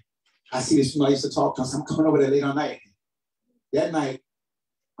home, and I see this woman I used to talk to. So I'm coming over there late on night. That night,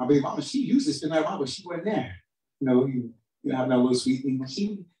 my baby mama, she usually spend that night, but she wasn't there. You have that little sweet thing.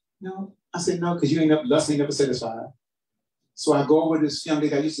 She, I said, no, because you ain't up, lust ain't never satisfied. So I go over to this young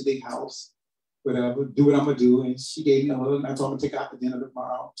lady I used to date house, whatever, do what I'm gonna do. And she gave me a hug, and I told her to take her out to dinner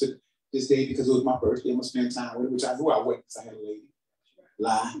tomorrow to this day because it was my birthday. I'm gonna spend time with her, which I knew I wouldn't because I had a lady.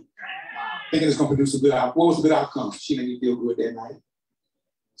 Lie. Thinking it's gonna produce a good outcome. What was a good outcome? She made me feel good that night.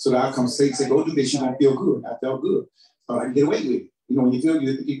 So the outcome say, go do this, you're gonna feel good. I felt good. So I can get away with it. When you feel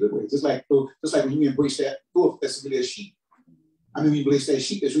good, you get good with it. Just like when you embrace that wolf, that's really a sheep. When you embrace that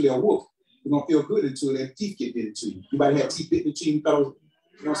sheep, that's really a wolf. You're gonna feel good until that teeth get bit into you. Anybody had teeth bit into you? You thought it was,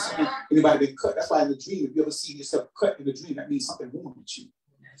 what I'm saying? Anybody been cut? That's why in the dream, if you ever see yourself cut in the dream, that means something wounded you.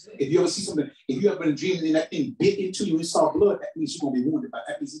 If you ever see something, if you ever been dreaming and that thing bit into you and saw blood, that means you're gonna be wounded by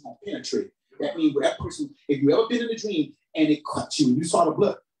that. Means it's gonna penetrate. That means that person, if you ever been in a dream and it cut you and you saw the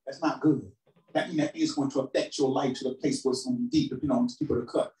blood, that's not good. That means that thing is going to affect your life to the place where it's going to be deep, depending on the people to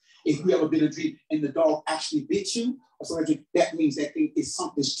cut. If you ever been in a dream and the dog actually bit you, or something, that means that thing is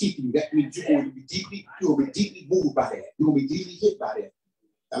something's keeping you. That means you're going to be deeply moved by that. You're going to be deeply hit by that.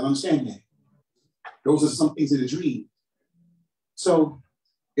 I understand that. Those are some things in the dream. So,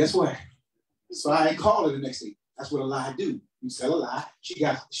 guess what? So I ain't call her the next day. That's what a lie do. You tell a lie. She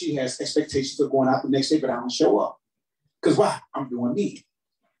has expectations of going out the next day, but I don't show up. Because why? I'm doing me.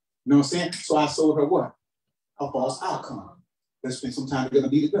 You know what I'm saying? So I sold her what? A false outcome. Let's spend some time together,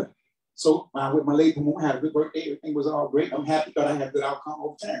 be together. So with my lady, I had a good birthday. Everything was all great. I'm happy, thought I had a good outcome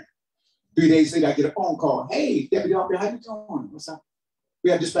over time. 3 days later, I get a phone call. Hey, Deputy Auberry, how you doing? What's up? We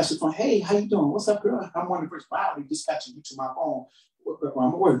have dispatched phone. Hey, how you doing? What's up, girl? I'm one of the first. Wow, they dispatching you to my phone.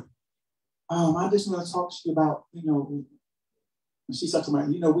 I'm at work. I just want to talk to you about, when she started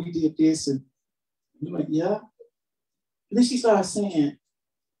talking about, we did this, and you're like, yeah. And then she started saying,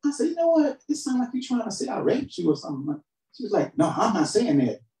 I said, you know what? It sounds like you're trying to say I raped you or something. She was like, no, I'm not saying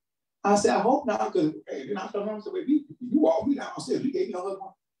that. I said, I hope not, because I told her, so you walked me downstairs, you gave me a hug.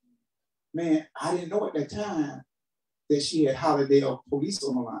 Man, I didn't know at that time that she had Hollydale police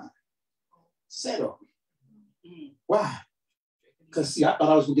on the line. Set up. Why? Because, see, I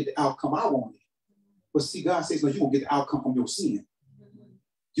thought I was going to get the outcome I wanted. But see, God says, no, you're going to get the outcome from your sin.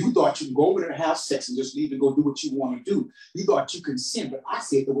 You thought you can go over there and have sex and just leave and go do what you want to do. You thought you can sin, but I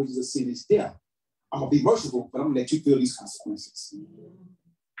said the wages of sin is death. I'm going to be merciful, but I'm going to let you feel these consequences.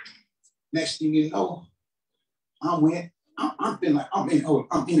 Next thing you know, I'm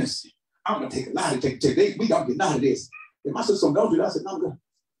innocent. I'm going to take a lie to take. We don't get out of this. If my sister don't do that, I said, no, I'm good.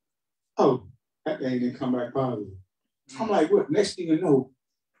 Oh, that thing didn't come back positive. I'm like, what? Next thing you know,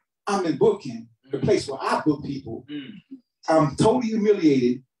 I'm in booking, the place where I book people. I'm totally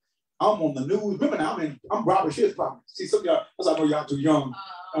humiliated. I'm on the news. Remember now, I'm Robert Shit's property. See, some of y'all, I know y'all too young.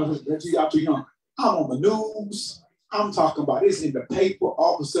 Y'all too young. I'm on the news. I'm talking about this in the paper.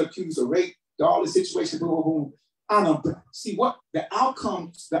 Officer accused of rape, all the situation, boom, boom, boom. I don't see what the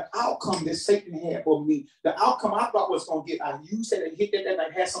outcome that Satan had for me, the outcome I thought was going to get. I used it and hit that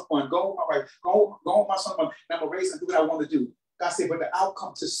I had some fun. Go, all right, go on my son, and I'm going to raise and do what I want to do. God said, but the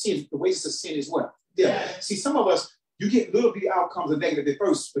outcome to sin, the wages of sin is what? Yeah. See, some of us, you get little bitty outcomes of negative at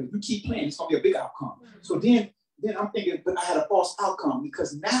first, but if you keep playing, it's going to be a big outcome. So then I'm thinking, but I had a false outcome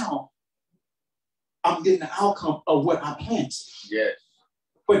because now I'm getting the outcome of what I planted. Yes.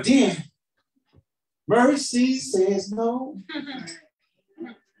 But then mercy says no.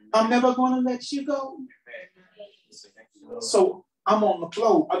 I'm never going to let you go. So I'm on the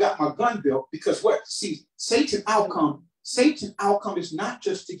floor. I got my gun built because what? See, Satan's outcome is not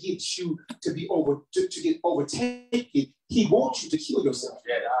just to get you to be to get overtaken. He wants you to kill yourself.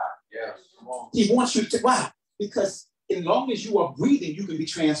 Yeah. He wants you to. Why? Because as long as you are breathing, you can be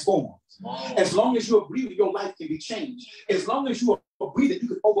transformed. As long as you are breathing, your life can be changed. As long as you are breathing, you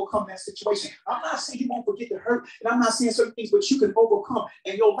can overcome that situation. I'm not saying you won't forget the hurt, and I'm not saying certain things, but you can overcome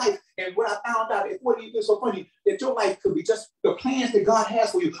in your life. And what I found out, it's so funny, that your life could be just, the plans that God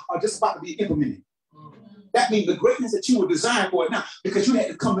has for you are just about to be implemented. That means the greatness that you were designed for it now, because you had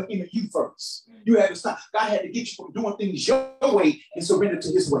to come into you first. You had to stop. God had to get you from doing things your way and surrender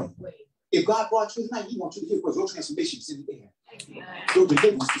to his way. If God brought you tonight, he wants you to hear because your transformation is in the air. Your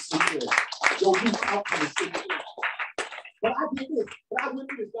deliverance is in the air. Your new outcome is in the air. But I did this. But I went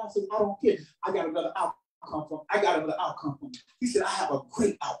through this. God said, I don't care. I got another outcome from you. He said, I have a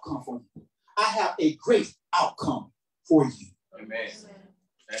great outcome for you. I have a great outcome for you. Amen.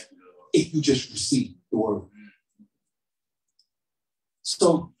 If you just receive the word.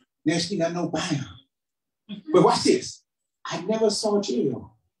 So next thing I know, bam. But watch this. I never saw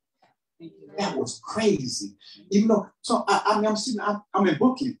jail. That was crazy. Even though, so I'm sitting, I'm in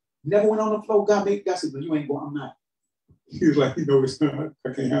booking. Never went on the floor. God said, but you ain't going, I'm not. He was like, it's not.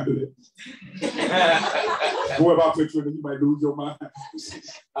 I can't handle it. Boy, if I put you in, you might lose your mind.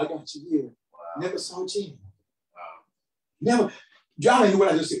 I got you here. Wow. Never saw jail. Wow. Never. Y'all ain't know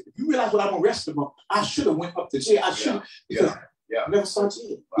what I just said. If you realize what I'm going to arrest them up, I should have went up to jail. I should have. Because I never saw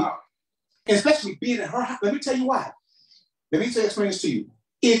jail. Wow. Especially being in her house. Let me tell you why. Let me explain this to you.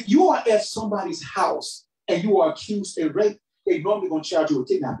 If you are at somebody's house and you are accused of rape, they normally going to charge you with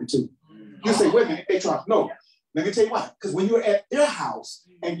kidnapping too. You say, wait a minute, they charge. No. Let me tell you why. Because when you're at their house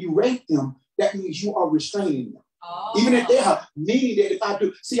and you rape them, that means you are restraining them. Even at their house. Meaning that if I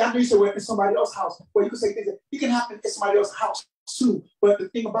do, see, I know you said we're in somebody else's house, but you can say things that it can happen at somebody else's house too. But the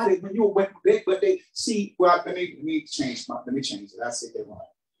thing about it, when you're but they see, well, let me change it. I said that wrong.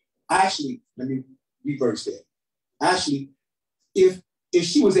 Actually, let me reverse that. Actually, if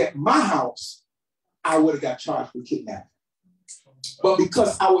she was at my house, I would have got charged with kidnapping. But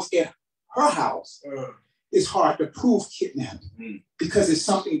because I was at her house, it's hard to prove kidnapping because it's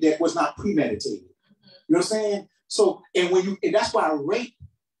something that was not premeditated. You know what I'm saying? So, and that's why rape,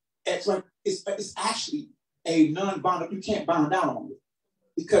 it's actually a non-bond. You can't bond out on it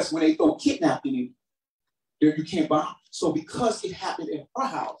because when they throw kidnapping in, you can't bond. So because it happened in her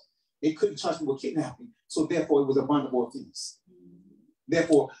house, they couldn't charge me with kidnapping. So therefore, it was a bondable offense.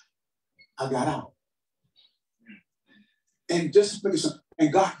 Therefore, I got out. And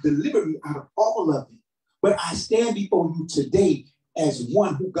and God delivered me out of all of it. But I stand before you today as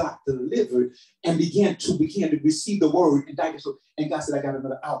one who got delivered and began to receive the word. And God said, I got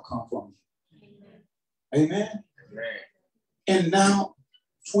another outcome from you. Amen. Amen. And now,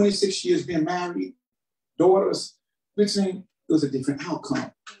 26 years being married, daughters, it was a different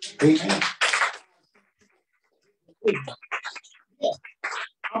outcome. Amen.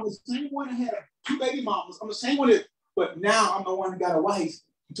 I'm the same one that had 2 baby mamas. I'm the same one but now I'm the one that got a wife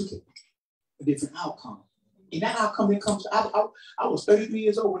who took it. A different outcome. And that outcome that comes, I was 33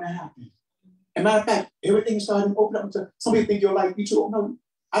 years old when that happened. And matter of fact, everything started to open up until somebody think your life, you don't know.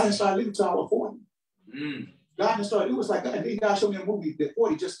 I didn't start living until I was 40. God didn't start, it was like, I think God showed me a movie that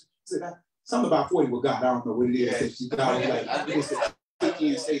 40 just said something about 40 with God. I don't know what it is. God was like, I think it's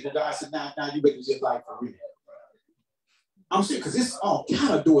the stage where God said, now you better live life for real. I'm saying, because it's all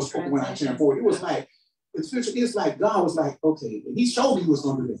kind of doors spoken when I turned 40. It was like, it's like God was like, okay, and he showed me he was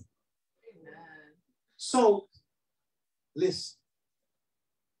going to do that. So, listen,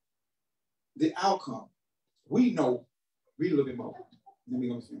 the outcome, we know, read a little bit more. Let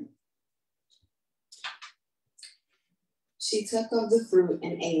me understand. She took of the fruit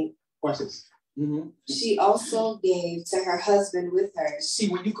and ate. Watch this. Mm-hmm. She also gave to her husband with her. See,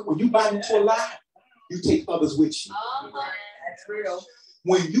 when you bite into a lie, you take others with you. That's real.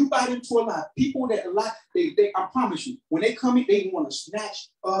 When you bite into a lie, people that lie, they I promise you, when they come in, they want to snatch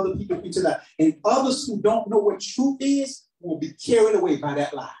other people into that. And others who don't know what truth is will be carried away by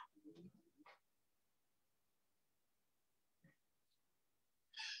that lie.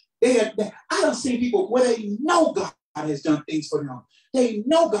 I don't see people where they know God has done things for them. They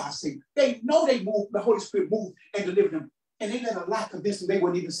know God saved. They know they moved, the Holy Spirit moved and delivered them. And they let a lie convince them they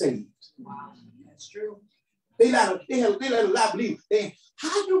weren't even saved. Wow, that's true. They let a lie believe.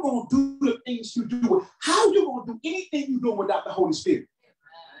 How you going to do the things you do? How you going to do anything you do without the Holy Spirit?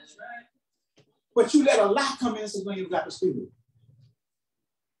 That's right. But you let a lie come in and say, no, you got the Spirit.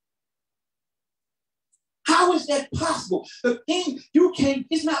 How is that possible? The thing you can't,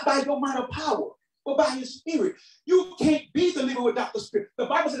 it's not by your might or power, but by his Spirit. You can't be delivered without the Spirit. The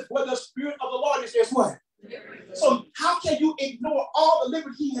Bible says, where the Spirit of the Lord is, there's what? So how can you ignore all the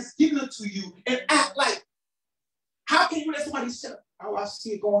liberty he has given unto you and act like, how can you let somebody say, oh, I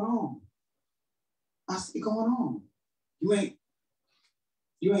see it going on. I see it going on.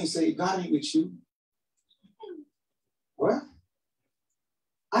 You ain't say God ain't with you. What?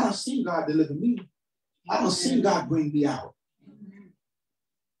 I don't see God deliver me. I don't see God bring me out.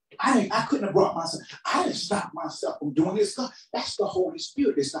 I couldn't have brought myself. I didn't stop myself from doing this stuff. That's the Holy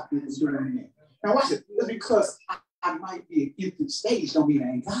Spirit that stopped me from doing it. Now watch it. Just because I might be an infant stage don't mean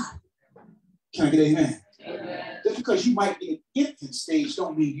I ain't God. Can I get an amen? Amen. Just because you might be an infant stage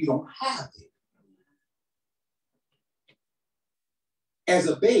don't mean you don't have it. As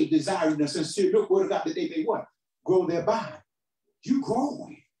a babe desiring the sincere look word of God that they may what? Grow thereby. You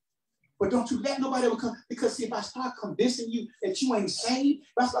growing. But don't you let nobody ever come, because see, if I start convincing you that you ain't saved,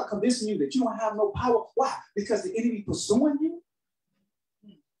 if I start convincing you that you don't have no power, why? Because the enemy pursuing you?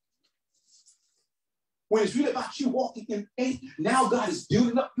 When it's really about you walking in faith, now God is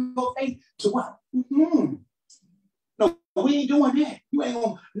building up your faith to what? Mm-hmm. No, we ain't doing that. You ain't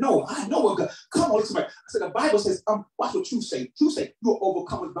gonna, no, I know what God. Come on, somebody. So the Bible says, watch what you say. You say you are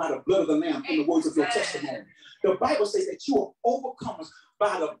overcome by the blood of the Lamb and the words of your testimony. The Bible says that you are overcomers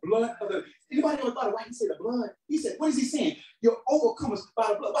by the blood of the. Anybody ever thought of why he said the blood? He said, what is he saying? You're overcomers by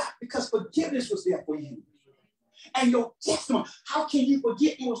the blood. Why? Because forgiveness was there for you. And your testimony, how can you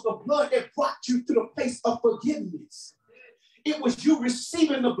forget it was the blood that brought you to the place of forgiveness? It was you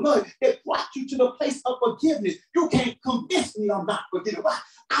receiving the blood that brought you to the place of forgiveness. You can't convince me I'm not forgiven. Why?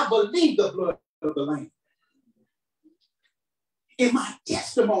 I believe the blood of the Lamb. In my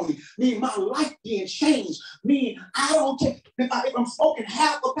testimony, mean my life being changed, mean I don't care if I'm smoking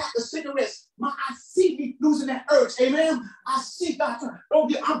half a pack of cigarettes. I see me losing that urge, amen. I see God.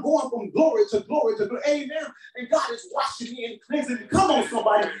 I'm going from glory to glory to glory, amen. And God is washing me and cleansing me. Come on,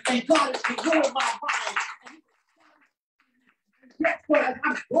 somebody. And God is renewing my mind. Guess what?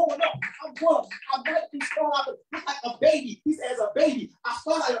 I'm growing up. I'm growing. I might be starting out like a baby. He says, a baby. I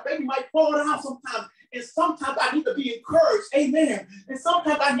start like a baby might fall down sometimes. And sometimes I need to be encouraged. Amen. And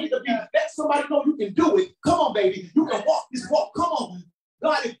sometimes I need to let somebody know you can do it. Come on, baby. You can walk this walk. Come on.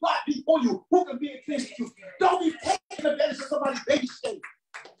 God, if God be for you, who can be against you? Don't be taking advantage of somebody's baby state.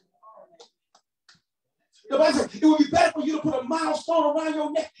 The Bible says it would be better for you to put a milestone around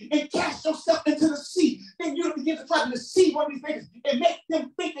your neck and cast yourself into the sea than you to begin to try to deceive one of these babies and make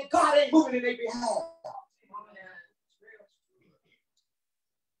them think that God ain't moving in their behalf.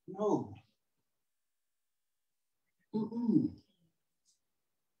 No. Mm-mm.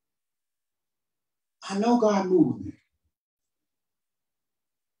 I know God moving.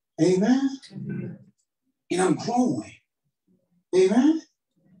 Amen. Mm-hmm. And I'm growing. Amen.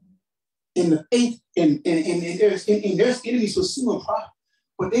 In the faith, and there's enemies pursuing,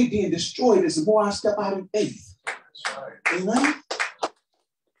 but they being destroyed as the more I step out in faith. Right. Amen.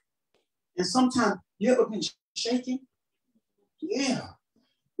 And sometimes you ever been shaking? Yeah,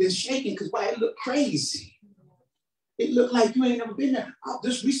 been shaking because why it looked crazy. It looked like you ain't never been there.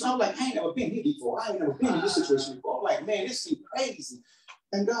 Just recently, I'm like, I ain't never been here before. I ain't never been in this situation before. I'm like, man, this seems crazy.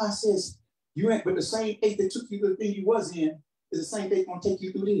 And God says, you ain't, but the same faith that took you to the thing you was in is the same faith going to take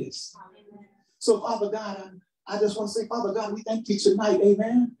you through this. So, Father God, I just want to say, Father God, we thank you tonight.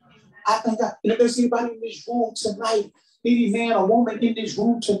 Amen. I thank God. And if there's anybody in this room tonight, any man or woman in this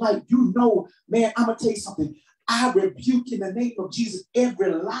room tonight, you know, man, I'm going to tell you something. I rebuke in the name of Jesus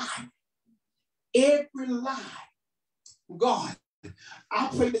every lie. Every lie. God, I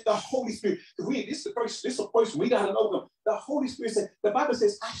pray that the Holy Spirit, this is the first we got to know them. The Holy Spirit said, the Bible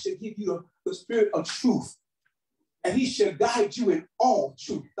says, I should give you the spirit of truth. And he shall guide you in all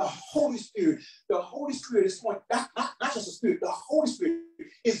truth. The Holy Spirit is going, not just the Spirit, the Holy Spirit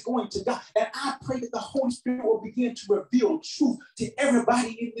is going to guide. And I pray that the Holy Spirit will begin to reveal truth to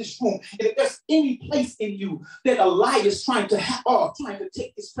everybody in this room. And if there's any place in you that a lie is trying to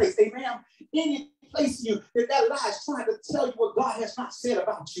take this place, amen, any place in you that lie is trying to tell you what God has not said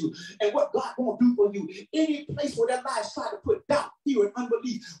about you and what God won't do for you, any place where that lie is trying to put doubt, fear, and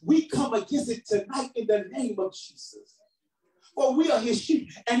unbelief, we come against it tonight in the name of Jesus. For we are his sheep.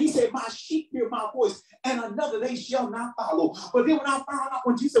 And he said, my sheep hear my voice, and another they shall not follow. But then when I found out,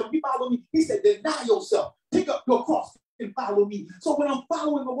 when Jesus said, when you follow me, he said, deny yourself, pick up your cross and follow me. So when I'm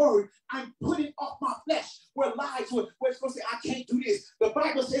following the word, I'm putting off my flesh where lies, where it's going to say, I can't do this. The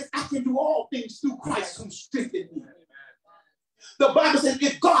Bible says, I can do all things through Christ who strengthened me. The Bible says,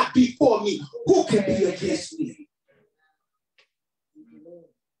 if God be for me, who can be against me?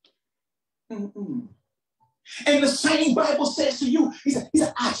 And the same Bible says to you, he said,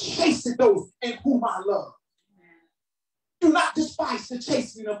 I chasten those in whom I love. Do not despise the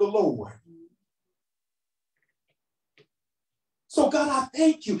chastening of the Lord. So God, I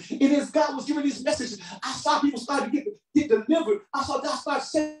thank you. And as God was giving these messages, I saw people start to get delivered. I saw God start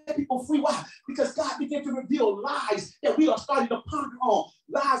setting people free. Why? Because God began to reveal lies that we are starting to ponder on.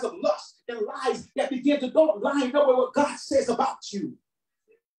 Lies of lust and lies that begin to don't line up with what God says about you.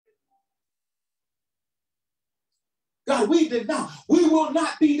 God, we will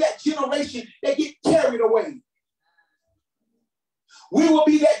not be that generation that get carried away. We will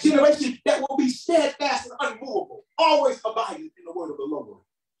be that generation that will be steadfast and unmovable, always abiding in the word of the Lord.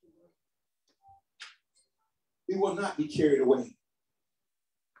 We will not be carried away.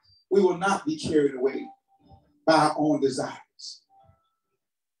 We will not be carried away by our own desires.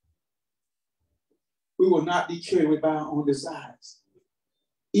 We will not be carried away by our own desires.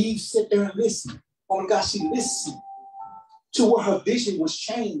 Eve sat there and listened. Oh my God, she listened to where her vision was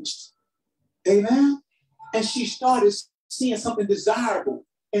changed. Amen. And she started seeing something desirable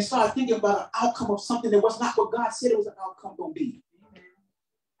and started thinking about an outcome of something that was not what God said it was an outcome going to be.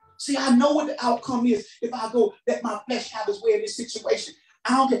 See, I know what the outcome is if I go let my flesh have its way in this situation.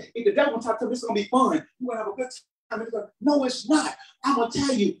 I don't care. If the devil wants to tell me this is going to be fun, you're going to have a good time. No, it's not. I'm going to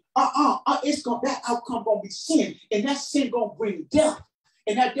tell you, that outcome going to be sin. And that sin going to bring death.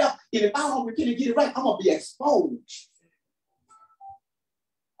 And that death, and if I don't repent and get it right, I'm going to be exposed.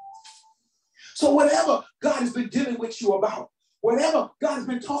 So whatever God has been dealing with you about, whatever God has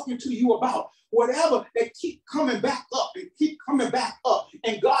been talking to you about, whatever that keep coming back up and keep coming back up,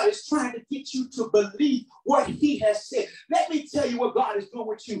 and God is trying to get you to believe what he has said. Let me tell you what God is doing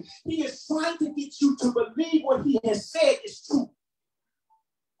with you. He is trying to get you to believe what he has said is true.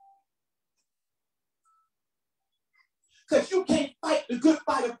 Because you can't fight the good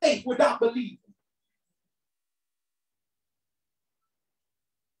fight of faith without believing.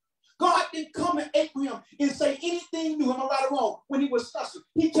 God didn't come to Abraham and say anything new, am I right or wrong, when he was fussing.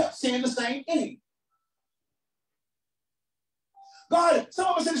 He kept saying the same thing. God, some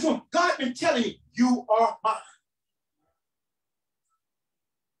of us in this room, God been telling you, you are mine.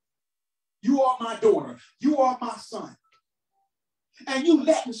 You are my daughter. You are my son. And you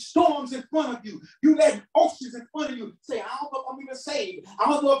letting storms in front of you. You letting oceans in front of you say, I don't know if I'm even saved. I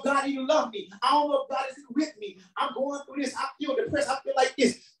don't know if God even loves me. I don't know if God is with me. I'm going through this. I feel depressed. I feel like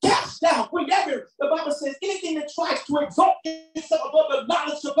this. Cast down. Whenever the Bible says anything that tries to exalt itself above the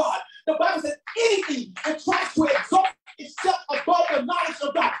knowledge of God. The Bible says anything that tries to exalt itself above the knowledge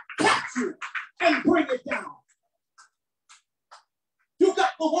of God. Capture it and bring it down. You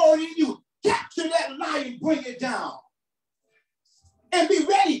got the word in you. Capture that lie and bring it down. And be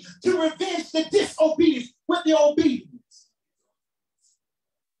ready to revenge the disobedience with the obedience.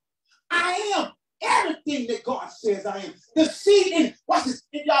 I am everything that God says I am. The seed in, watch this,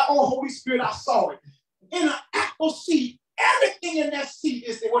 in your own Holy Spirit, I saw it. In an apple seed, everything in that seed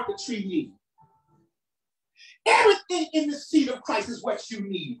is what the tree needs. Everything in the seed of Christ is what you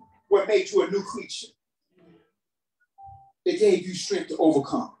need. What made you a new creature. That gave you strength to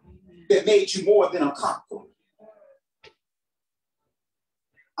overcome. That made you more than a conqueror.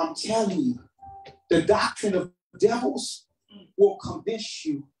 I'm telling you, the doctrine of devils will convince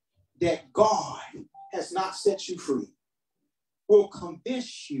you that God has not set you free. Will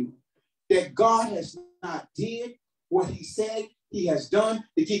convince you that God has not did what he said he has done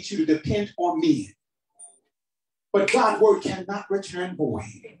to get you to depend on men. But God's word cannot return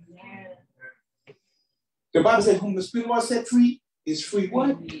void. The Bible says, whom the Spirit of the Lord set free is free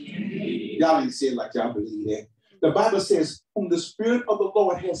what? Y'all ain't say it like y'all believe that. The Bible says, whom the Spirit of the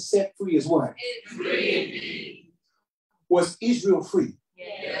Lord has set free is what? It's free. Was Israel free?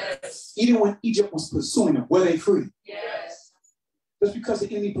 Yes. Even when Egypt was pursuing them, were they free? Yes. Just because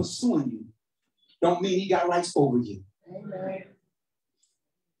the enemy pursuing you, don't mean he got rights over you. Amen.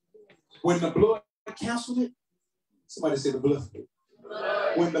 When the blood canceled it, somebody said the blood.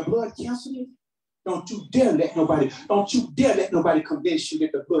 When the blood canceled it, don't you dare let nobody convince you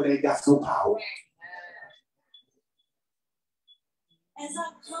that the blood ain't got no power. As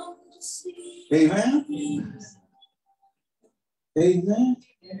I come to see. Amen. Amen.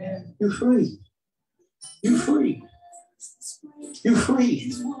 Amen. You're free. You're free. You're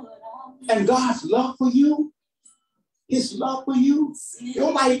free. And God's love for you, his love for you,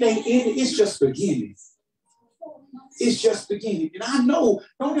 your life ain't ended. It's just beginning. It's just beginning. And I know,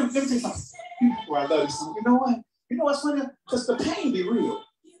 don't let me say something. I love this. You know what? You know what's funny? Because the pain be real.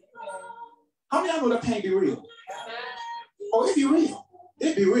 How many of y'all know the pain be real? Oh, it be real.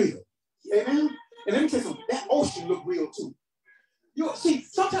 It be real. Amen. And let me tell you something. That ocean look real too. You see,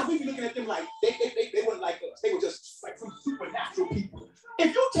 sometimes we be looking at them like they weren't like us. They were just like some supernatural people.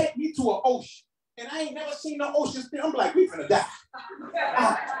 If you take me to an ocean and I ain't never seen no ocean spin, I'm like, we finna die.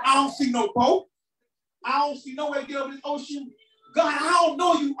 I don't see no boat. I don't see no way to get over this ocean. God, I don't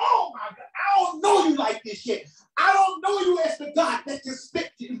know you. Oh my God, I don't know you like this yet. I don't know you as the God that can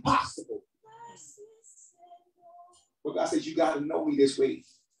speak the impossible. But God says, you got to know me this way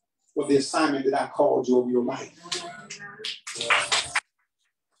for the assignment that I called you over your life.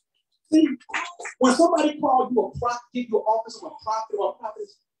 See, when somebody called you a prophet, give you an office of a prophet or a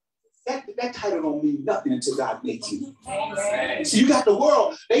prophetess, that title don't mean nothing until God makes you. Amen. So you got the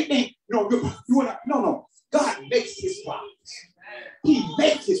world, they think, you are not, no. God makes his prophets. He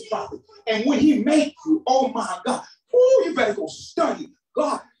makes his prophets. And when he makes you, oh my God, you better go study.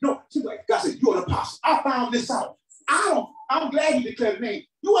 God, no, God said, you're an apostle. I found this out. I'm glad he declared the name.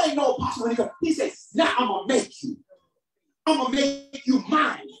 You ain't no apostle when he comes. He said, now I'm going to make you. I'm going to make you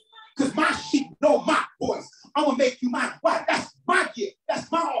mine. Because my sheep know my voice. I'm going to make you mine. Why? That's my gift.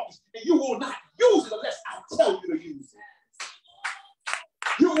 That's my office. And you will not use it unless I tell you to use it.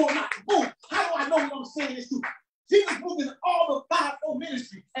 You will not move. How do I know what I'm saying this to? Jesus moved in all the fivefold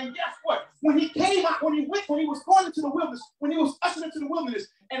ministry. And guess what? When he came out, when he was going into the wilderness, when he was ushered into the wilderness,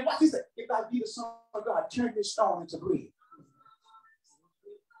 and what he said, if I be the Son of God, turn this stone into bread.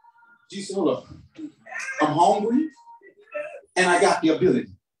 Jesus said, hold up. I'm hungry, and I got the ability.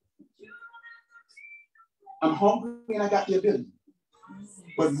 I'm hungry, and I got the ability.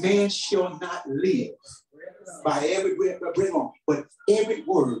 But man shall not live by every breath I bring on, but every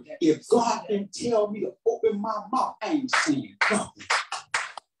word. If God can tell me to open my mouth, I ain't saying nothing.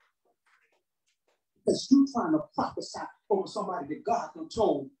 Because you trying to prophesy over somebody that God done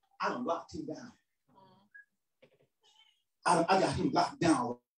told, I done locked him down. I got him locked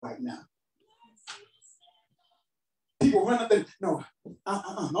down right now. People run up there, no,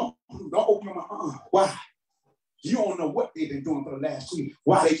 don't open your mouth. Why? You don't know what they've been doing for the last 2 years.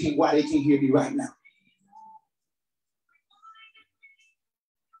 Why they can't hear me right now?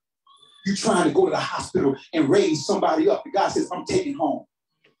 You trying to go to the hospital and raise somebody up. The guy says, I'm taking home.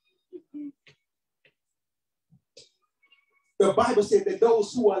 The Bible said that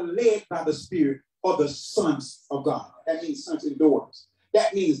those who are led by the Spirit are the sons of God. That means sons and daughters.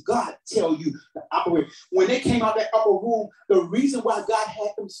 That means God tell you to operate. When they came out of that upper room, the reason why God had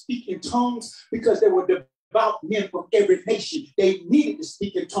them speak in tongues, because they were devout men from every nation. They needed to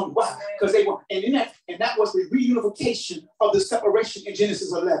speak in tongues. Why? Because they were, and that was the reunification of the separation in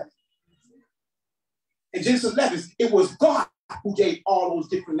Genesis 11. In Genesis 11, it was God who gave all those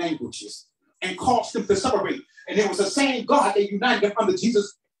different languages and caused them to separate. And it was the same God that united them under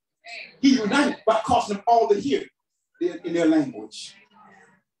Jesus. He united by causing them all to hear in their language.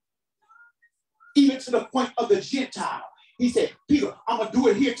 Even to the point of the Gentile. He said, Peter, I'm going to do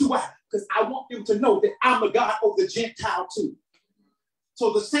it here too. Why? Because I want them to know that I'm a God over the Gentile too.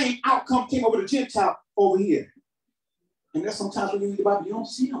 So the same outcome came over the Gentile over here. And there's sometimes when you read the Bible, you don't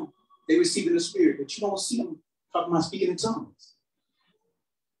see them. They receive in the Spirit, but you don't see them talking about speaking in tongues.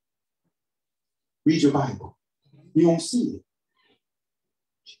 Read your Bible. You don't see it.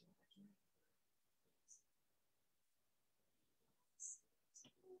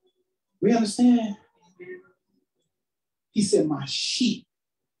 We understand? He said, my sheep,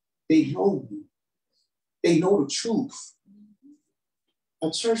 they know me. They know the truth.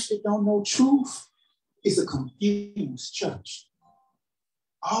 A church that don't know truth is a confused church.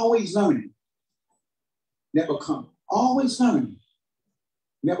 Always learning. Never come. Always learning.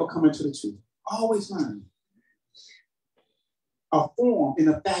 Never coming to the truth. Always learning. a form in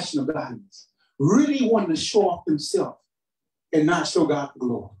a fashion of godliness, really wanting to show off himself and not show God the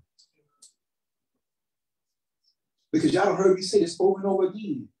glory. Because y'all heard me say this over and over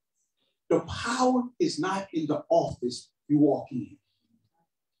again. The power is not in the office you walk in.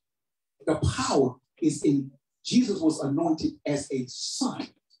 The power is in, Jesus was anointed as a son.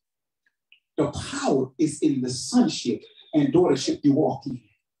 The power is in the sonship and daughtership you walk in.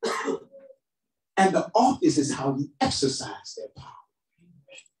 And the office is how you exercise that power.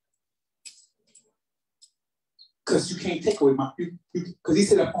 Because you can't take away my, because he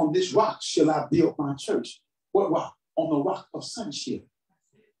said, on this rock shall I build my church. What rock? On the rock of sonship.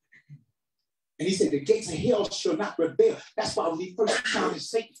 And he said, the gates of hell shall not prevail. That's why when he first challenged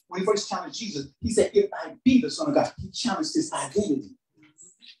Satan, when he first challenged Jesus, he said, if I be the Son of God, he challenged his identity.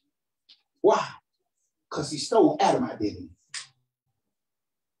 Why? Because he stole Adam's identity.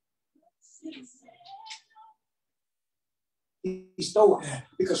 He stole that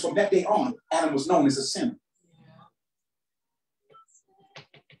because from that day on, Adam was known as a sinner.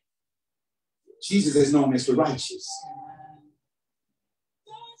 Jesus is known as the righteous.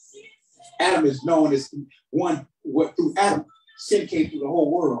 Adam is known as one, what through Adam, sin came through the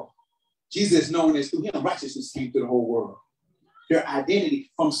whole world. Jesus is known as through him, righteousness came through the whole world. Their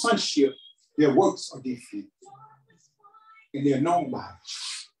identity from sonship, their works are different. And they're known by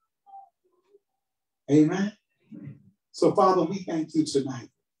it. Amen. So, Father, we thank you tonight.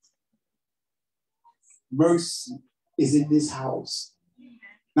 Mercy is in this house,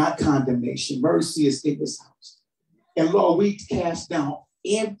 not condemnation. Mercy is in this house. And Lord, we cast down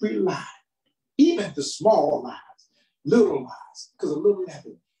every lie, even the small lies, little lies, because a little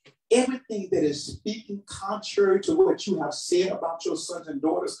leaven. Everything that is speaking contrary to what you have said about your sons and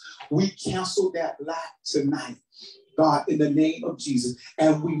daughters, we cancel that lie tonight, God, in the name of Jesus.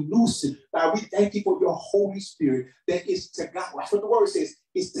 And we loosen. God, we thank you for your Holy Spirit that is to guide. That's what the word says,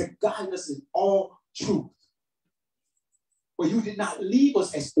 is to guide us in all truth. For you did not leave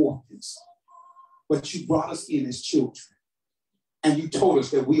us as orphans, but you brought us in as children. And you told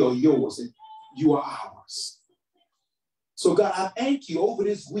us that we are yours and you are ours. So God, I thank you over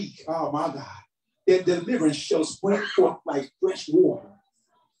this week, oh my God, that deliverance shall spring forth like fresh water,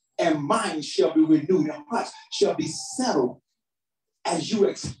 and minds shall be renewed, and hearts shall be settled as you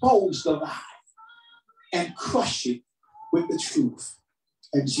expose the lie and crush it with the truth.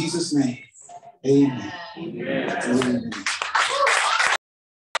 In Jesus' name, amen. Amen. Amen.